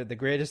is either the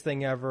greatest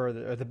thing ever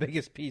or the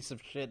biggest piece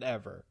of shit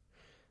ever.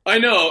 I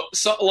know.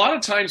 So a lot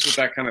of times with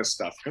that kind of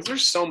stuff, because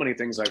there's so many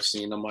things I've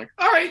seen, I'm like,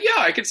 all right,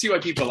 yeah, I can see why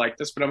people like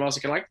this, but I'm also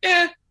kind of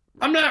like,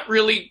 I'm not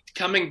really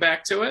coming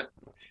back to it,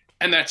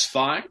 and that's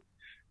fine.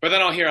 But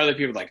then I'll hear other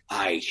people like,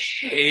 I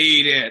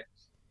hate it.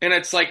 And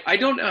it's like, I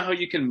don't know how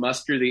you can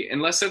muster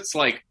unless it's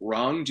like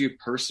wronged you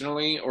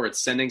personally or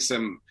it's sending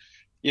some,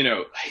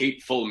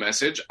 hateful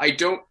message. I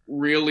don't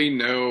really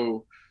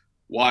know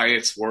why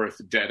it's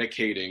worth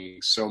dedicating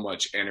so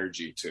much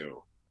energy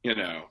to,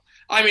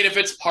 I mean, if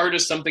it's part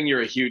of something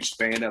you're a huge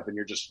fan of and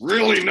you're just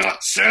really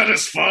not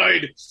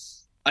satisfied,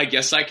 I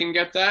guess I can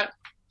get that.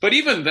 But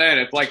even then,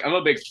 if like I'm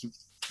a big,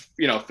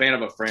 fan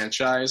of a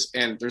franchise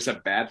and there's a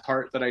bad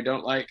part that I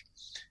don't like,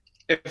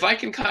 if I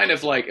can kind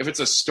of like, if it's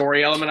a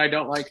story element I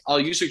don't like,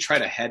 I'll usually try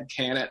to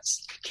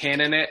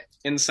canon it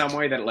in some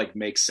way that like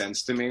makes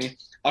sense to me.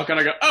 I'll kind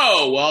of go,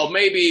 oh, well,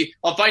 maybe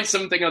I'll find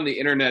something on the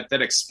internet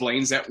that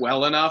explains it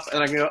well enough.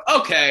 And I can go,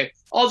 okay,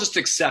 I'll just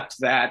accept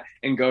that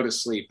and go to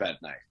sleep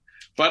at night.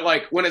 But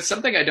like when it's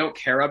something I don't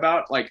care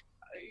about, like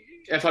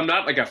if I'm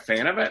not like a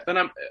fan of it, then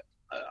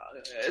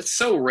it's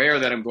so rare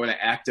that I'm going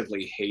to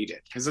actively hate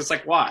it. Because it's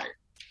like, why?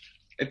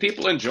 If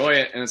people enjoy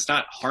it and it's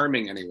not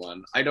harming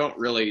anyone, I don't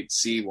really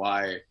see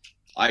why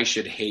I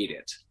should hate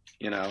it,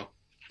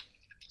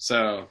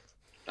 So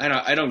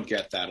I don't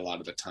get that a lot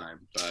of the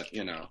time, but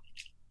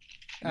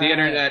the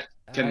internet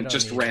can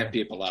just ramp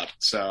people up.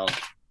 So,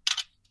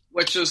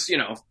 which is,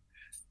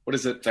 what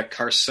is it? The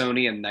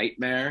Carsonian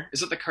nightmare?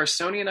 Is it the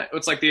Carsonian?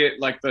 It's like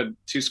the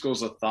two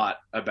schools of thought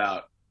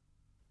about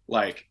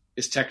like,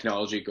 is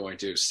technology going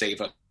to save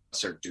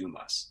us or doom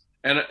us?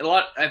 And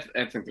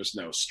I think there's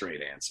no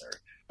straight answer,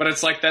 but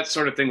it's like that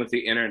sort of thing with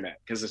the internet.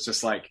 Cause it's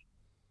just like,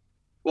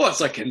 well, it's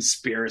like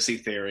conspiracy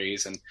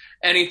theories and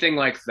anything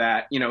like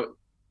that,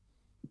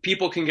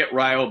 people can get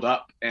riled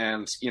up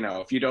and,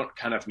 if you don't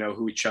kind of know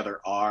who each other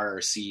are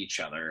or see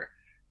each other,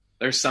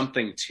 there's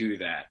something to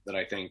that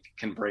I think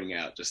can bring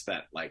out just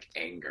that like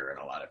anger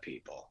in a lot of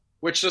people,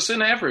 which is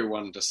in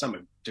everyone to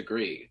some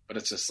degree, but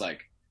it's just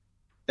like,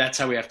 that's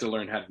how we have to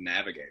learn how to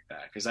navigate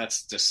that. Cause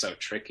that's just so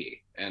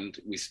tricky. And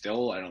we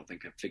still, I don't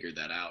think have figured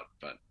that out,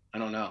 but I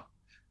don't know.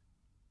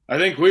 I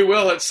think we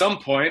will at some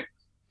point,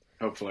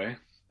 hopefully.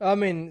 I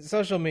mean,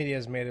 social media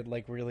has made it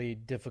like really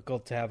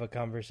difficult to have a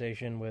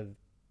conversation with,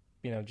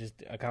 just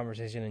a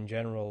conversation in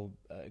general,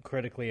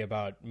 critically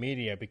about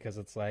media, because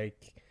it's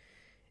like,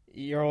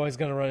 you're always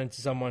going to run into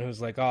someone who's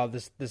like, oh,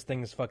 this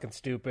thing is fucking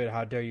stupid,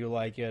 how dare you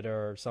like it?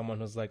 Or someone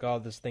who's like, oh,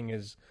 this thing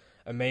is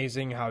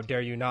amazing, how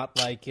dare you not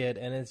like it?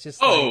 And it's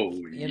just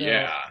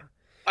yeah.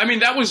 I mean,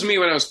 that was me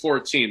when I was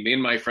 14. Me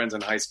and my friends in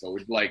high school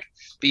would like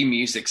be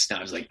music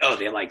snobs, like, oh,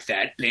 they like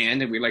that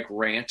band, and we like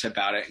rant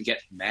about it and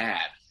get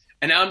mad.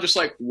 And now I'm just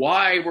like,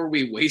 why were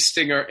we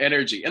wasting our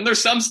energy? And there's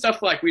some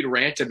stuff like we'd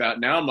rant about.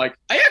 Now I'm like,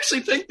 I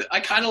actually think that I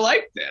kind of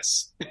like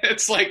this.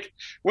 It's like,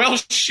 well,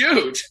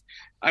 shoot.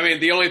 I mean,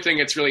 the only thing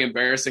it's really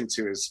embarrassing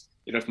to is,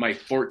 if my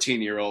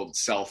 14-year-old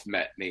self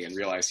met me and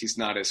realized he's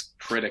not as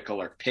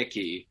critical or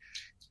picky,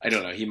 I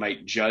don't know, he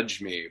might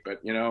judge me.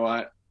 But you know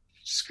what?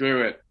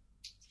 Screw it.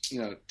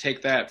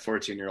 Take that,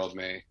 14-year-old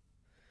me.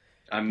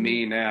 I'm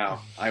me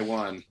now. I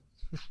won.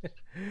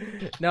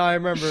 No, I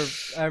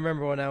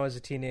remember when I was a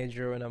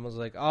teenager and I was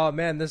like, oh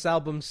man, this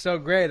album's so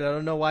great. I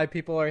don't know why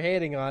people are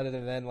hating on it.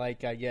 And then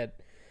like I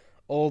get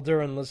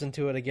older and listen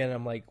to it again.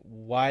 I'm like,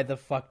 why the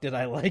fuck did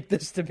I like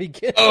this to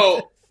begin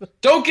with?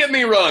 Don't get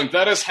me wrong.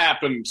 That has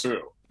happened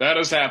too.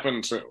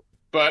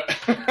 But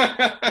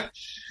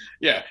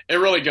yeah, it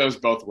really goes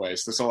both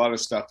ways. There's a lot of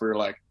stuff where you're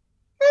like,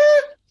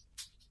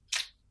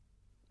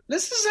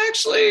 this is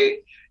actually,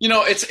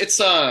 it's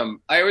I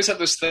always have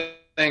this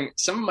thing.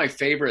 Some of my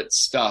favorite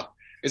stuff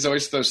is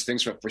always those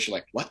things where you're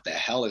like, what the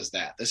hell is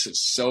that? This is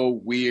so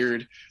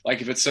weird.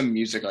 Like if it's some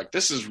music, like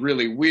this is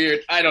really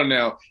weird. I don't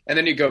know. And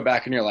then you go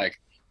back and you're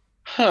like,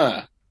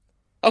 huh,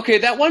 okay,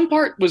 that one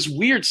part was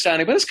weird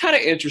sounding, but it's kind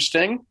of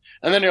interesting.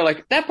 And then you're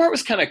like, that part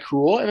was kind of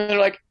cool. And then they're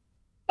like,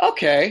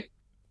 okay,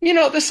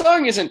 the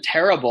song isn't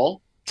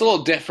terrible. It's a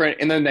little different.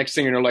 And then the next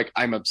thing you're like,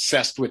 I'm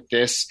obsessed with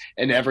this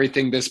and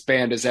everything this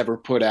band has ever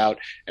put out,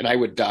 and I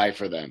would die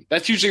for them.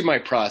 That's usually my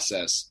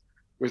process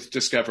with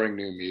discovering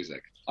new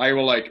music. I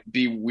will like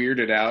be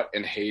weirded out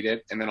and hate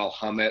it, and then I'll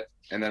hum it,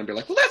 and then I'll be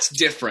like, well, that's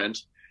different.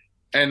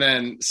 And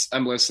then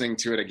I'm listening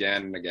to it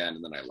again and again,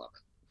 and then I love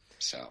it.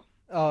 So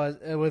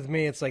Oh, with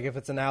me, it's like if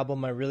it's an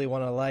album I really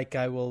want to like,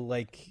 I will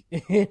like,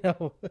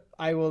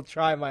 I will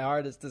try my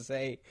hardest to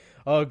say,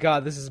 "Oh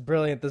God, this is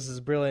brilliant,"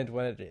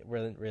 when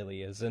it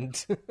really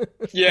isn't.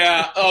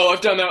 Yeah. Oh,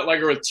 I've done that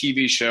like with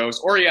TV shows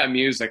or yeah,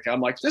 music.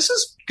 I'm like, this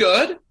is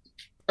good.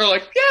 Or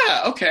like,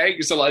 yeah, okay.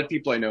 Because a lot of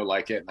people I know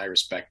like it and I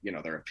respect,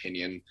 their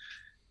opinion.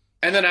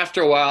 And then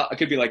after a while, it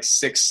could be like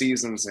 6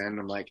 seasons in.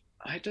 I'm like,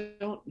 I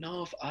don't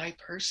know if I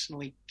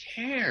personally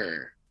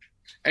care.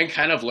 And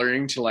kind of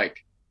learning to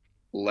like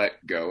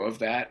let go of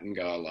that and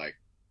go like,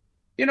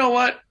 you know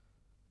what?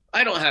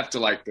 I don't have to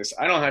like this.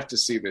 I don't have to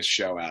see this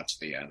show out to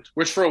the end,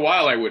 which for a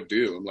while I would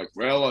do. I'm like,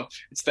 well,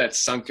 it's that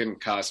sunken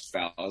cost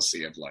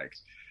fallacy of like,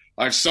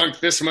 I've sunk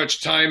this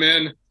much time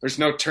in. There's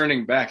no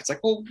turning back. It's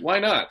like, well, why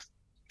not?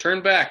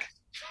 Turn back.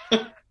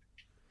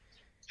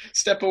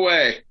 Step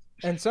away.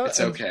 And so it's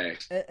okay.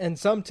 And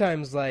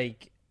sometimes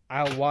like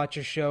I'll watch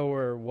a show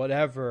or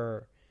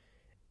whatever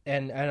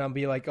and I'll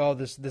be like, "Oh,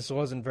 this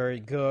wasn't very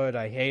good.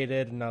 I hate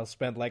it." And I'll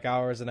spend like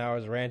hours and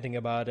hours ranting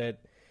about it.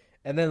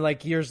 And then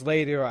like years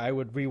later I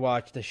would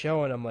rewatch the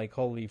show and I'm like,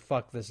 "Holy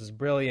fuck, this is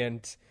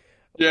brilliant."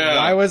 Yeah.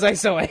 Why was I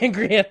so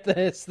angry at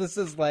this? This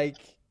is like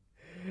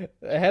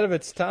ahead of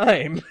its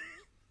time.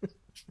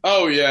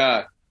 Oh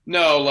yeah.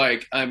 No,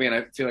 like I mean,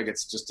 I feel like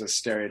it's just a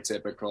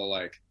stereotypical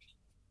like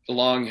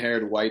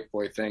long-haired white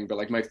boy thing, but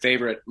like my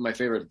favorite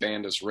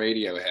band is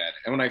Radiohead.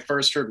 And when I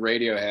first heard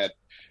Radiohead,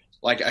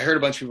 like I heard a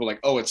bunch of people like,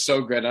 "Oh, it's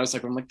so good." And I was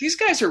like, I'm like, these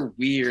guys are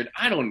weird.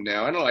 I don't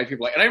know. I don't like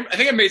people like, and I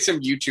think I made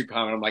some YouTube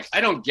comment. I'm like, I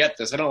don't get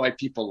this. I don't like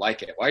people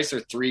like it. Why is there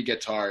 3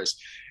 guitars?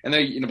 And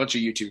then a bunch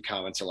of YouTube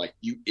comments are like,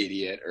 "You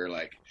idiot," or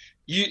like,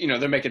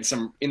 they're making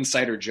some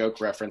insider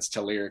joke reference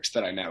to lyrics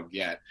that I now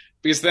get.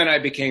 Because then I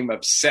became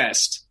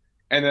obsessed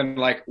and then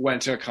like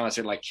went to a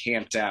concert, like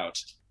camped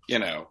out,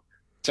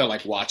 to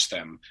like watch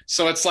them.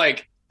 So it's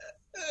like,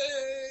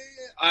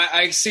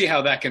 I see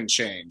how that can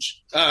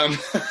change.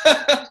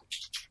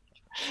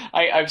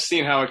 I've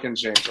seen how it can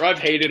change, or I've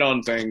hated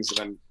on things,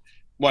 and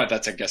then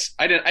that's I guess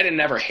I didn't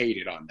never hate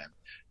it on them,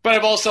 but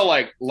I've also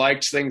like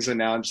liked things, and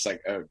now I'm just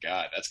like, oh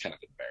God, that's kind of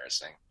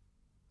embarrassing.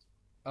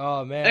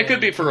 Oh man, it could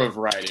be for a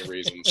variety of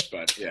reasons,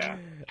 but yeah.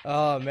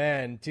 Oh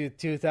man,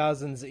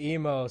 2000s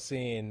emo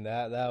scene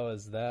that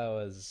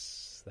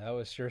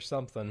was sure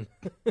something.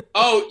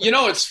 Oh,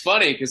 it's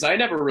funny because I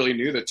never really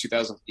knew the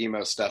 2000s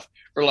emo stuff,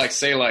 or like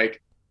say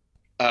like.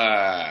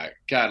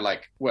 God,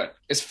 like what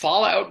is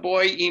Fall Out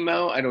Boy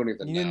emo? I don't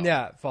even know.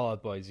 Yeah, Fall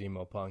Out Boy's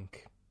emo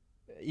punk.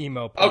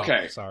 Emo punk.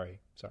 Okay. Sorry.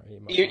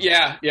 Emo punk.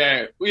 Yeah.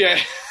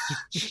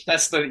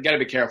 That's you gotta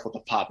be careful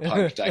with the pop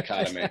punk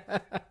dichotomy.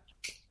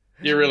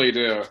 You really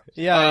do.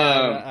 Yeah,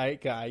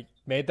 I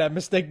made that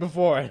mistake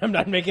before, and I'm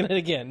not making it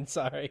again.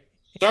 Sorry.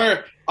 Sorry,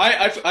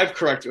 I've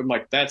corrected. I'm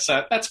like that's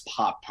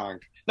pop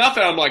punk. Not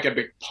that I'm like a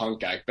big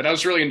punk guy, but I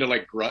was really into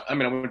like grunge. I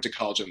mean, I went to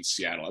college in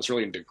Seattle. I was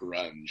really into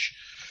grunge.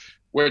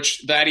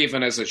 Which that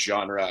even as a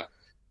genre,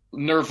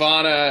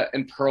 Nirvana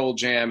and Pearl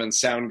Jam and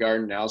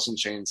Soundgarden and Alice in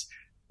Chains,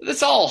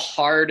 it's all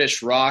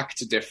hardish rock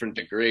to different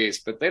degrees,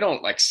 but they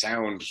don't like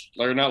sound.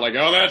 They're not like,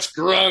 oh, that's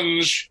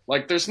grunge.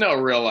 Like there's no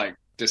real like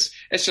this.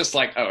 It's just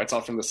like, oh, it's all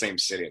from the same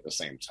city at the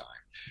same time.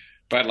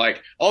 But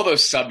like all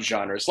those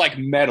subgenres, like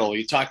metal,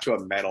 you talk to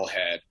a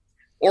metalhead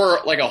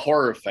or like a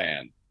horror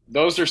fan.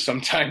 Those are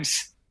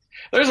sometimes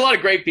there's a lot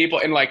of great people,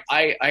 and like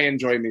I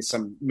enjoy me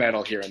some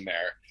metal here and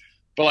there.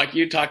 But like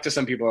you talk to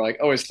some people are like,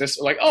 oh, is this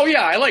like, oh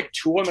yeah, I like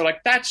Tool, and they're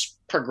like, that's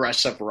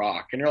progressive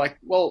rock, and you're like,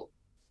 well,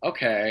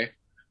 okay.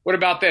 What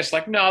about this?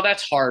 Like, no,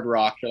 that's hard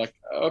rock. You're like,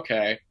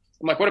 okay.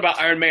 I'm like, what about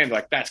Iron Maiden? They're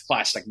like, that's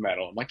classic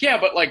metal. I'm like, yeah,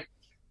 but like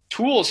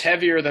Tool's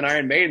heavier than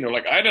Iron Maiden. They're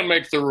like, I didn't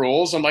make the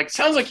rules. I'm like,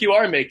 sounds like you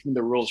are making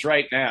the rules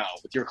right now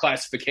with your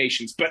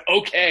classifications, but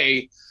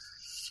okay.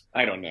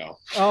 I don't know.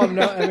 Oh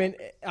no, I mean,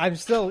 I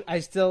still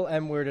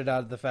am weirded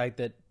out of the fact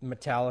that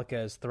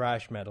Metallica is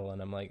thrash metal,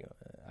 and I'm like,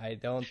 I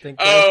don't think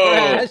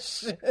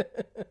that's thrash.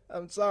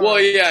 I'm sorry. Well,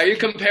 yeah, you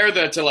compare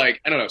that to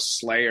like, I don't know,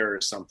 Slayer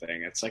or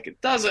something. It's like,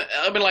 it doesn't,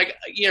 I mean, like,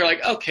 you're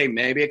like, okay,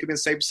 maybe it could be the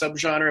same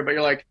subgenre, but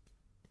you're like,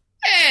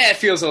 it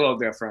feels a little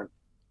different.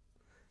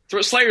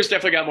 Slayer's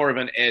definitely got more of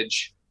an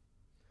edge.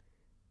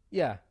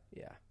 Yeah.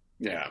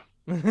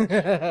 To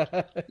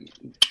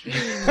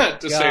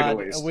say the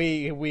least.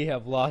 We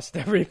have lost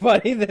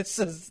everybody. This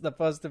is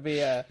supposed to be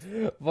a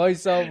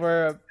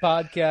voiceover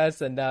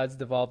podcast, and now it's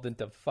devolved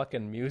into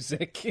fucking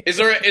music. Is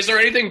there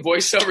anything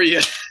voiceover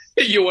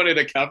you wanted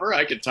to cover?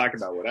 I could talk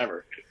about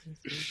whatever.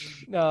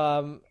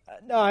 No,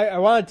 I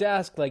wanted to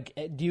ask, like,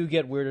 do you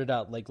get weirded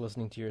out, like,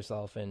 listening to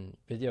yourself in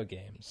video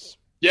games?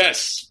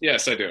 Yes,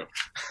 I do.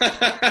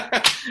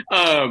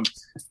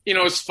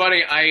 It's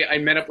funny. I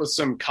met up with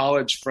some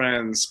college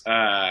friends.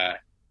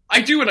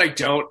 I do and I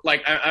don't.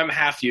 Like, I'm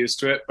half used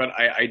to it, but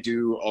I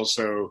do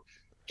also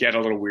get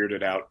a little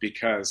weirded out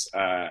because,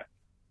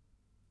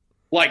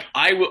 like,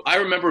 I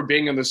remember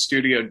being in the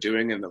studio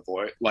doing the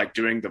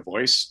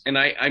voice, and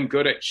I'm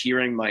good at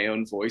hearing my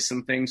own voice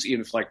and things,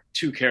 even if like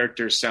 2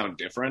 characters sound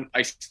different.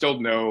 I still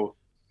know,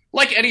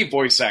 like any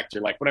voice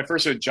actor. Like when I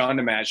first heard John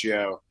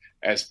DiMaggio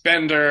as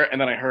Bender, and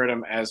then I heard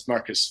him as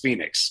Marcus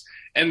Phoenix.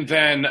 And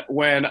then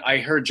when I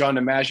heard John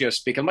DiMaggio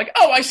speak, I'm like,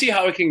 oh, I see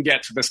how I can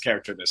get to this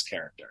character, this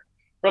character.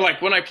 Or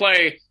like when I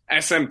play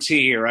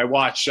SMT or I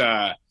watch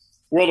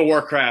World of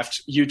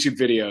Warcraft YouTube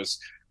videos,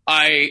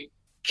 I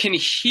can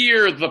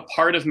hear the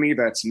part of me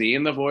that's me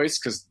in the voice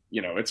because,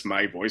 you know, it's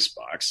my voice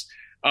box.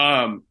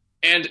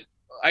 And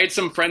I had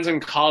some friends in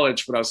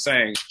college, what I was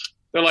saying,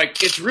 they're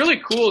like, it's really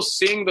cool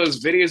seeing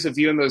those videos of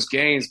you in those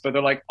games. But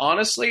they're like,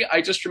 honestly,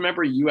 I just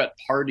remember you at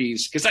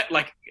parties because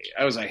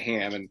I was a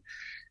ham and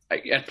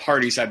at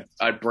parties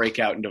I'd break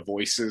out into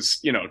voices,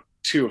 you know,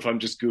 too, if I'm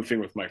just goofing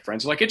with my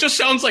friends. Like, it just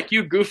sounds like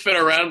you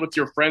goofing around with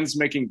your friends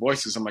making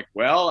voices. I'm like,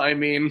 well, I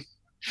mean,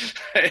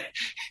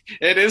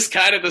 it is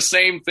kind of the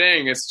same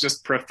thing. It's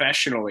just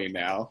professionally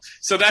now.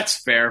 So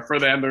that's fair for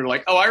them. They're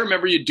like, oh, I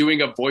remember you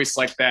doing a voice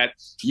like that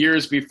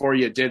years before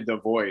you did the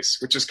voice,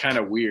 which is kind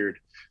of weird.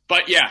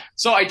 But yeah,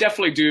 so I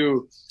definitely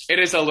do. It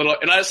is a little,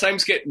 and I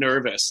sometimes get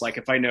nervous. Like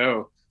if I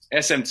know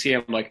SMT,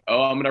 I'm like,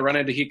 oh, I'm going to run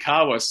into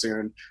Hikawa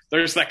soon.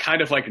 There's that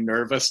kind of like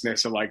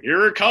nervousness of like,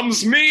 here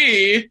comes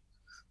me.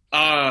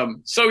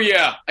 So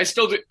yeah, I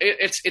still do.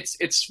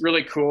 It's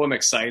really cool and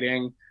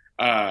exciting.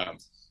 I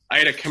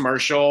had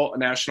a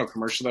national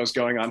commercial that was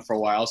going on for a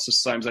while. So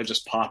sometimes I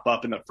just pop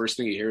up and the first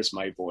thing you hear is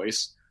my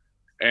voice.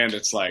 And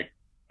it's like,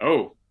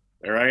 oh,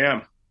 there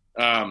I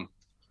am.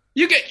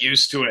 You get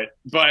used to it,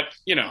 but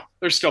you know,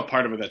 there's still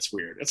part of it that's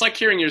weird. It's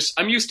like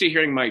I'm used to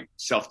hearing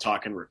myself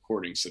talk in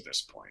recordings at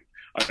this point.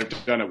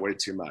 I've done it way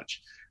too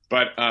much,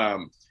 but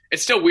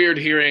it's still weird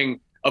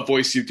hearing a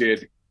voice you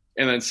did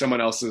and then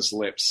someone else's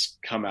lips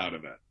come out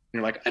of it. And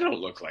you're like, I don't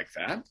look like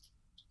that.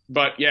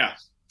 But yeah,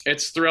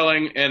 it's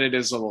thrilling and it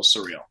is a little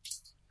surreal.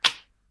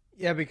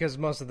 Yeah, because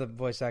most of the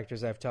voice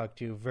actors I've talked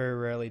to, very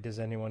rarely does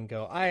anyone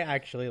go, I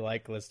actually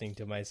like listening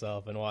to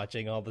myself and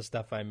watching all the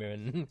stuff I'm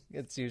in.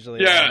 It's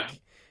usually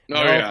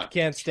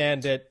can't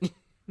stand it.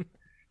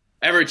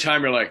 Every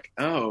time you're like,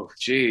 oh,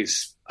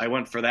 geez, I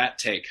went for that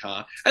take,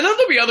 huh? And then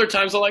there'll be other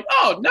times I'm like,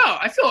 oh, no,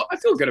 I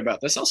feel good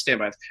about this. I'll stand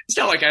by it. It's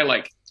not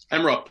like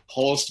I'm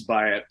repulsed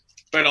by it,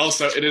 but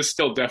also it is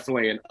still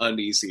definitely an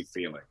uneasy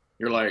feeling.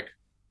 You're like,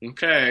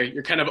 okay,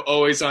 you're kind of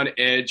always on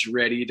edge,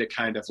 ready to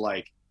kind of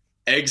like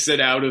exit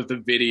out of the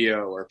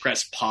video or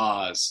press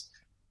pause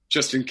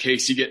just in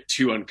case you get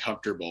too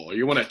uncomfortable or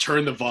you want to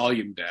turn the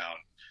volume down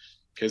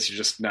because you're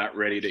just not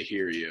ready to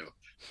hear you.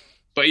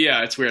 But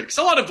yeah, it's weird because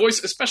a lot of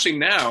voice, especially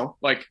now,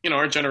 like, you know,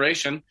 our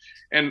generation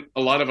and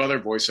a lot of other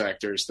voice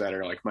actors that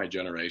are like my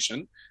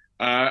generation,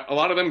 a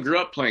lot of them grew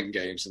up playing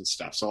games and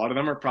stuff. So a lot of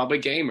them are probably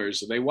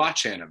gamers or they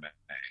watch anime.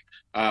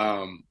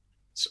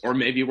 Or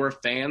maybe we're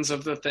fans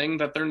of the thing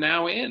that they're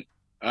now in.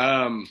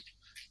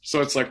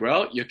 So it's like,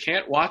 well, you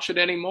can't watch it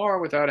anymore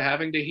without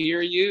having to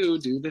hear you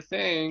do the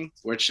thing,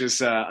 which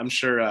is, I'm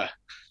sure, a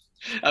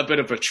bit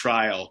of a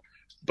trial.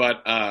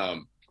 But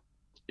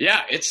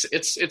yeah,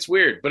 it's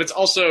weird, but it's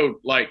also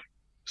like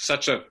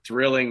such a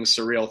thrilling,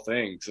 surreal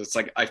thing. So it's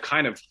like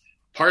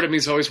part of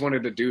me's always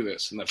wanted to do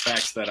this, and the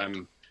fact that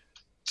I'm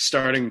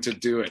starting to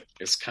do it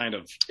is kind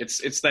of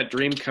it's that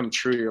dream come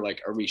true. You're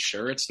like, are we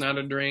sure it's not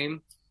a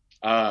dream?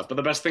 But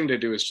the best thing to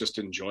do is just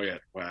enjoy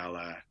it while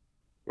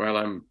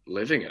I'm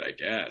living it, I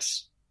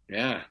guess.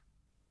 Yeah.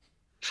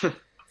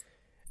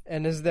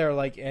 And is there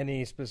like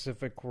any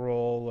specific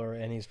role or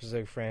any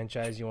specific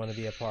franchise you want to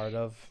be a part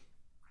of?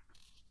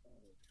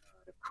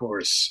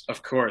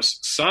 Of course.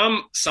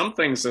 Some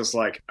things is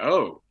like,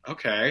 oh,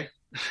 okay.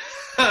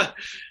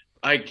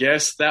 I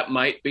guess that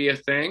might be a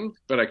thing,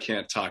 but I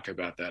can't talk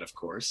about that, of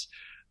course.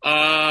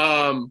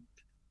 Yeah,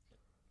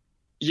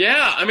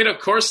 I mean, of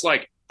course,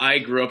 like, I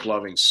grew up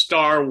loving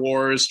Star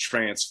Wars,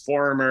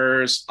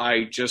 Transformers.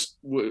 I've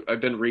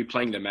been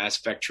replaying the Mass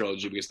Effect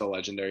trilogy because the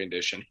Legendary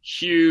Edition.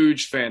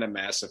 Huge fan of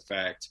Mass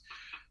Effect.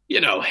 You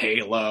know,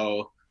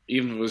 Halo.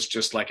 Even if it was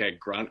just like a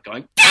grunt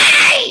going,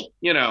 "Hey!"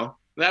 You know,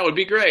 that would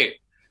be great.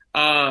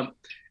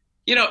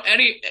 You know,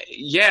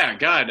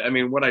 God, I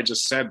mean, what I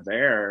just said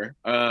there,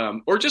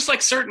 or just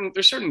like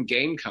there's certain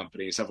game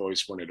companies I've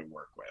always wanted to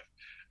work with.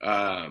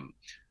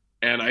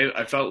 And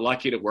I felt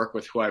lucky to work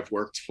with who I've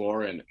worked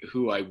for and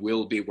who I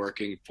will be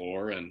working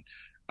for. And,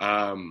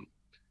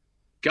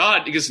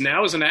 God, because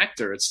now as an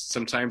actor,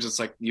 sometimes it's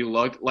like you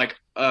look like,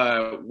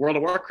 World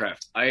of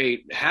Warcraft. I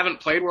haven't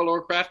played World of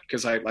Warcraft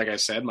because like I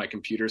said, my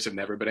computers have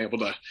never been able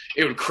to,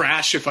 it would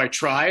crash if I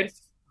tried.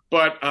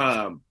 But,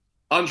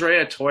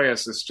 Andrea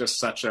Toyas is just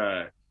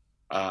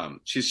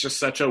she's just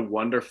such a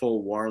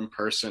wonderful, warm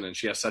person. And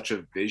she has such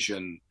a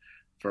vision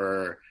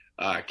for,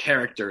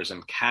 characters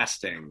and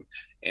casting.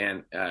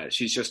 And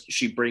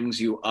she brings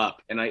you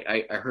up. And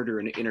I heard her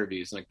in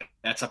interviews, like,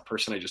 that's a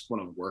person I just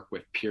want to work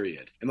with,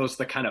 period. And those are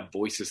the kind of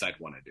voices I'd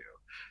want to do.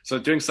 So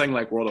doing something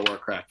like World of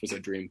Warcraft was a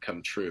dream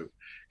come true,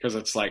 because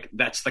it's like,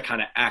 that's the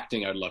kind of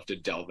acting I'd love to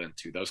delve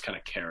into, those kind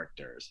of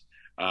characters.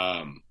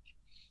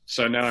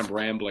 So now I'm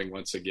rambling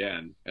once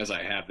again, as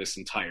I have this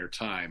entire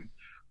time.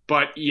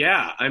 But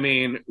yeah, I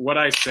mean, what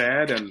I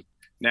said, and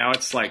now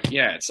it's like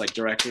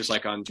directors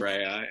like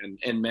Andrea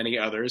and many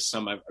others,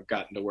 some I've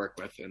gotten to work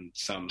with and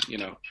some, you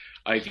know,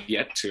 I've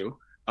yet to.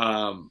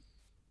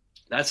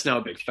 that's now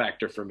a big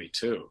factor for me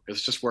too.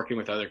 Because just working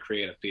with other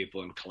creative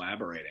people and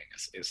collaborating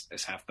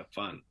is half the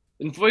fun.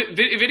 In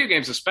video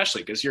games,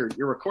 especially, because you're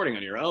recording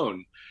on your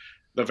own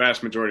the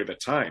vast majority of the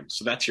time.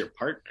 So that's your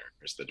partner,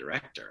 is the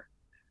director.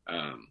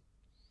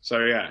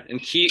 So yeah,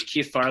 and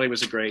Keith Farley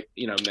was a great,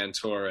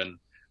 mentor, and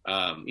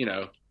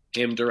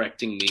him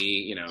directing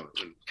me,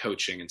 and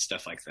coaching and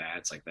stuff like that.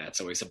 It's like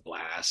that's always a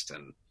blast.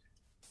 And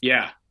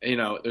yeah,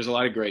 there's a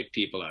lot of great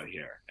people out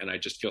here, and I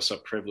just feel so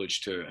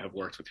privileged to have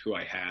worked with who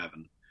I have.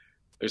 And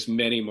there's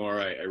many more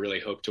I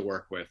really hope to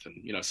work with,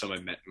 and some I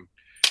met in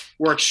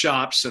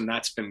workshops, and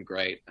that's been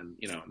great, and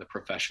in the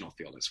professional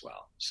field as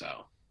well.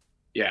 So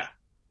yeah,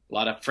 a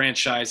lot of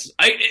franchises.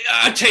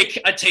 I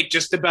take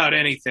just about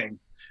anything,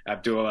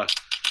 Abdullah,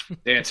 to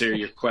answer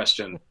your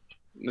question.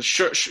 The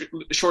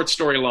short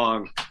story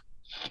long.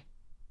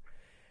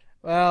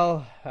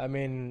 Well, I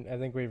mean, I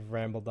think we've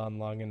rambled on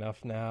long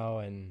enough now,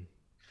 and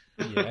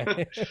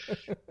yeah.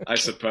 I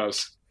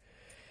suppose.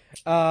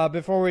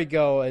 Before we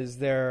go, is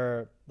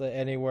there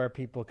anywhere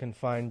people can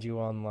find you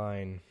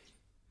online?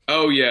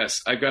 Oh,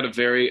 yes. I've got a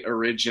very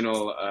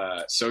original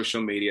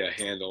social media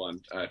handle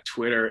on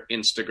Twitter,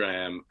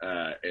 Instagram.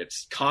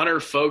 It's Connor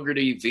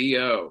Fogarty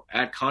VO,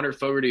 at Connor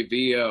Fogarty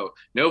VO.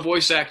 No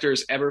voice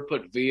actors ever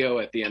put VO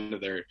at the end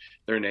of their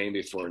name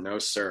before. No,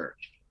 sir.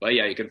 But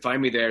yeah, you can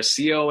find me there.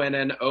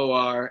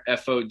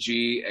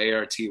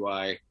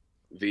 ConnorFogarty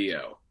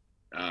VO.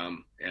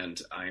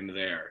 And I'm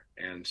there.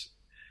 And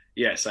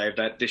yes, I have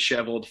that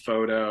disheveled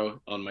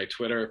photo on my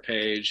Twitter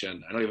page,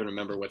 and I don't even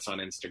remember what's on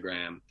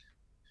Instagram.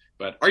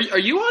 But are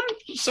you on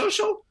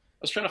social?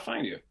 I was trying to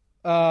find you.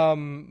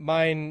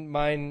 My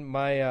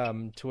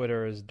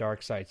Twitter is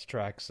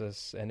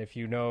DarkSideStraxus, and if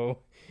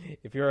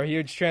you're a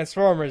huge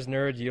Transformers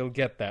nerd, you'll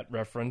get that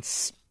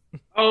reference.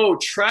 Oh,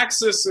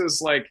 Traxxas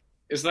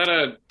is that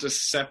a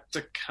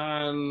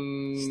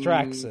Decepticon?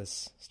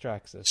 Straxus.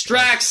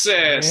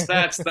 Straxus,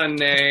 that's the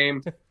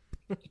name.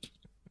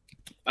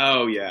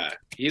 Oh yeah,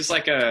 he's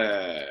like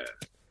a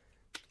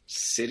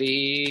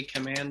city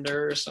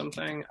commander or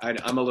something.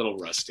 I'm a little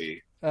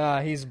rusty.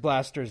 He's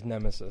Blaster's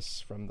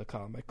nemesis from the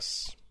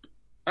comics.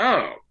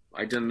 Oh,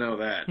 I didn't know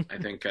that. I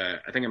think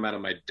I'm out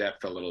of my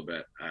depth a little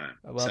bit.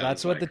 Well,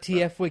 that's what the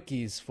TF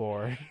Wiki's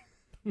for.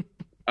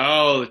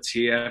 Oh, the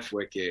TF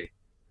Wiki.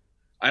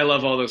 I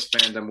love all those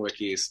fandom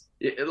wikis.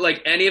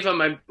 Like any of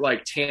them, I'm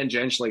like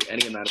tangentially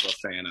any amount of a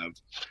fan of.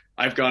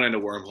 I've gone into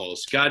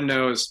wormholes. God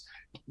knows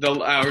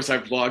the hours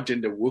I've logged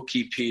into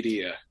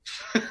Wikipedia.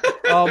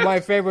 Oh,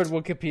 my favorite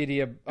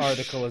Wikipedia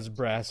article is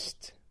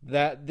breast.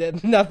 That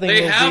nothing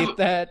will beat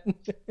that.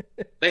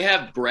 They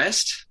have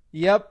breast?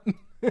 Yep.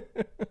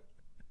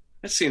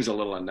 That seems a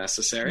little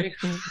unnecessary.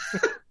 Do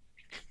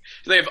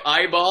they have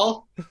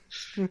eyeball?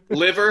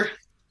 Liver?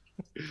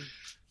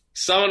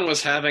 Someone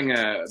was having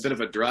a bit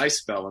of a dry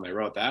spell when they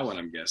wrote that one,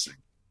 I'm guessing.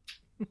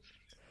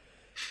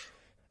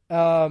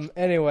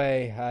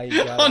 Anyway,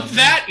 on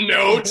that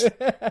note,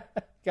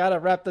 gotta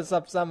wrap this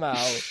up somehow.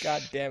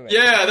 God damn it.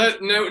 Yeah,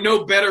 that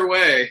no better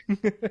way.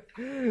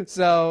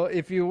 So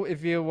if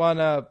you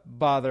wanna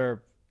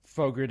bother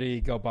Fogarty,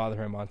 go bother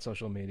him on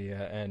social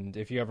media, and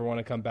if you ever want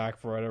to come back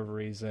for whatever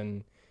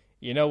reason,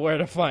 you know where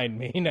to find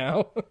me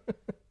now.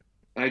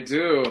 I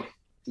do,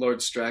 Lord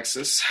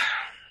Straxus.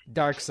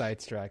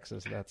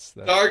 DarkSideStraxus. That's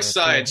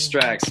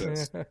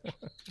DarkSideStraxus.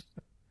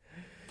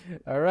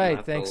 All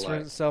right, thanks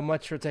so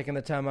much for taking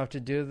the time off to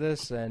do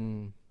this,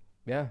 and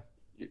yeah.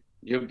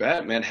 You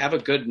bet, man. Have a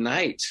good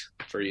night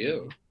for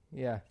you.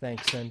 Yeah,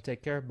 thanks, and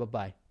take care.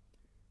 Bye-bye.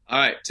 All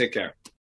right, take care.